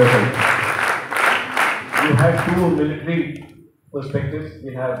 Something from your side. You have 2 military perspectives.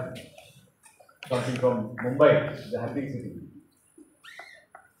 We have something from Mumbai, the happy city.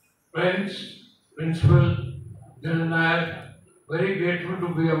 Friends, Principal, General Nair, very grateful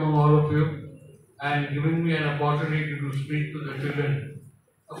to be among all of you and giving me an opportunity to speak to the children.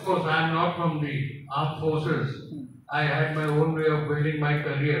 Of course, I am not from the armed forces. I had my own way of building my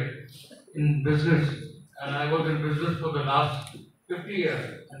career in business, and I was in business for the last 50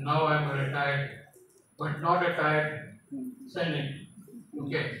 years, and now I am a retired, but not a tired Sainik.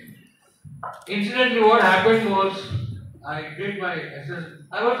 Okay. Incidentally, what happened was, I did my SS.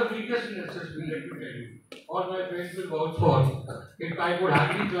 I was the weakest in SSB, let me tell you. All my friends will vouch for. If I could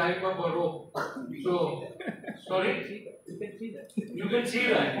hardly climb up a rope. So, sorry? You can see that. You can see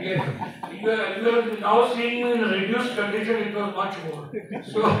that, yes. You are now seeing you in a reduced condition, it was much more.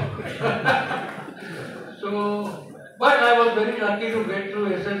 But I was very lucky to get through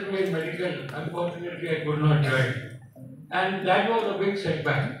SSB in medical. Unfortunately, I could not join. And that was a big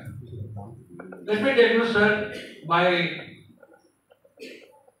setback. Let me tell you, sir,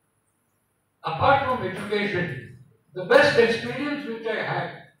 apart from education, the best experience which I had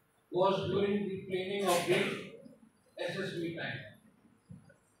was during the training of the SSB time.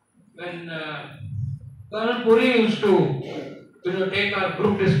 When Colonel Puri used to take our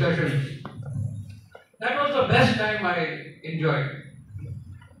group discussions. That was the best time I enjoyed.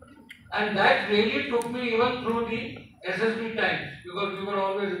 And that really took me even through the SSB times, because we were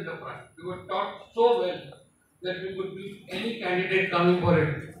always in the front. We were taught so well that we could beat any candidate coming for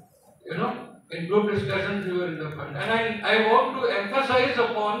it. In group discussions we were in the front. And I want to emphasize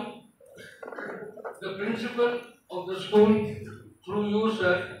upon the principal of the school through you,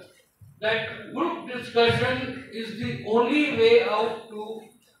 sir, that group discussion is the only way out to,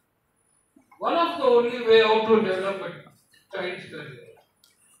 one of the only way out to develop a child's career.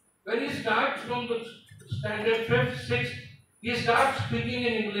 When he starts from the standard 5th, 6th, he starts speaking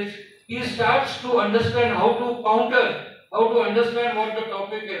in English, he starts to understand how to counter, how to understand what the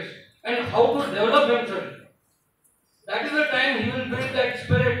topic is, and how to develop himself. That is the time he will build that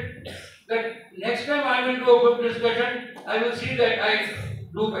spirit that next time I am into a group discussion, I will see that I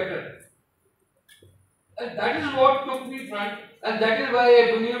do better. And that is what took me front, and that is why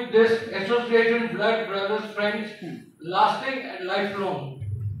I believe this association, blood, brothers, friends, lasting and lifelong.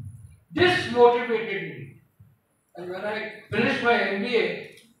 This motivated me. And when I finished my MBA,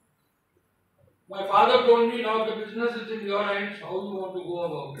 My father told me, now the business is in your hands, how you want to go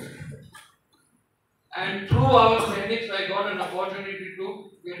about it. And through our clinics, I got an opportunity to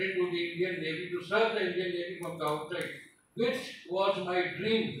get into the Indian Navy, to serve the Indian Navy from the outside, which was my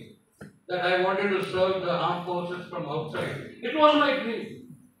dream, that I wanted to serve the armed forces from outside. It was my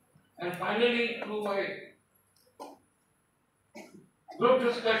dream. And finally, through my group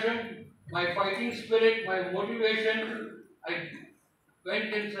discussion, my fighting spirit, my motivation, I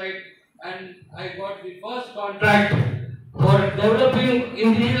went inside and I got the first contract for developing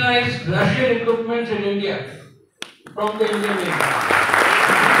indigenized Russian equipment in India from the Indian Navy.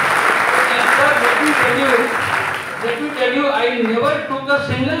 And sir, let me tell you, I never took a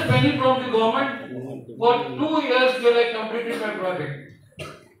single penny from the government for 2 years till I completed my project.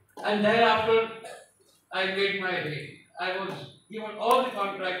 And thereafter, I made my way. I was given all the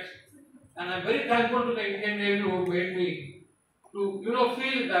contracts, and I'm very thankful to the Indian Navy who made me to,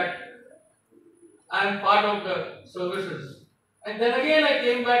 feel that I am part of the services. And then again I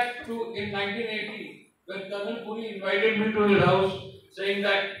came back to in 1980 when Colonel Puri invited me to his house, saying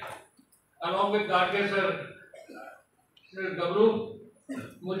that along with Gadge sir, Sir Gabru,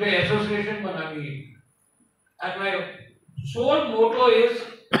 मुझे association बनानी है. And my sole motto is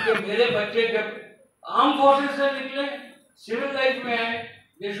कि मेरे बच्चे जब armed forces से निकले, civil life में आए,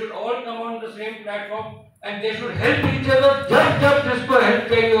 they should all come on the same platform and they should help each other. जब जिसको help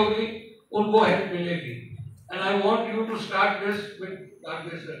चाहिए होगी, उनको help मिलेगी. And I want you to start this with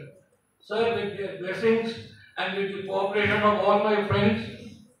Gadge sir. Sir, with your blessings and with the cooperation of all my friends,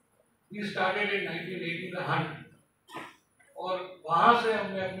 we started in 1980 the hunt. और वहाँ से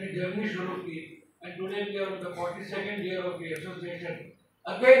हमने अपनी जर्नी शुरू की. And today we are in the 42nd year of the association.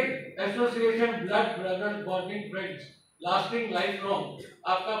 Again, association, blood brothers, bonding friends, lasting lifelong.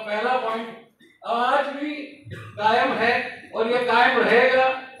 आपका पहला point आज भी कायम है और ये कायम रहेगा,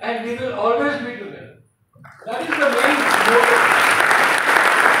 and we will always be together. That is the main motto.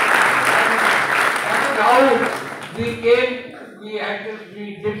 That is how we came. We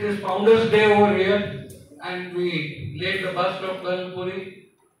did this Founders Day over here, and we laid the bust of Colonel Puri,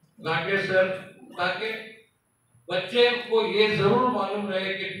 Gadge sir, ताकि बच्चे को ये जरूर मालूम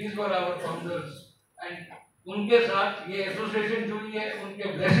रहे कि these were our founders, and उनके साथ ये एसोसिएशन जुड़ी है,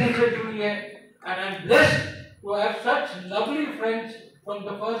 उनके ब्लेसिंग से जुड़ी है, and I'm blessed to have such lovely friends from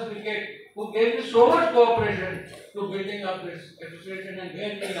the first decade who gave me so much cooperation to building up this association and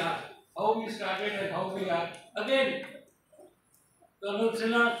where we are, how we started and how we are. Again, Colonel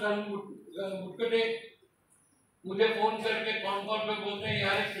Sinha, Colonel Mutkate, मुझे phone करके call पे बोलते हैं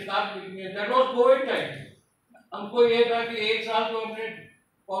यार एक किताब लिखनी है. That was Covid time. हमको ये था कि एक साल तो हमने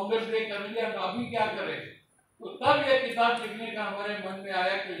कांग्रेस डे कर लिया, तो अभी क्या करें. तो तब ये किताब लिखने का हमारे मन में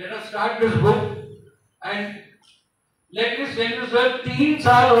आया कि let us start this book. And let me tell you sir, 3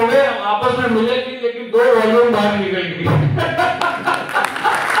 साल हो गए हम आपस में मिले थी, लेकिन 2 वॉल्यूम बाहर निकल गई.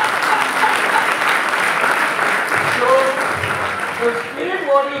 So the spirit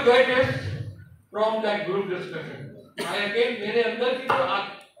what you get is from that group discussion. I again मेरे अंदर की जो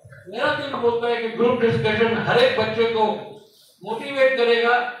मेरा दिल बोलता है कि ग्रुप डिस्कशन हर एक बच्चे को मोटिवेट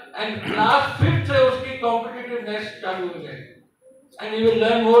करेगा, एंड क्लास 5th से उसकी कॉम्पिटिटिवनेस चालू हो जाएगी. And he will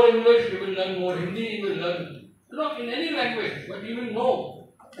learn more English, he will learn more Hindi, he will learn in any language, but he will know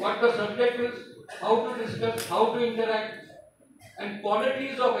what the subject is, how to discuss, how to interact, and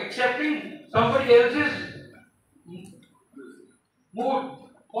qualities of accepting somebody else's mood,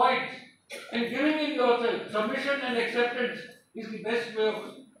 points, and giving in yourself. Submission and acceptance is the best way of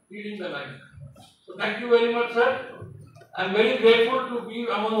leading the life. So thank you very much, sir. I'm very grateful to be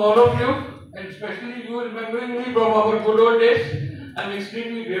among all of you, and especially you remembering me from our good old days. I'm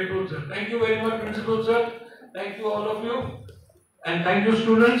extremely grateful, sir. Thank you very much, Principal sir. Thank you all of you, and thank you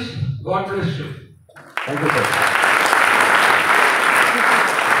students. God bless you. Thank you, sir.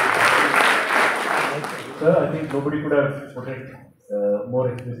 Sir, I think nobody could have put it more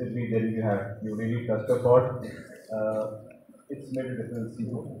explicitly than you have. You really touched a chord. It's made a difference.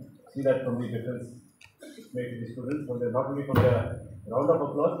 You see that from the difference it's made to the students, from not only from the round of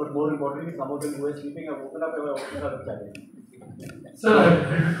applause, but more importantly, some of them who are sleeping have woken up and have opened up the challenge.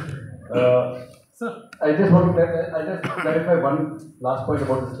 Sir, I just want to clarify one last point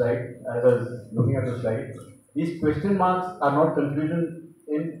about the slide. As I was looking at the slide, these question marks are not confusion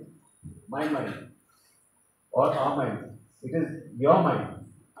in my mind or our mind. It is your mind.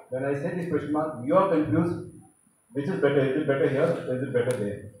 When I say this question mark, you are confused. Which is better? Is it better here or is it better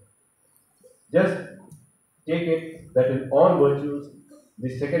there? Just take it that in all virtues, the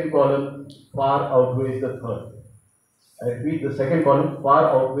second column far outweighs the third. I repeat, the second column far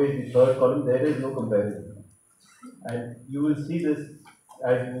outweighs the third column. There is no comparison. And you will see this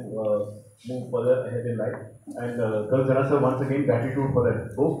as you move further ahead in life. And Col Sachin sir, once again, gratitude for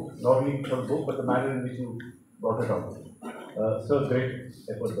that book, not only for the book, but the manner in which you brought it out. Sir, great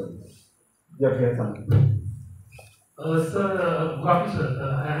effort done. Yeah, we have some. Sir, good afternoon, sir.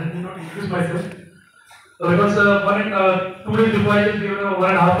 I did not introduce myself. Because 2 days before I just gave 1.5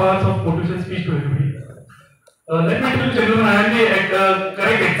 hours of motivation speech to everybody. Let me tell you, gentlemen, I am the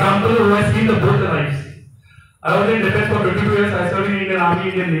correct example who has seen both the lives. I was in defense for 22 years. I served in Indian Army,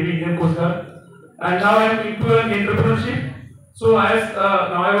 Indian Navy, Indian Coast Guard, and now I am into an entrepreneurship. So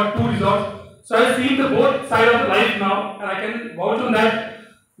now I have 2 resorts. So I have seen the both side of life now, and I can vouch on that.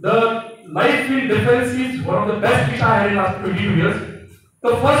 The life in defense is one of the best which I had in the last 22 years.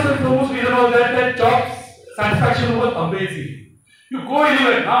 The first and foremost reason was that job satisfaction was amazing. You go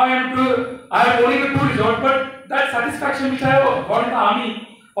anywhere. Now I am owning a 2 resort, but that satisfaction which I have got in the army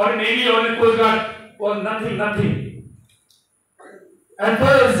or in Navy or in Coast Guard was nothing. And for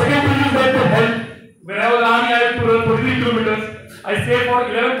the second thing is that the health. When I was in the army, I had to run 43 kilometers. I saved for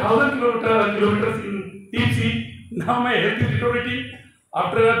 11,000 kilometers in deep sea. Now my health is deteriorating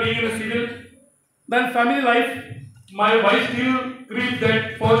after being in a civil. Then family life. My wife still grieves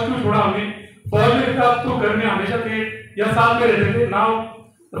that first to छोड़ा हमने. First में था तो घर में हमेशा थे या साथ में रहते थे. Now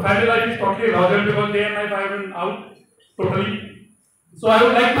the family life is totally lost because day and night I have been out totally. So I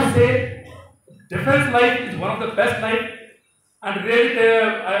would like to say, defense life is one of the best life, and really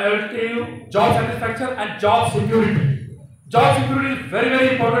I will tell you, job satisfaction and job security. Job security is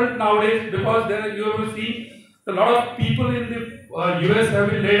very important nowadays because there you will see a lot of people in the US have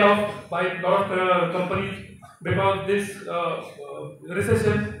been laid off by a lot of companies because this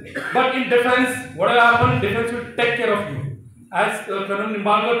recession. But in defense, whatever happens, defense will take care of you. As Colonel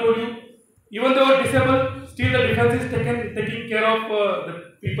Nimbalkar told you, even though disabled, still the defense is taking care of the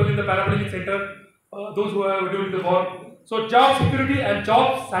people in the paraplegic center, those who are during the war. So job security and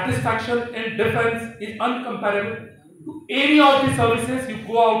job satisfaction in defense is uncomparable to any of the services you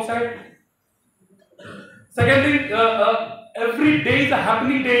go outside. Second thing, every day is a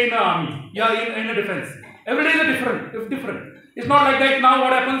happening day in the army, in a defense. Every day is different. It's not like that now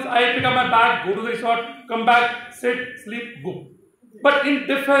what happens, I pick up my bag, go to the resort, come back, sit, sleep, go. But in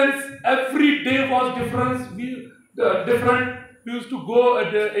defense, every day was different. We used to go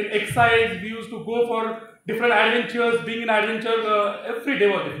in exercise, we used to go for different adventures, being in adventure, every day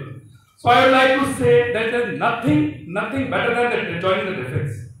was different. So I would like to say that there is nothing better than joining the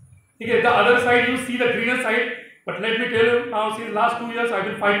defense. Okay, the other side, you see the greener side, but let me tell you, now since last 2 years I've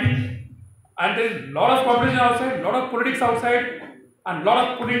been fighting, and there is a lot of competition outside, a lot of politics outside, and a lot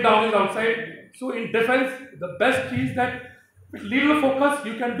of putting down is outside. So in defense, the best is that with little focus,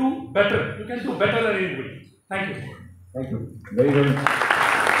 you can do better. You can do better than anybody. Thank you. Thank you. Very well.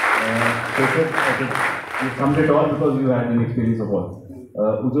 I think you summed it all because you had an experience of all.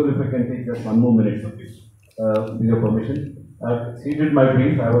 Ujjwal, if I can take just one more minute, with your permission. I've exceeded my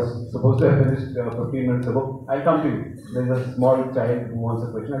brief. I was supposed to have finished 15 minutes ago. I'll come to you. There's a small child who wants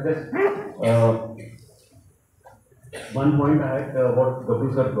a question. I just one point I had what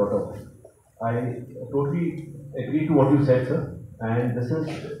Gabru sir brought up. I totally agree to what you said, sir, and this is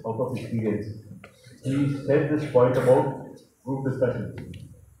out of experience. He said this point about group discussions.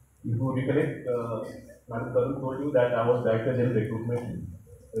 If you recollect, Madam Karan told you that I was director in recruitment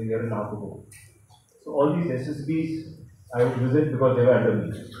a year and a half ago. So all these SSBs I would visit because they were under me.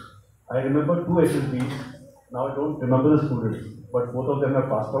 I remember 2 SSBs. Now I don't remember the students, but both of them have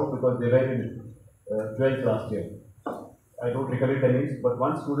passed out because they were in 12th last year. I don't recollect the names, but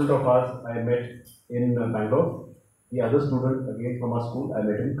one student of ours I met in Bangalore. The other student, again from our school, I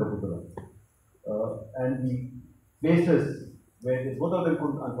met in Kapurthala. And the places where both of them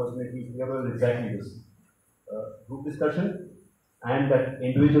could unfortunately hear was exactly this. Group discussion and that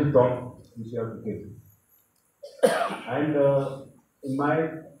individual talk which you have to give. And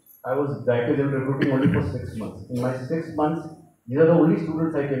I was director general recruiting only for 6 months. In my 6 months, these are the only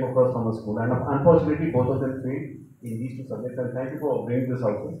students I came across from a school, and unfortunately, both of them failed in these 2 subjects. And thank you for bringing this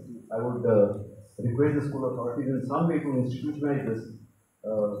out. I would request the school authorities in some way to institutionalize this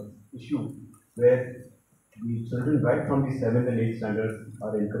issue, where the children right from the 7th and 8th standards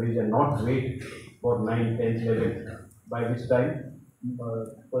are encouraged and not wait for 9th, 10th, 11th, by which time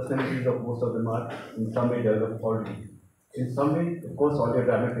personalities of most of them are in some way developed already. In some way, of course, all your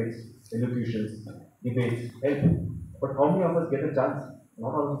dramatics, elocutions, debates help. But how many of us get a chance?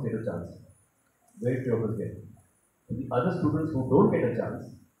 Not all of us get a chance. Very few of us get. The other students who don't get a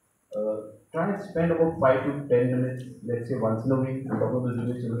chance, try and spend about 5 to 10 minutes, let's say once in a week, and talk about the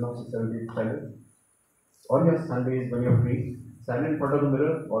junior children of 6, 7, 8 standards. On your Sundays when you're free, stand in front of the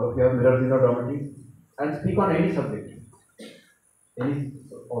mirror, all of you have mirrors in your dormitories, and speak on any subject.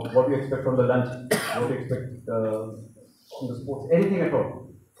 or what you expect from the lunch, what you expect from the sports, anything at all.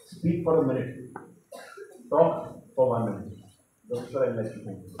 Speak for a minute. Talk for 1 minute. That's what I'd like to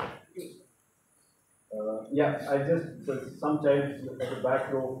think. Yeah, I just, some child at the back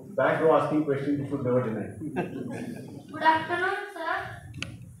row asking questions you should never deny. Good afternoon, sir.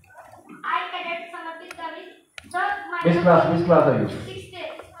 I cadet Samapit David. Sir, Which class are you? 6th day.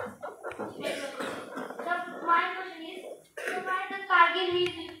 Sir, my question is, so why the Kargil hill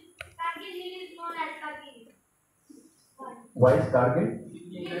is known as Kargil? Why is Kargil? It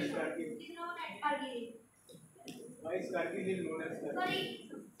is known as Kargil. Why is Kargil hill known as Kargil? Sorry,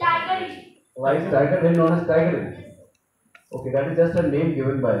 Tiger Hill. Why is Tiger Hill known as Tiger Hill? Okay, that is just a name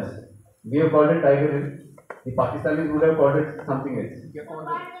given by us. We have called it Tiger Hill. The Pakistanis would have called it something else.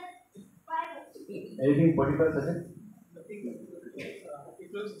 Anything particular, Sachin?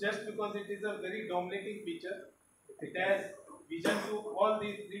 It was just because it is a very dominating feature. It has vision to all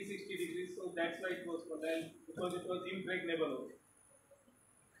these 360 degrees, so that's why it was called, and because it was impregnable.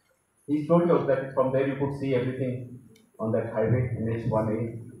 He told you that from there you could see everything on that highway,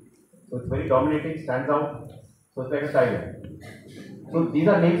 NH1A. So it's very dominating, stands out. So it's like a tiger. So these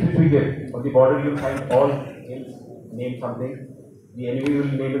are names which we give. On the border you will find all hills name something. The enemy will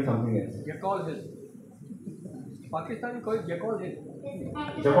name it something else. Col Hill. Pakistan call it Col Hill.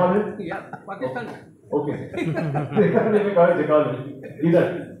 Col Hill? Yeah, Pakistan. Okay. They can't call it Col Hill. Either.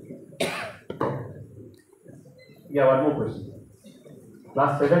 Yeah, one more question.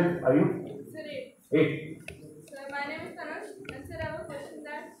 Class 7, are you? Sir, 8. Sir, my name is Tanush, and sir, I have a question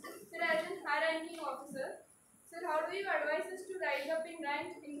that, sir, as a high-ranking officer, sir, how do you advise us to rise up in rank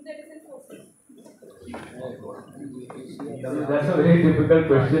in the defense forces? That's a very difficult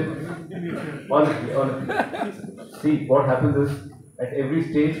question. Honestly. See, what happens is, at every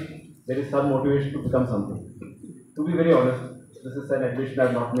stage, there is some motivation to become something. To be very honest, this is an admission I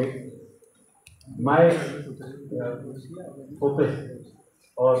have not made. My focus,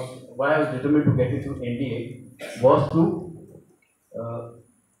 or why I was determined to get into NDA, was to,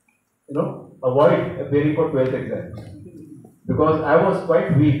 avoid appearing for 12th exam. Because I was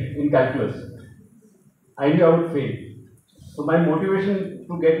quite weak in calculus. I knew I would fail. So my motivation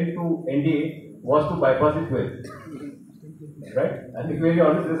to get into NDA was to bypass the 12th. Right? And to be very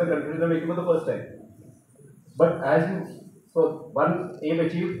honest, this is a confusion I'm making for the first time. But so one aim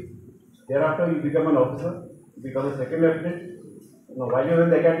achieved, thereafter you become an officer, you become a second lieutenant. While you're in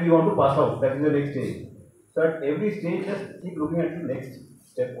the academy, you want to pass out. That is the next stage. So at every stage, just keep looking at the next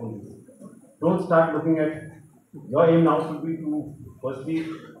step only. Don't start looking at, your aim now should be to firstly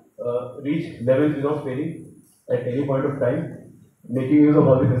reach levels without failing at any point of time, making use of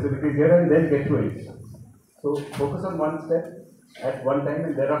all the facilities here, and then get to it. So focus on one step at one time,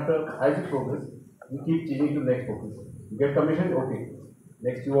 and thereafter, as you progress, you keep changing to the next focus. You get commissioned, okay.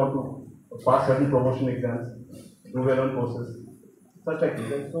 Next you want to pass certain promotion exams, do well on courses, such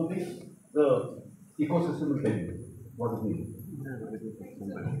activities. So the ecosystem will tell you what is needed.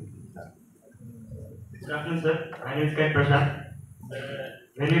 Good afternoon, sir. My name is Ken Prashant.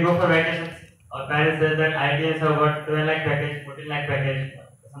 When we go for vacations, our parents say that ITS have got 12 lakh package, 14 lakh package,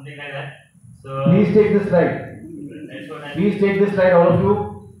 something like that. So please take this slide. Please take this slide, all of you.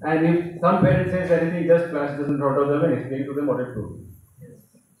 And if some parent says anything, just flash this in front of them and explain to them what it means.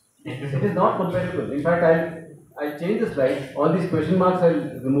 It is not comparable. In fact, I'll change the slide. All these question marks I'll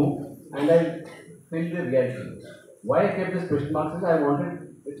remove and I'll fill the reality. Why I kept this question marks is I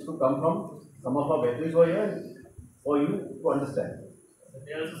wanted it to come from some of our veterans over here for you to understand.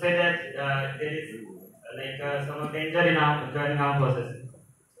 They also say that there is some danger in joining armed forces.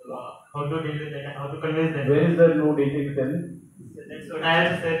 So how to deal with that? How to convince them? Where is the no danger you tell me? That's what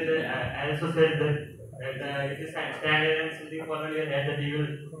I also said. That if you stand there and something followed your head, that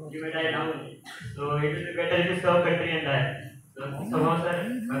you may die now. So it will be better if you serve country and die. So somehow,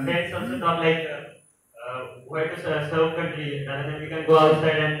 sir, my parents also talk like why to serve country rather than we can go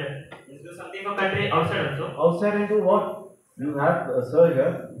outside and do something for country outside also. Outside into what? You have a sir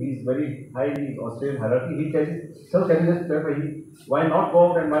here, he is very high in the Australian hierarchy. He tells you, sir, can you just clarify, why not go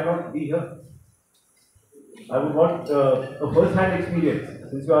out and why not be here? I would want a first-hand experience.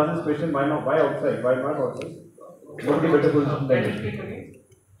 Since you asked this question, why not? Why outside? Why not outside? What would be better position than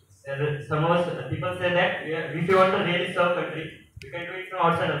you? Somehow people say that if you want to really serve country, you can do it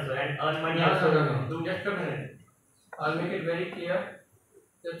from outside also and earn money also. No. Just a minute. I'll make it very clear.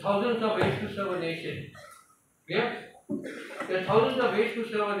 There are thousands of ways to serve a nation. Yeah? There are thousands of ways to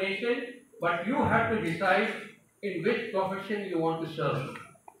serve a nation, but you have to decide in which profession you want to serve.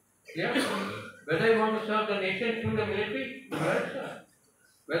 Yeah? Whether you want to serve the nation through the military, well, sir.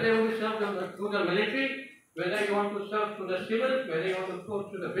 Whether you want to serve through the military, whether you want to serve to the civil, whether you want to go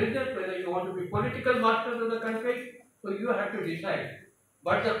to the business, whether you want to be political masters of the country, so you have to decide.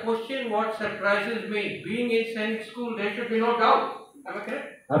 But the question what surprises me, being in Senate school, there should be no doubt. Am I correct?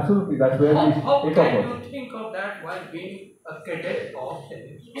 Absolutely, that's where How we take can off. you think of that while being a cadet of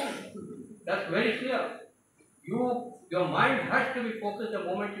Senate school? That's very clear. Your mind has to be focused the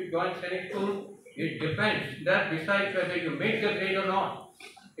moment you join Senate school. It depends. That decides whether you make the grade or not.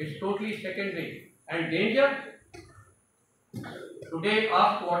 It's totally secondary. And danger? Today,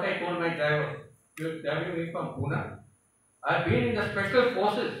 ask what I told my driver. He was driving me from Pune. I've been in the special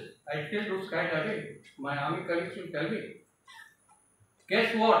forces. I still do skydiving. My army colleagues will tell me.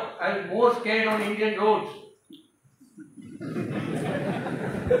 Guess what? I was more scared on Indian roads.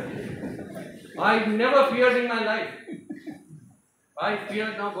 I never feared in my life. I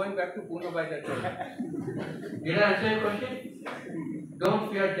fear now going back to Pune by that road. Did I answer your question?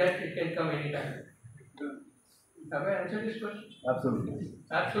 Don't fear death, it can come anytime. Have I answered this question? Absolutely.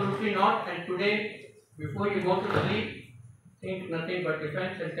 Absolutely not. And today, before you go to sleep, think nothing but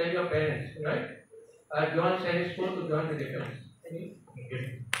defense and tell your parents, right? I joined Senate school to join the defense.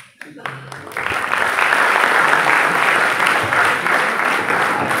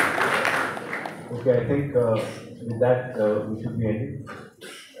 Okay, I think with that we should be ending.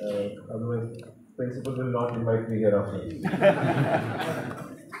 Otherwise, principal will not invite me here after.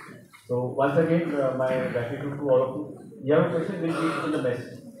 So once again, my gratitude to all of you. You have a question, we'll be in the mess.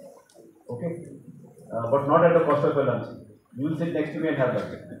 Okay? But not at the cost of your lunch. You will sit next to me and have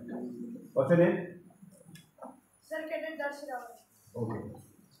lunch. What's your name? Sir, Cadet Darshiravan. Okay.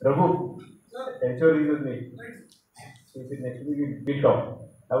 Raghu, ensure he is with me. So you sit next to me, we'll talk.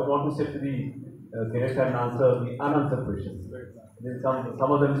 I would want to sit to the cadets and answer the unanswered questions. Then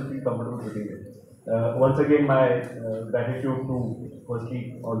some of them feel comfortable sitting there. Once again, my gratitude to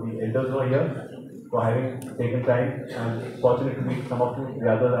firstly all the elders who are here for having taken time, and fortunate to meet some of you, the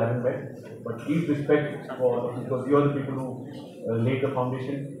others I haven't met. But please respect for, because you are the people who laid the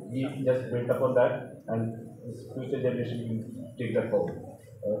foundation. We just built upon that, and this future generation will take that forward.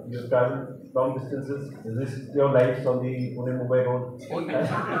 You have traveled long distances, risked your lives on the Pune-Mumbai road,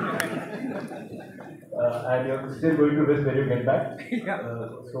 and you're still going to risk when you get back.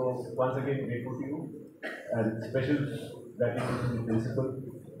 So once again, grateful to you, and special gratitude to the principal,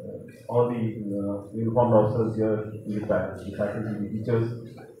 all the uniformed officers here, the faculty, the teachers,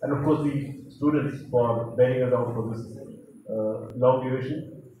 and of course the students for bearing us out for this long duration.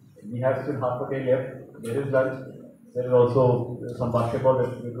 We have still half a day left. There is lunch. There is also some basketball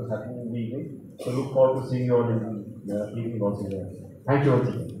that is happening in the evening. So look forward to seeing you all in the evening also here. Thank you once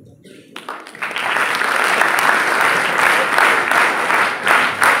again.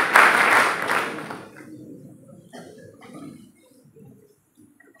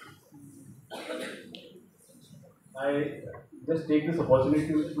 I just take this opportunity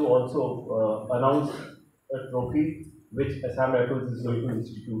to also announce a trophy which Assam Rifles is going to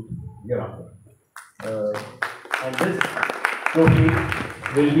institute hereafter. And this trophy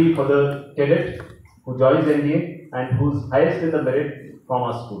will be for the cadet who joins NDA and who's highest in the merit from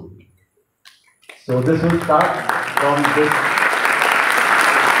our school. So this will start from this.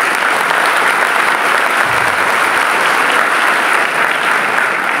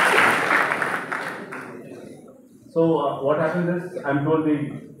 So what happens is, I'm told the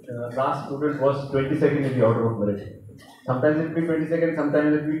last student was 22nd in the order of merit. Sometimes it will be 22nd,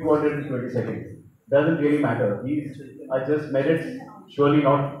 sometimes it will be 222nd. Doesn't really matter. These are just merits, surely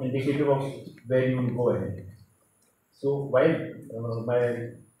not indicative of where you will go ahead. So while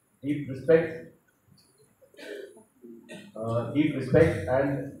my deep respect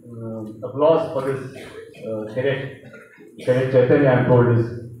and applause for this cadet Chaitanya, I'm told, is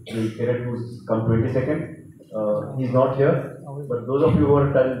the cadet who's come 22nd. He's not here, but those of you who are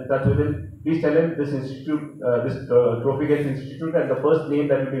in touch with him, please tell him this institute, this trophy gets instituted, and the first name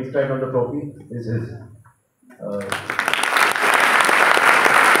that will be inscribed on the trophy is his.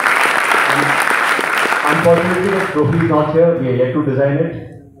 Unfortunately, the trophy is not here. We are yet to design it.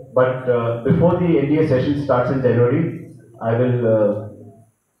 But before the NDA session starts in January, I will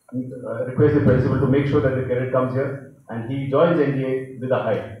request the principal to make sure that the cadet comes here and he joins NDA with a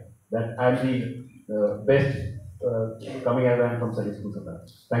high. That I'm the best coming as I am from Sunday School Safar.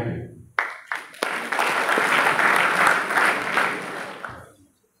 Thank you.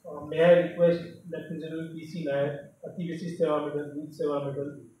 May I request Lieutenant General P.C. Nair, Ati Visis Seva Medal, Youth Seva Medal,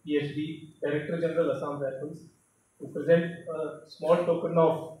 Ph.D, Director General Assam Rifles, to present a small token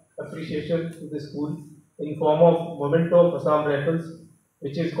of appreciation to the school in form of memento of Assam Rifles,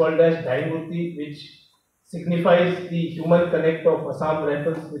 which is called as Dhaimurti, which signifies the human connect of Assam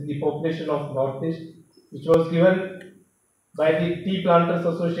Rifles with the population of Northeast. which was given by the Tea Planters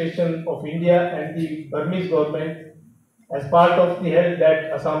Association of India and the Burmese government as part of the help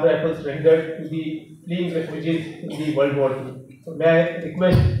that Assam Rifles rendered to the fleeing refugees in the World War II. So may I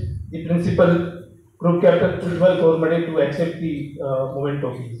request the principal Group Captain Ujjwal Gormade to accept the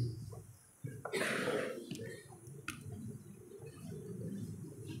memento, please.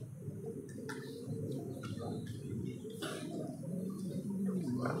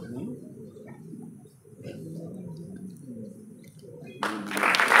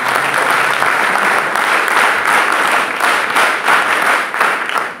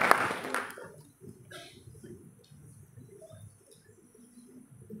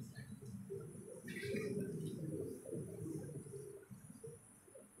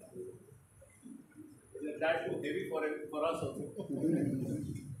 That too heavy for us also.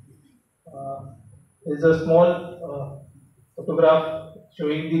 Is a small photograph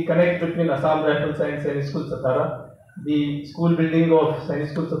showing the connect between Assam Rifles and Sainik School Satara, the school building of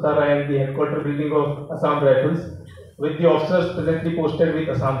Sainik School Satara and the headquarter building of Assam Rifles, with the officers presently posted with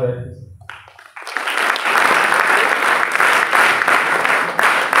Assam Rifles.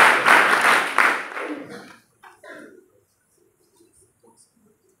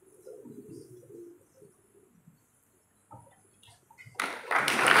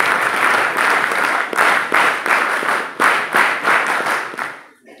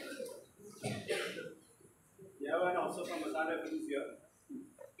 Also from Assam Rifles here.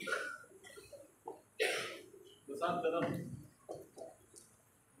 Assam Kadam.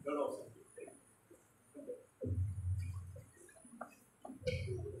 Good also.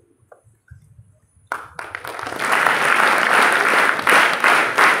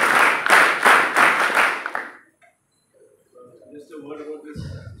 Just a word about this.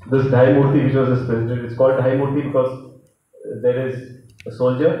 This Dhai Murti which was just presented, it's called Dhai Murti because there is a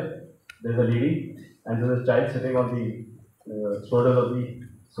soldier, there is a lady, and there is a child sitting on the shoulders of the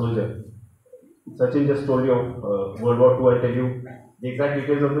soldier. Sachin just told you of World War II. I'll tell you the exact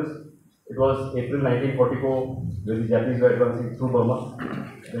details of this. It was April 1944 when the Japanese were advancing through Burma.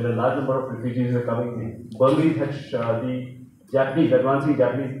 There were a large number of refugees were coming. The Burmese had the advancing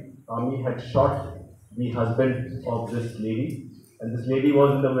Japanese army had shot the husband of this lady, and this lady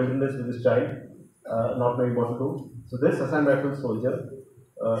was in the wilderness with this child, not knowing what to do. So this Assam Rifles soldier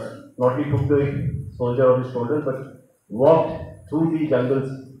not only took the soldier on his shoulders, but walked through the jungles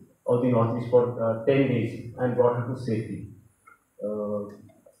of the northeast for 10 days and brought her to safety.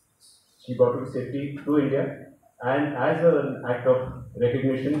 She brought her to safety to India, and as an act of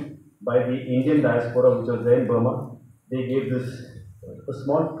recognition by the Indian diaspora, which was there in Burma, they gave this a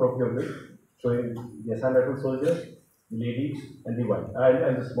small trophy of this, showing the Assam Rifle soldier, the lady, and the wife,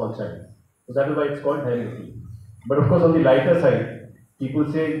 and the small child. So that is why it's called Dhairmurti. But of course, on the lighter side, people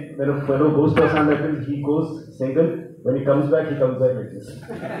say when a fellow goes to Assam Rifle, he goes single. When he comes back like this.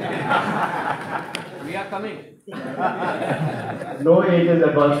 We are coming. No age is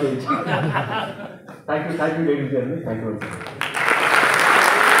advanced age. Thank you, ladies and gentlemen. Thank you.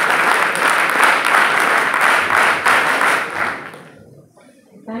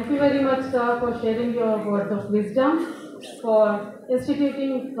 Thank you very much, sir, for sharing your words of wisdom, for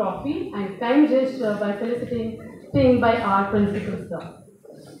instituting trophy and kind gesture by felicitating by our principal, sir.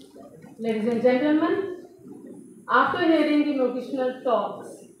 Ladies and gentlemen, after hearing the vocational talks,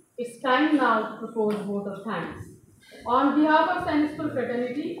 it's time now to propose vote of thanks. On behalf of Sainik School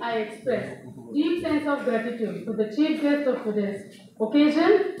fraternity, I express deep sense of gratitude to the chief guest of today's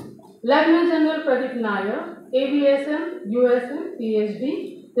occasion, Lieutenant General Pradeep Nair, Avsm Ysm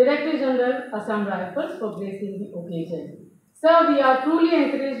Ph.D, Director General Assam Rifles, for gracing the occasion. Sir, we are truly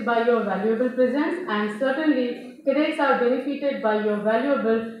encouraged by your valuable presence, and certainly cadets are benefited by your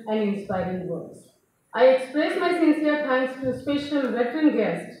valuable and inspiring words. I express my sincere thanks to special veteran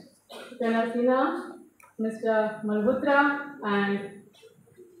guests, Colonel Sinha, Mr. Malhotra, and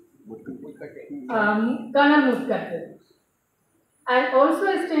Colonel Mutkate, and also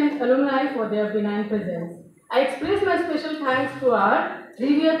esteemed alumni for their benign presence. I express my special thanks to our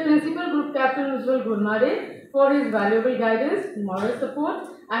revered Principal Group Captain Ujjwal Gormade for his valuable guidance, moral support,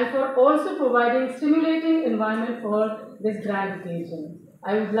 and for also providing stimulating environment for this grand occasion.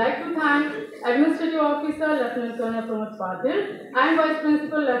 I would like to thank Administrative Officer Lieutenant Colonel Pramod Patil and Vice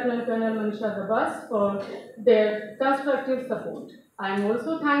Principal Lieutenant Colonel Manisha Dabas for their constructive support. I am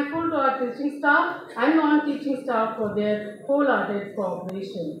also thankful to our teaching staff and non-teaching staff for their wholehearted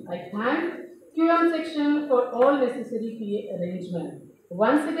cooperation. I thank QM section for all necessary PA arrangement.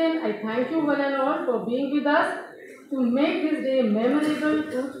 Once again, I thank you one and all for being with us to make this day memorable,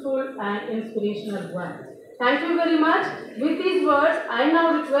 fruitful, and inspirational one. Thank you very much. With these words, I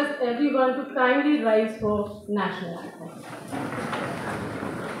now request everyone to kindly rise for national anthem.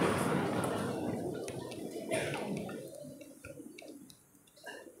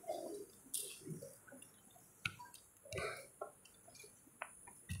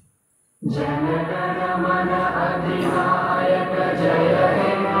 Janata